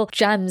these little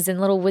gems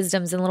and little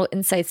wisdoms and little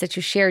insights that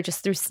you share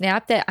just through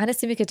Snap that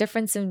honestly make a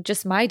difference in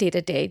just my day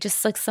to day.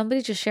 Just like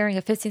somebody just sharing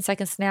a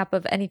 15-second snap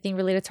of anything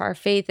related to our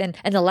faith and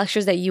the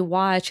lectures that you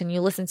watch and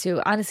you listen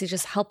to honestly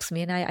just helps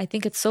me. And I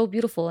think it's so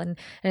beautiful. And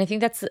I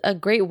think that's a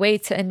great way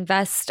to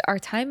invest our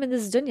time in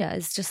this dunya,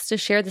 is just to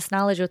share this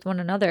knowledge with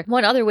one another.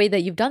 One other way that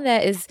you've done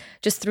that is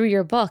just through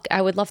your book.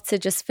 I would love to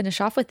just finish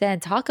off with it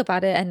and talk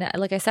about it. And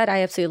like I said,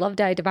 I absolutely loved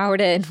it. I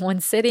devoured it in one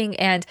sitting.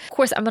 And of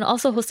course, I'm going to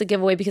also host a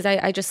giveaway because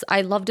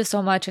I loved it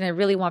so much. And I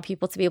really want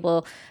people to be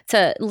able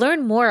to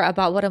learn more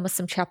about what a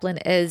Muslim chaplain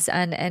is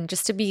and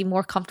just to be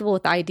more comfortable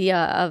with the idea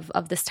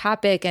of this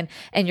topic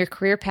and your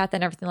career path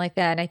and everything like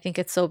that. And I think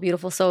it's so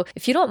beautiful. So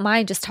if you don't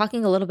mind just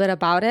talking a little bit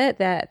about it,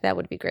 that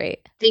would be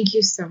great. Thank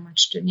you so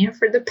much, Dunya,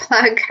 for the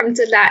plug.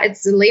 Alhamdulillah,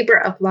 it's a labor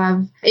of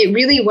love. It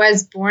really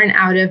was born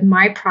out of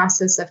my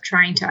process of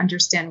trying to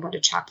understand what a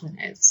chaplain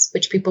is,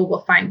 which people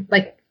will find,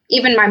 like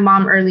even my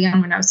mom early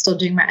on when I was still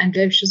doing my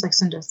MDiv, she was like,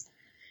 Sundas,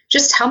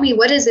 just tell me,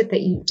 what is it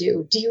that you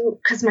do?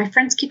 Because my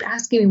friends keep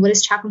asking me, what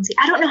is chaplaincy?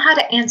 I don't know how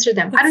to answer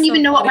them. I don't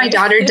even know what my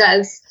daughter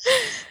does.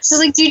 So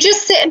like, do you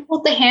just sit and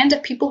hold the hand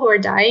of people who are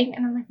dying?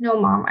 And I'm like, no,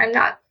 Mom, I'm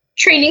not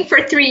training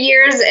for 3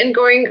 years and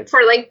going for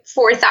like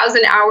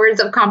 4,000 hours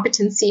of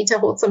competency to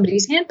hold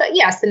somebody's hand. But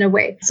yes, in a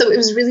way. So it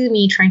was really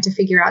me trying to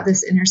figure out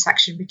this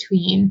intersection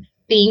between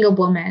being a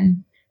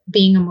woman,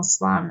 being a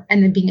Muslim,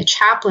 and then being a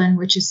chaplain,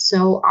 which is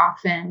so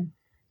often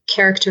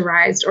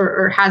characterized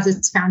or has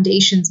its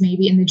foundations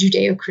maybe in the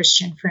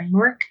Judeo-Christian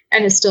framework,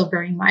 and is still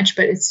very much,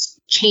 but it's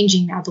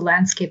changing now the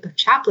landscape of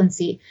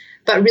chaplaincy.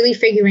 But really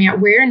figuring out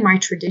where in my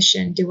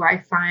tradition do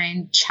I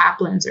find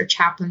chaplains or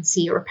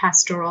chaplaincy or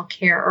pastoral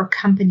care or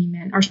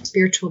accompaniment or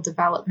spiritual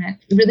development,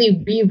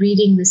 really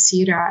rereading the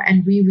Sirah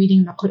and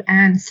rereading the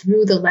Quran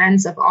through the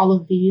lens of all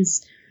of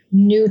these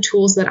new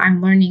tools that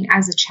I'm learning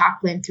as a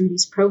chaplain through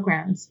these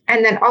programs.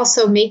 And then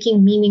also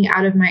making meaning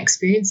out of my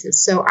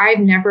experiences. So I've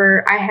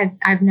never,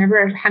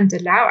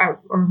 alhamdulillah,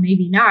 or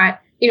maybe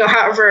not,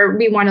 however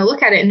we want to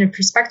look at it in a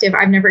perspective,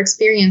 I've never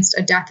experienced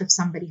a death of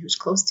somebody who's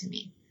close to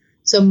me.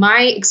 So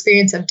my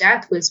experience of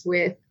death was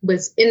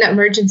in the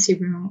emergency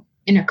room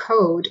in a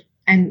code.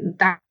 And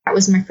that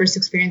was my first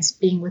experience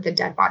being with a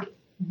dead body.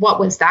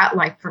 What was that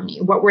like for me?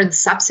 What were the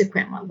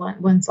subsequent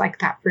ones like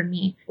that for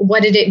me?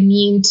 What did it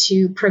mean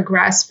to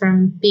progress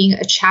from being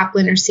a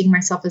chaplain or seeing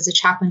myself as a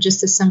chaplain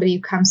just as somebody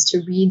who comes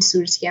to read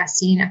Surah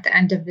Yasin at the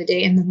end of the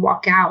day and then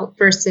walk out,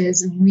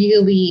 versus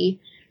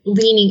really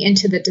leaning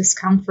into the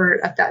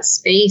discomfort of that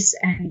space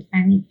and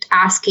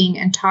asking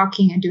and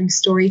talking and doing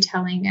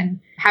storytelling and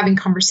having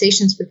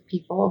conversations with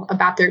people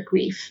about their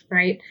grief,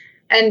 right?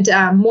 And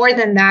more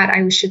than that,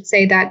 I should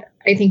say that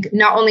I think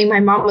not only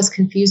my mom was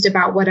confused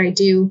about what I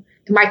do,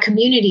 my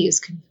community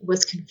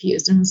was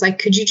confused and was like,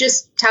 could you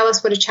just tell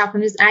us what a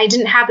chaplain is? And I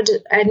didn't have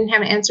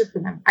an answer for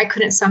them. I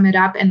couldn't sum it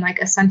up in like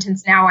a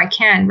sentence. Now I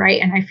can, right?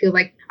 And I feel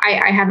like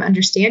I have an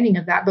understanding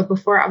of that. But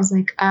before I was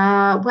like,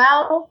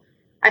 well,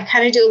 I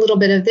kind of do a little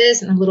bit of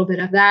this and a little bit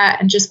of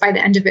that. And just by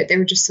the end of it, they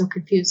were just so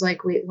confused,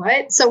 like, wait,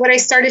 what? So what I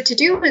started to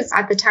do was,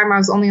 at the time I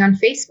was only on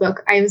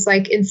Facebook, I was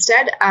like,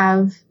 instead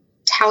of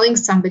telling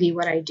somebody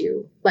what I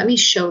do, let me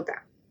show them.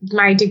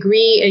 My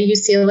degree at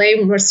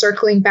UCLA, we're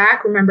circling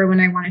back. Remember when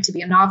I wanted to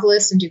be a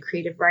novelist and do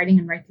creative writing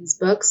and write these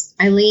books?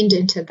 I leaned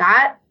into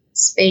that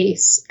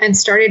space and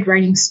started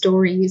writing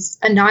stories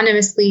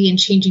anonymously and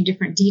changing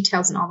different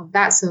details and all of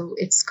that. So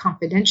it's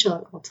confidential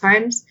at all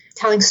times,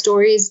 telling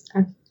stories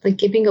of like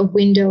giving a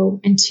window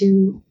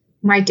into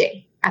my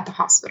day at the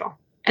hospital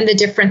and the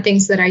different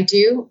things that I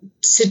do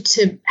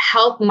to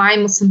help my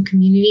Muslim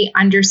community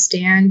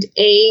understand,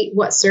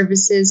 what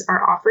services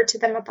are offered to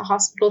them at the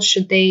hospital,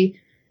 should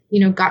they,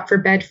 God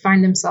forbid,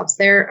 find themselves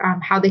there,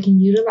 how they can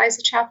utilize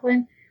a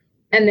chaplain.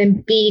 And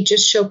then B,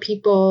 just show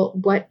people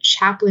what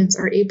chaplains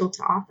are able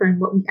to offer and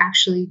what we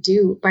actually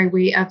do by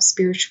way of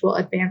spiritual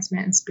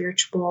advancement and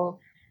spiritual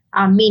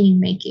meaning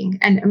making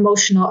and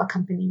emotional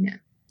accompaniment.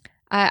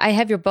 I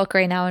have your book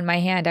right now in my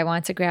hand. I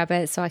want to grab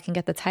it so I can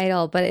get the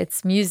title, but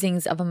it's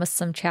Musings of a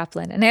Muslim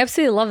Chaplain. And I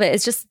absolutely love it.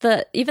 It's just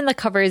even the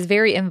cover is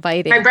very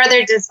inviting. My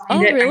brother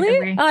designed it. Oh,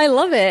 really? Oh, I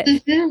love it.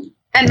 Mm-hmm.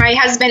 And my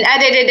husband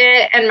edited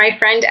it and my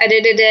friend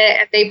edited it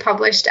and they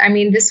published. I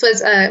mean, this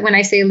was when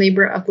I say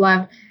labor of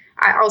love,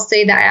 I'll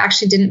say that I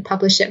actually didn't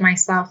publish it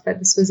myself, that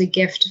this was a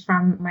gift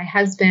from my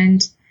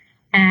husband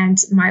and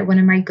one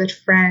of my good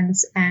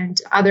friends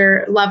and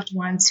other loved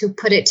ones who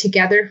put it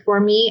together for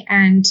me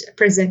and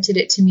presented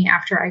it to me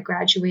after I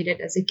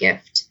graduated as a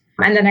gift.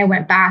 And then I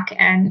went back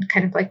and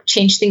kind of like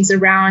changed things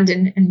around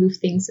and moved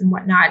things and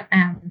whatnot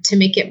to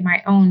make it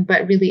my own.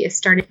 But really, it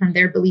started from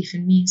their belief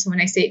in me. So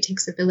when I say it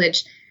takes a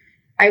village,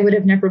 I would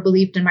have never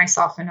believed in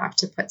myself enough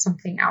to put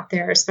something out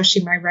there,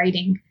 especially my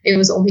writing. It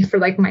was only for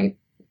like my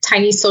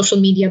tiny social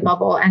media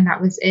bubble, and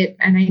that was it.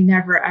 And I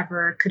never,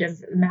 ever could have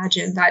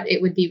imagined that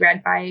it would be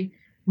read by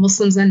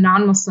Muslims and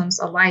non-Muslims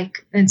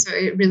alike. And so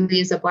it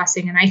really is a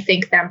blessing. And I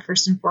thank them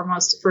first and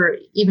foremost for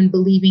even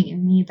believing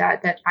in me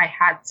that I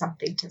had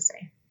something to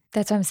say.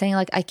 That's what I'm saying.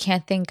 Like, I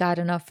can't thank God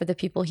enough for the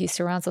people he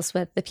surrounds us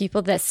with, the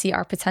people that see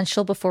our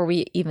potential before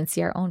we even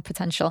see our own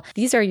potential.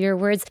 These are your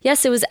words.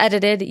 Yes, it was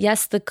edited.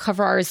 Yes, the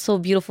cover art is so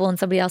beautiful and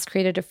somebody else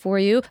created it for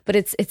you, but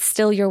it's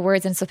still your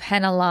words, and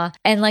subhanAllah.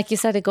 And like you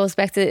said, it goes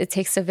back to it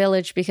takes a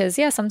village, because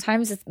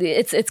sometimes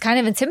it's kind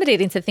of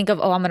intimidating to think of,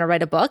 I'm going to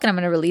write a book and I'm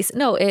going to release it.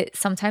 No,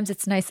 sometimes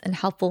it's nice and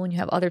helpful when you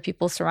have other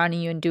people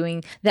surrounding you and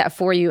doing that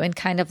for you and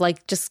kind of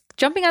like just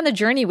jumping on the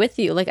journey with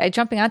you,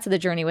 jumping onto the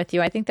journey with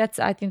you. I think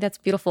that's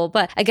beautiful.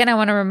 But again, I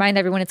want to remind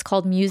everyone, it's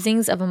called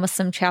Musings of a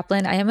Muslim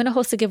Chaplain. I am going to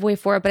host a giveaway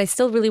for it, but I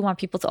still really want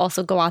people to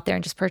also go out there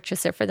and just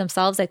purchase it for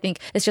themselves. I think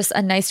it's just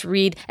a nice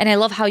read. And I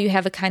love how you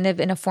have it kind of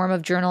in a form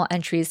of journal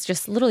entries.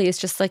 Just literally, it's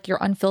just like your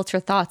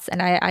unfiltered thoughts.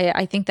 And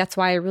I think that's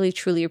why I really,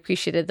 truly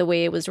appreciated the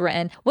way it was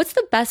written. What's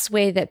the best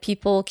way that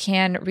people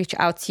can reach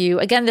out to you?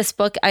 Again, this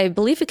book, I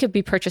believe it could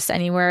be purchased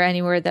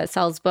anywhere that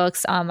sells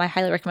books. I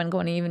highly recommend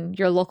going to even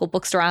your local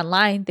bookstore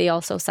online. They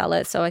also sell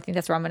it. So I think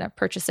that's where I'm going to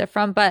purchase it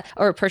from,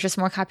 or purchase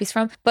more copies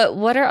from. But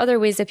what are other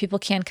ways that people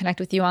can connect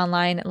with you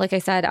online? Like I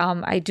said,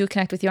 I do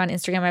connect with you on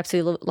Instagram. I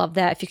absolutely love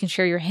that. If you can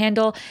share your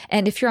handle,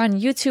 and if you're on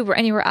YouTube or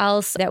anywhere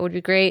else, that would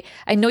be great.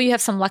 I know you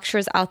have some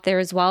lectures out there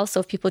as well. So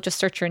if people just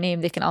search your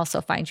name, they can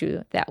also find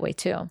you that way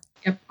too.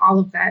 Yep, all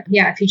of that.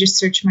 Yeah, if you just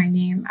search my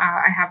name,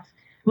 I have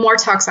more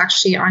talks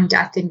actually on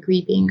death and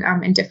grieving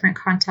in different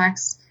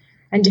contexts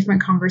and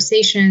different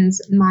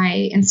conversations.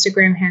 My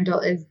Instagram handle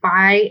is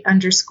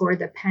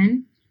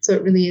by_the_pen. So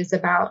it really is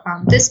about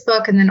this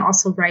book, and then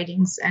also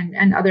writings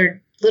and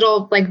other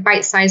little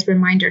bite-sized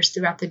reminders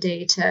throughout the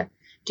day to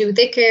do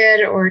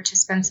dhikr or to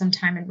spend some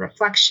time in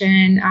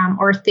reflection,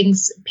 or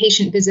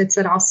patient visits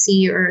that I'll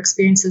see or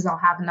experiences I'll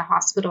have in the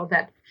hospital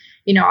that,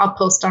 I'll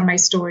post on my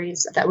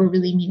stories that were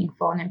really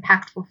meaningful and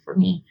impactful for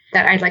me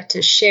that I'd like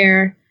to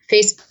share.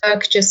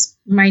 Facebook, just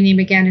my name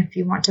again, if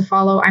you want to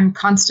follow. I'm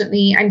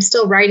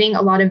still writing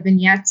a lot of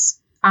vignettes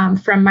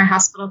from my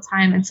hospital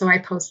time. And so I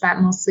post that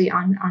mostly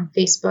on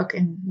Facebook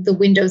and the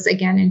windows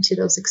again into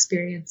those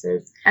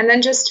experiences. And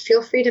then just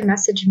feel free to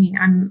message me.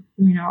 I'm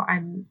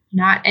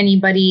not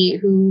anybody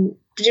who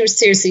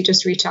seriously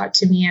just reach out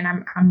to me, and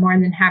I'm more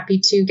than happy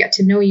to get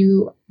to know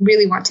you,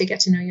 really want to get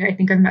to know you. I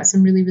think I've met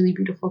some really, really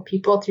beautiful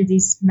people through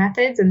these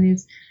methods and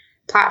these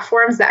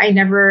platforms that I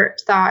never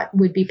thought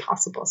would be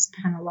possible,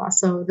 subhanAllah.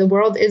 So the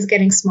world is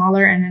getting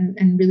smaller and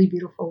in really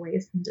beautiful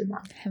ways.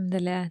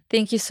 Alhamdulillah.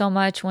 Thank you so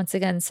much once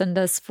again,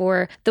 Sundus,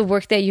 for the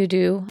work that you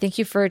do. Thank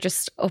you for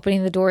just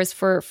opening the doors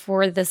for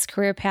this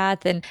career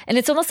path. And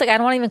it's almost like, I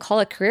don't want to even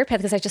call it career path,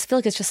 because I just feel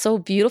like it's just so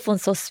beautiful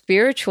and so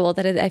spiritual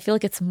that I feel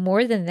like it's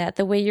more than that.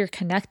 The way you're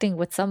connecting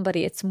with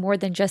somebody, it's more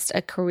than just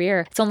a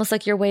career. It's almost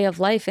like your way of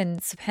life. And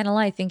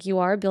subhanAllah, I think you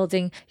are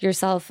building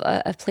yourself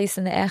a place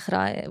in the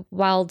akhirah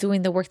while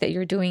doing the work that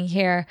you're doing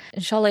here.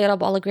 Inshallah, Ya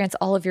Rabb, Allah grants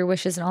all of your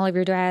wishes and all of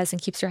your du'as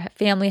and keeps your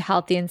family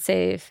healthy and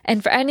safe.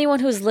 And for anyone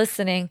who's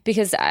listening,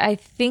 because I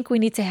think we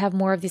need to have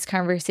more of these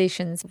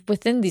conversations.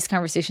 Within these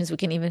conversations, we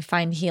can even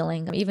find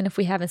healing. Even if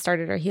we haven't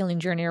started our healing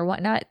journey or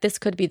whatnot, this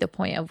could be the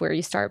point of where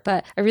you start.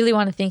 But I really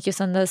want to thank you,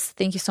 Sundus.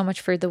 Thank you so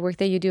much for the work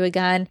that you do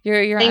again.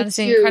 You're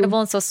honestly incredible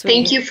and so sweet.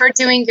 Thank you for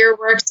doing your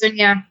work,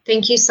 Dunya.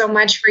 Thank you so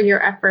much for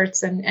your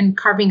efforts and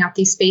carving out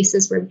these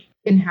spaces where we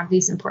can have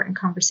these important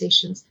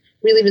conversations.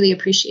 Really, really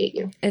appreciate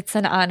you. It's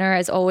an honor,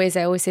 as always.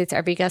 I always say it to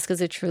every guest,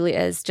 because it truly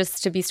is,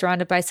 just to be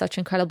surrounded by such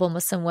incredible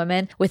Muslim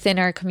women within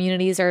our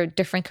communities, our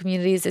different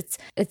communities.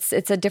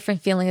 It's a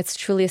different feeling. It's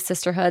truly a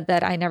sisterhood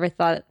that I never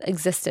thought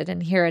existed,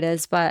 and here it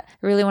is. But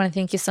I really want to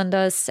thank you,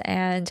 Sundus,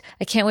 and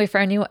I can't wait for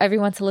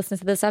everyone to listen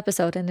to this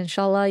episode. And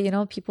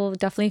inshallah, people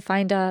definitely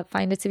find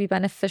it to be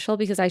beneficial,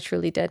 because I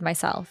truly did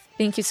myself.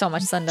 Thank you so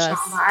much, Sundus.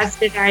 Inshallah, as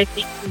did I.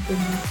 Thank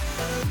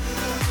you.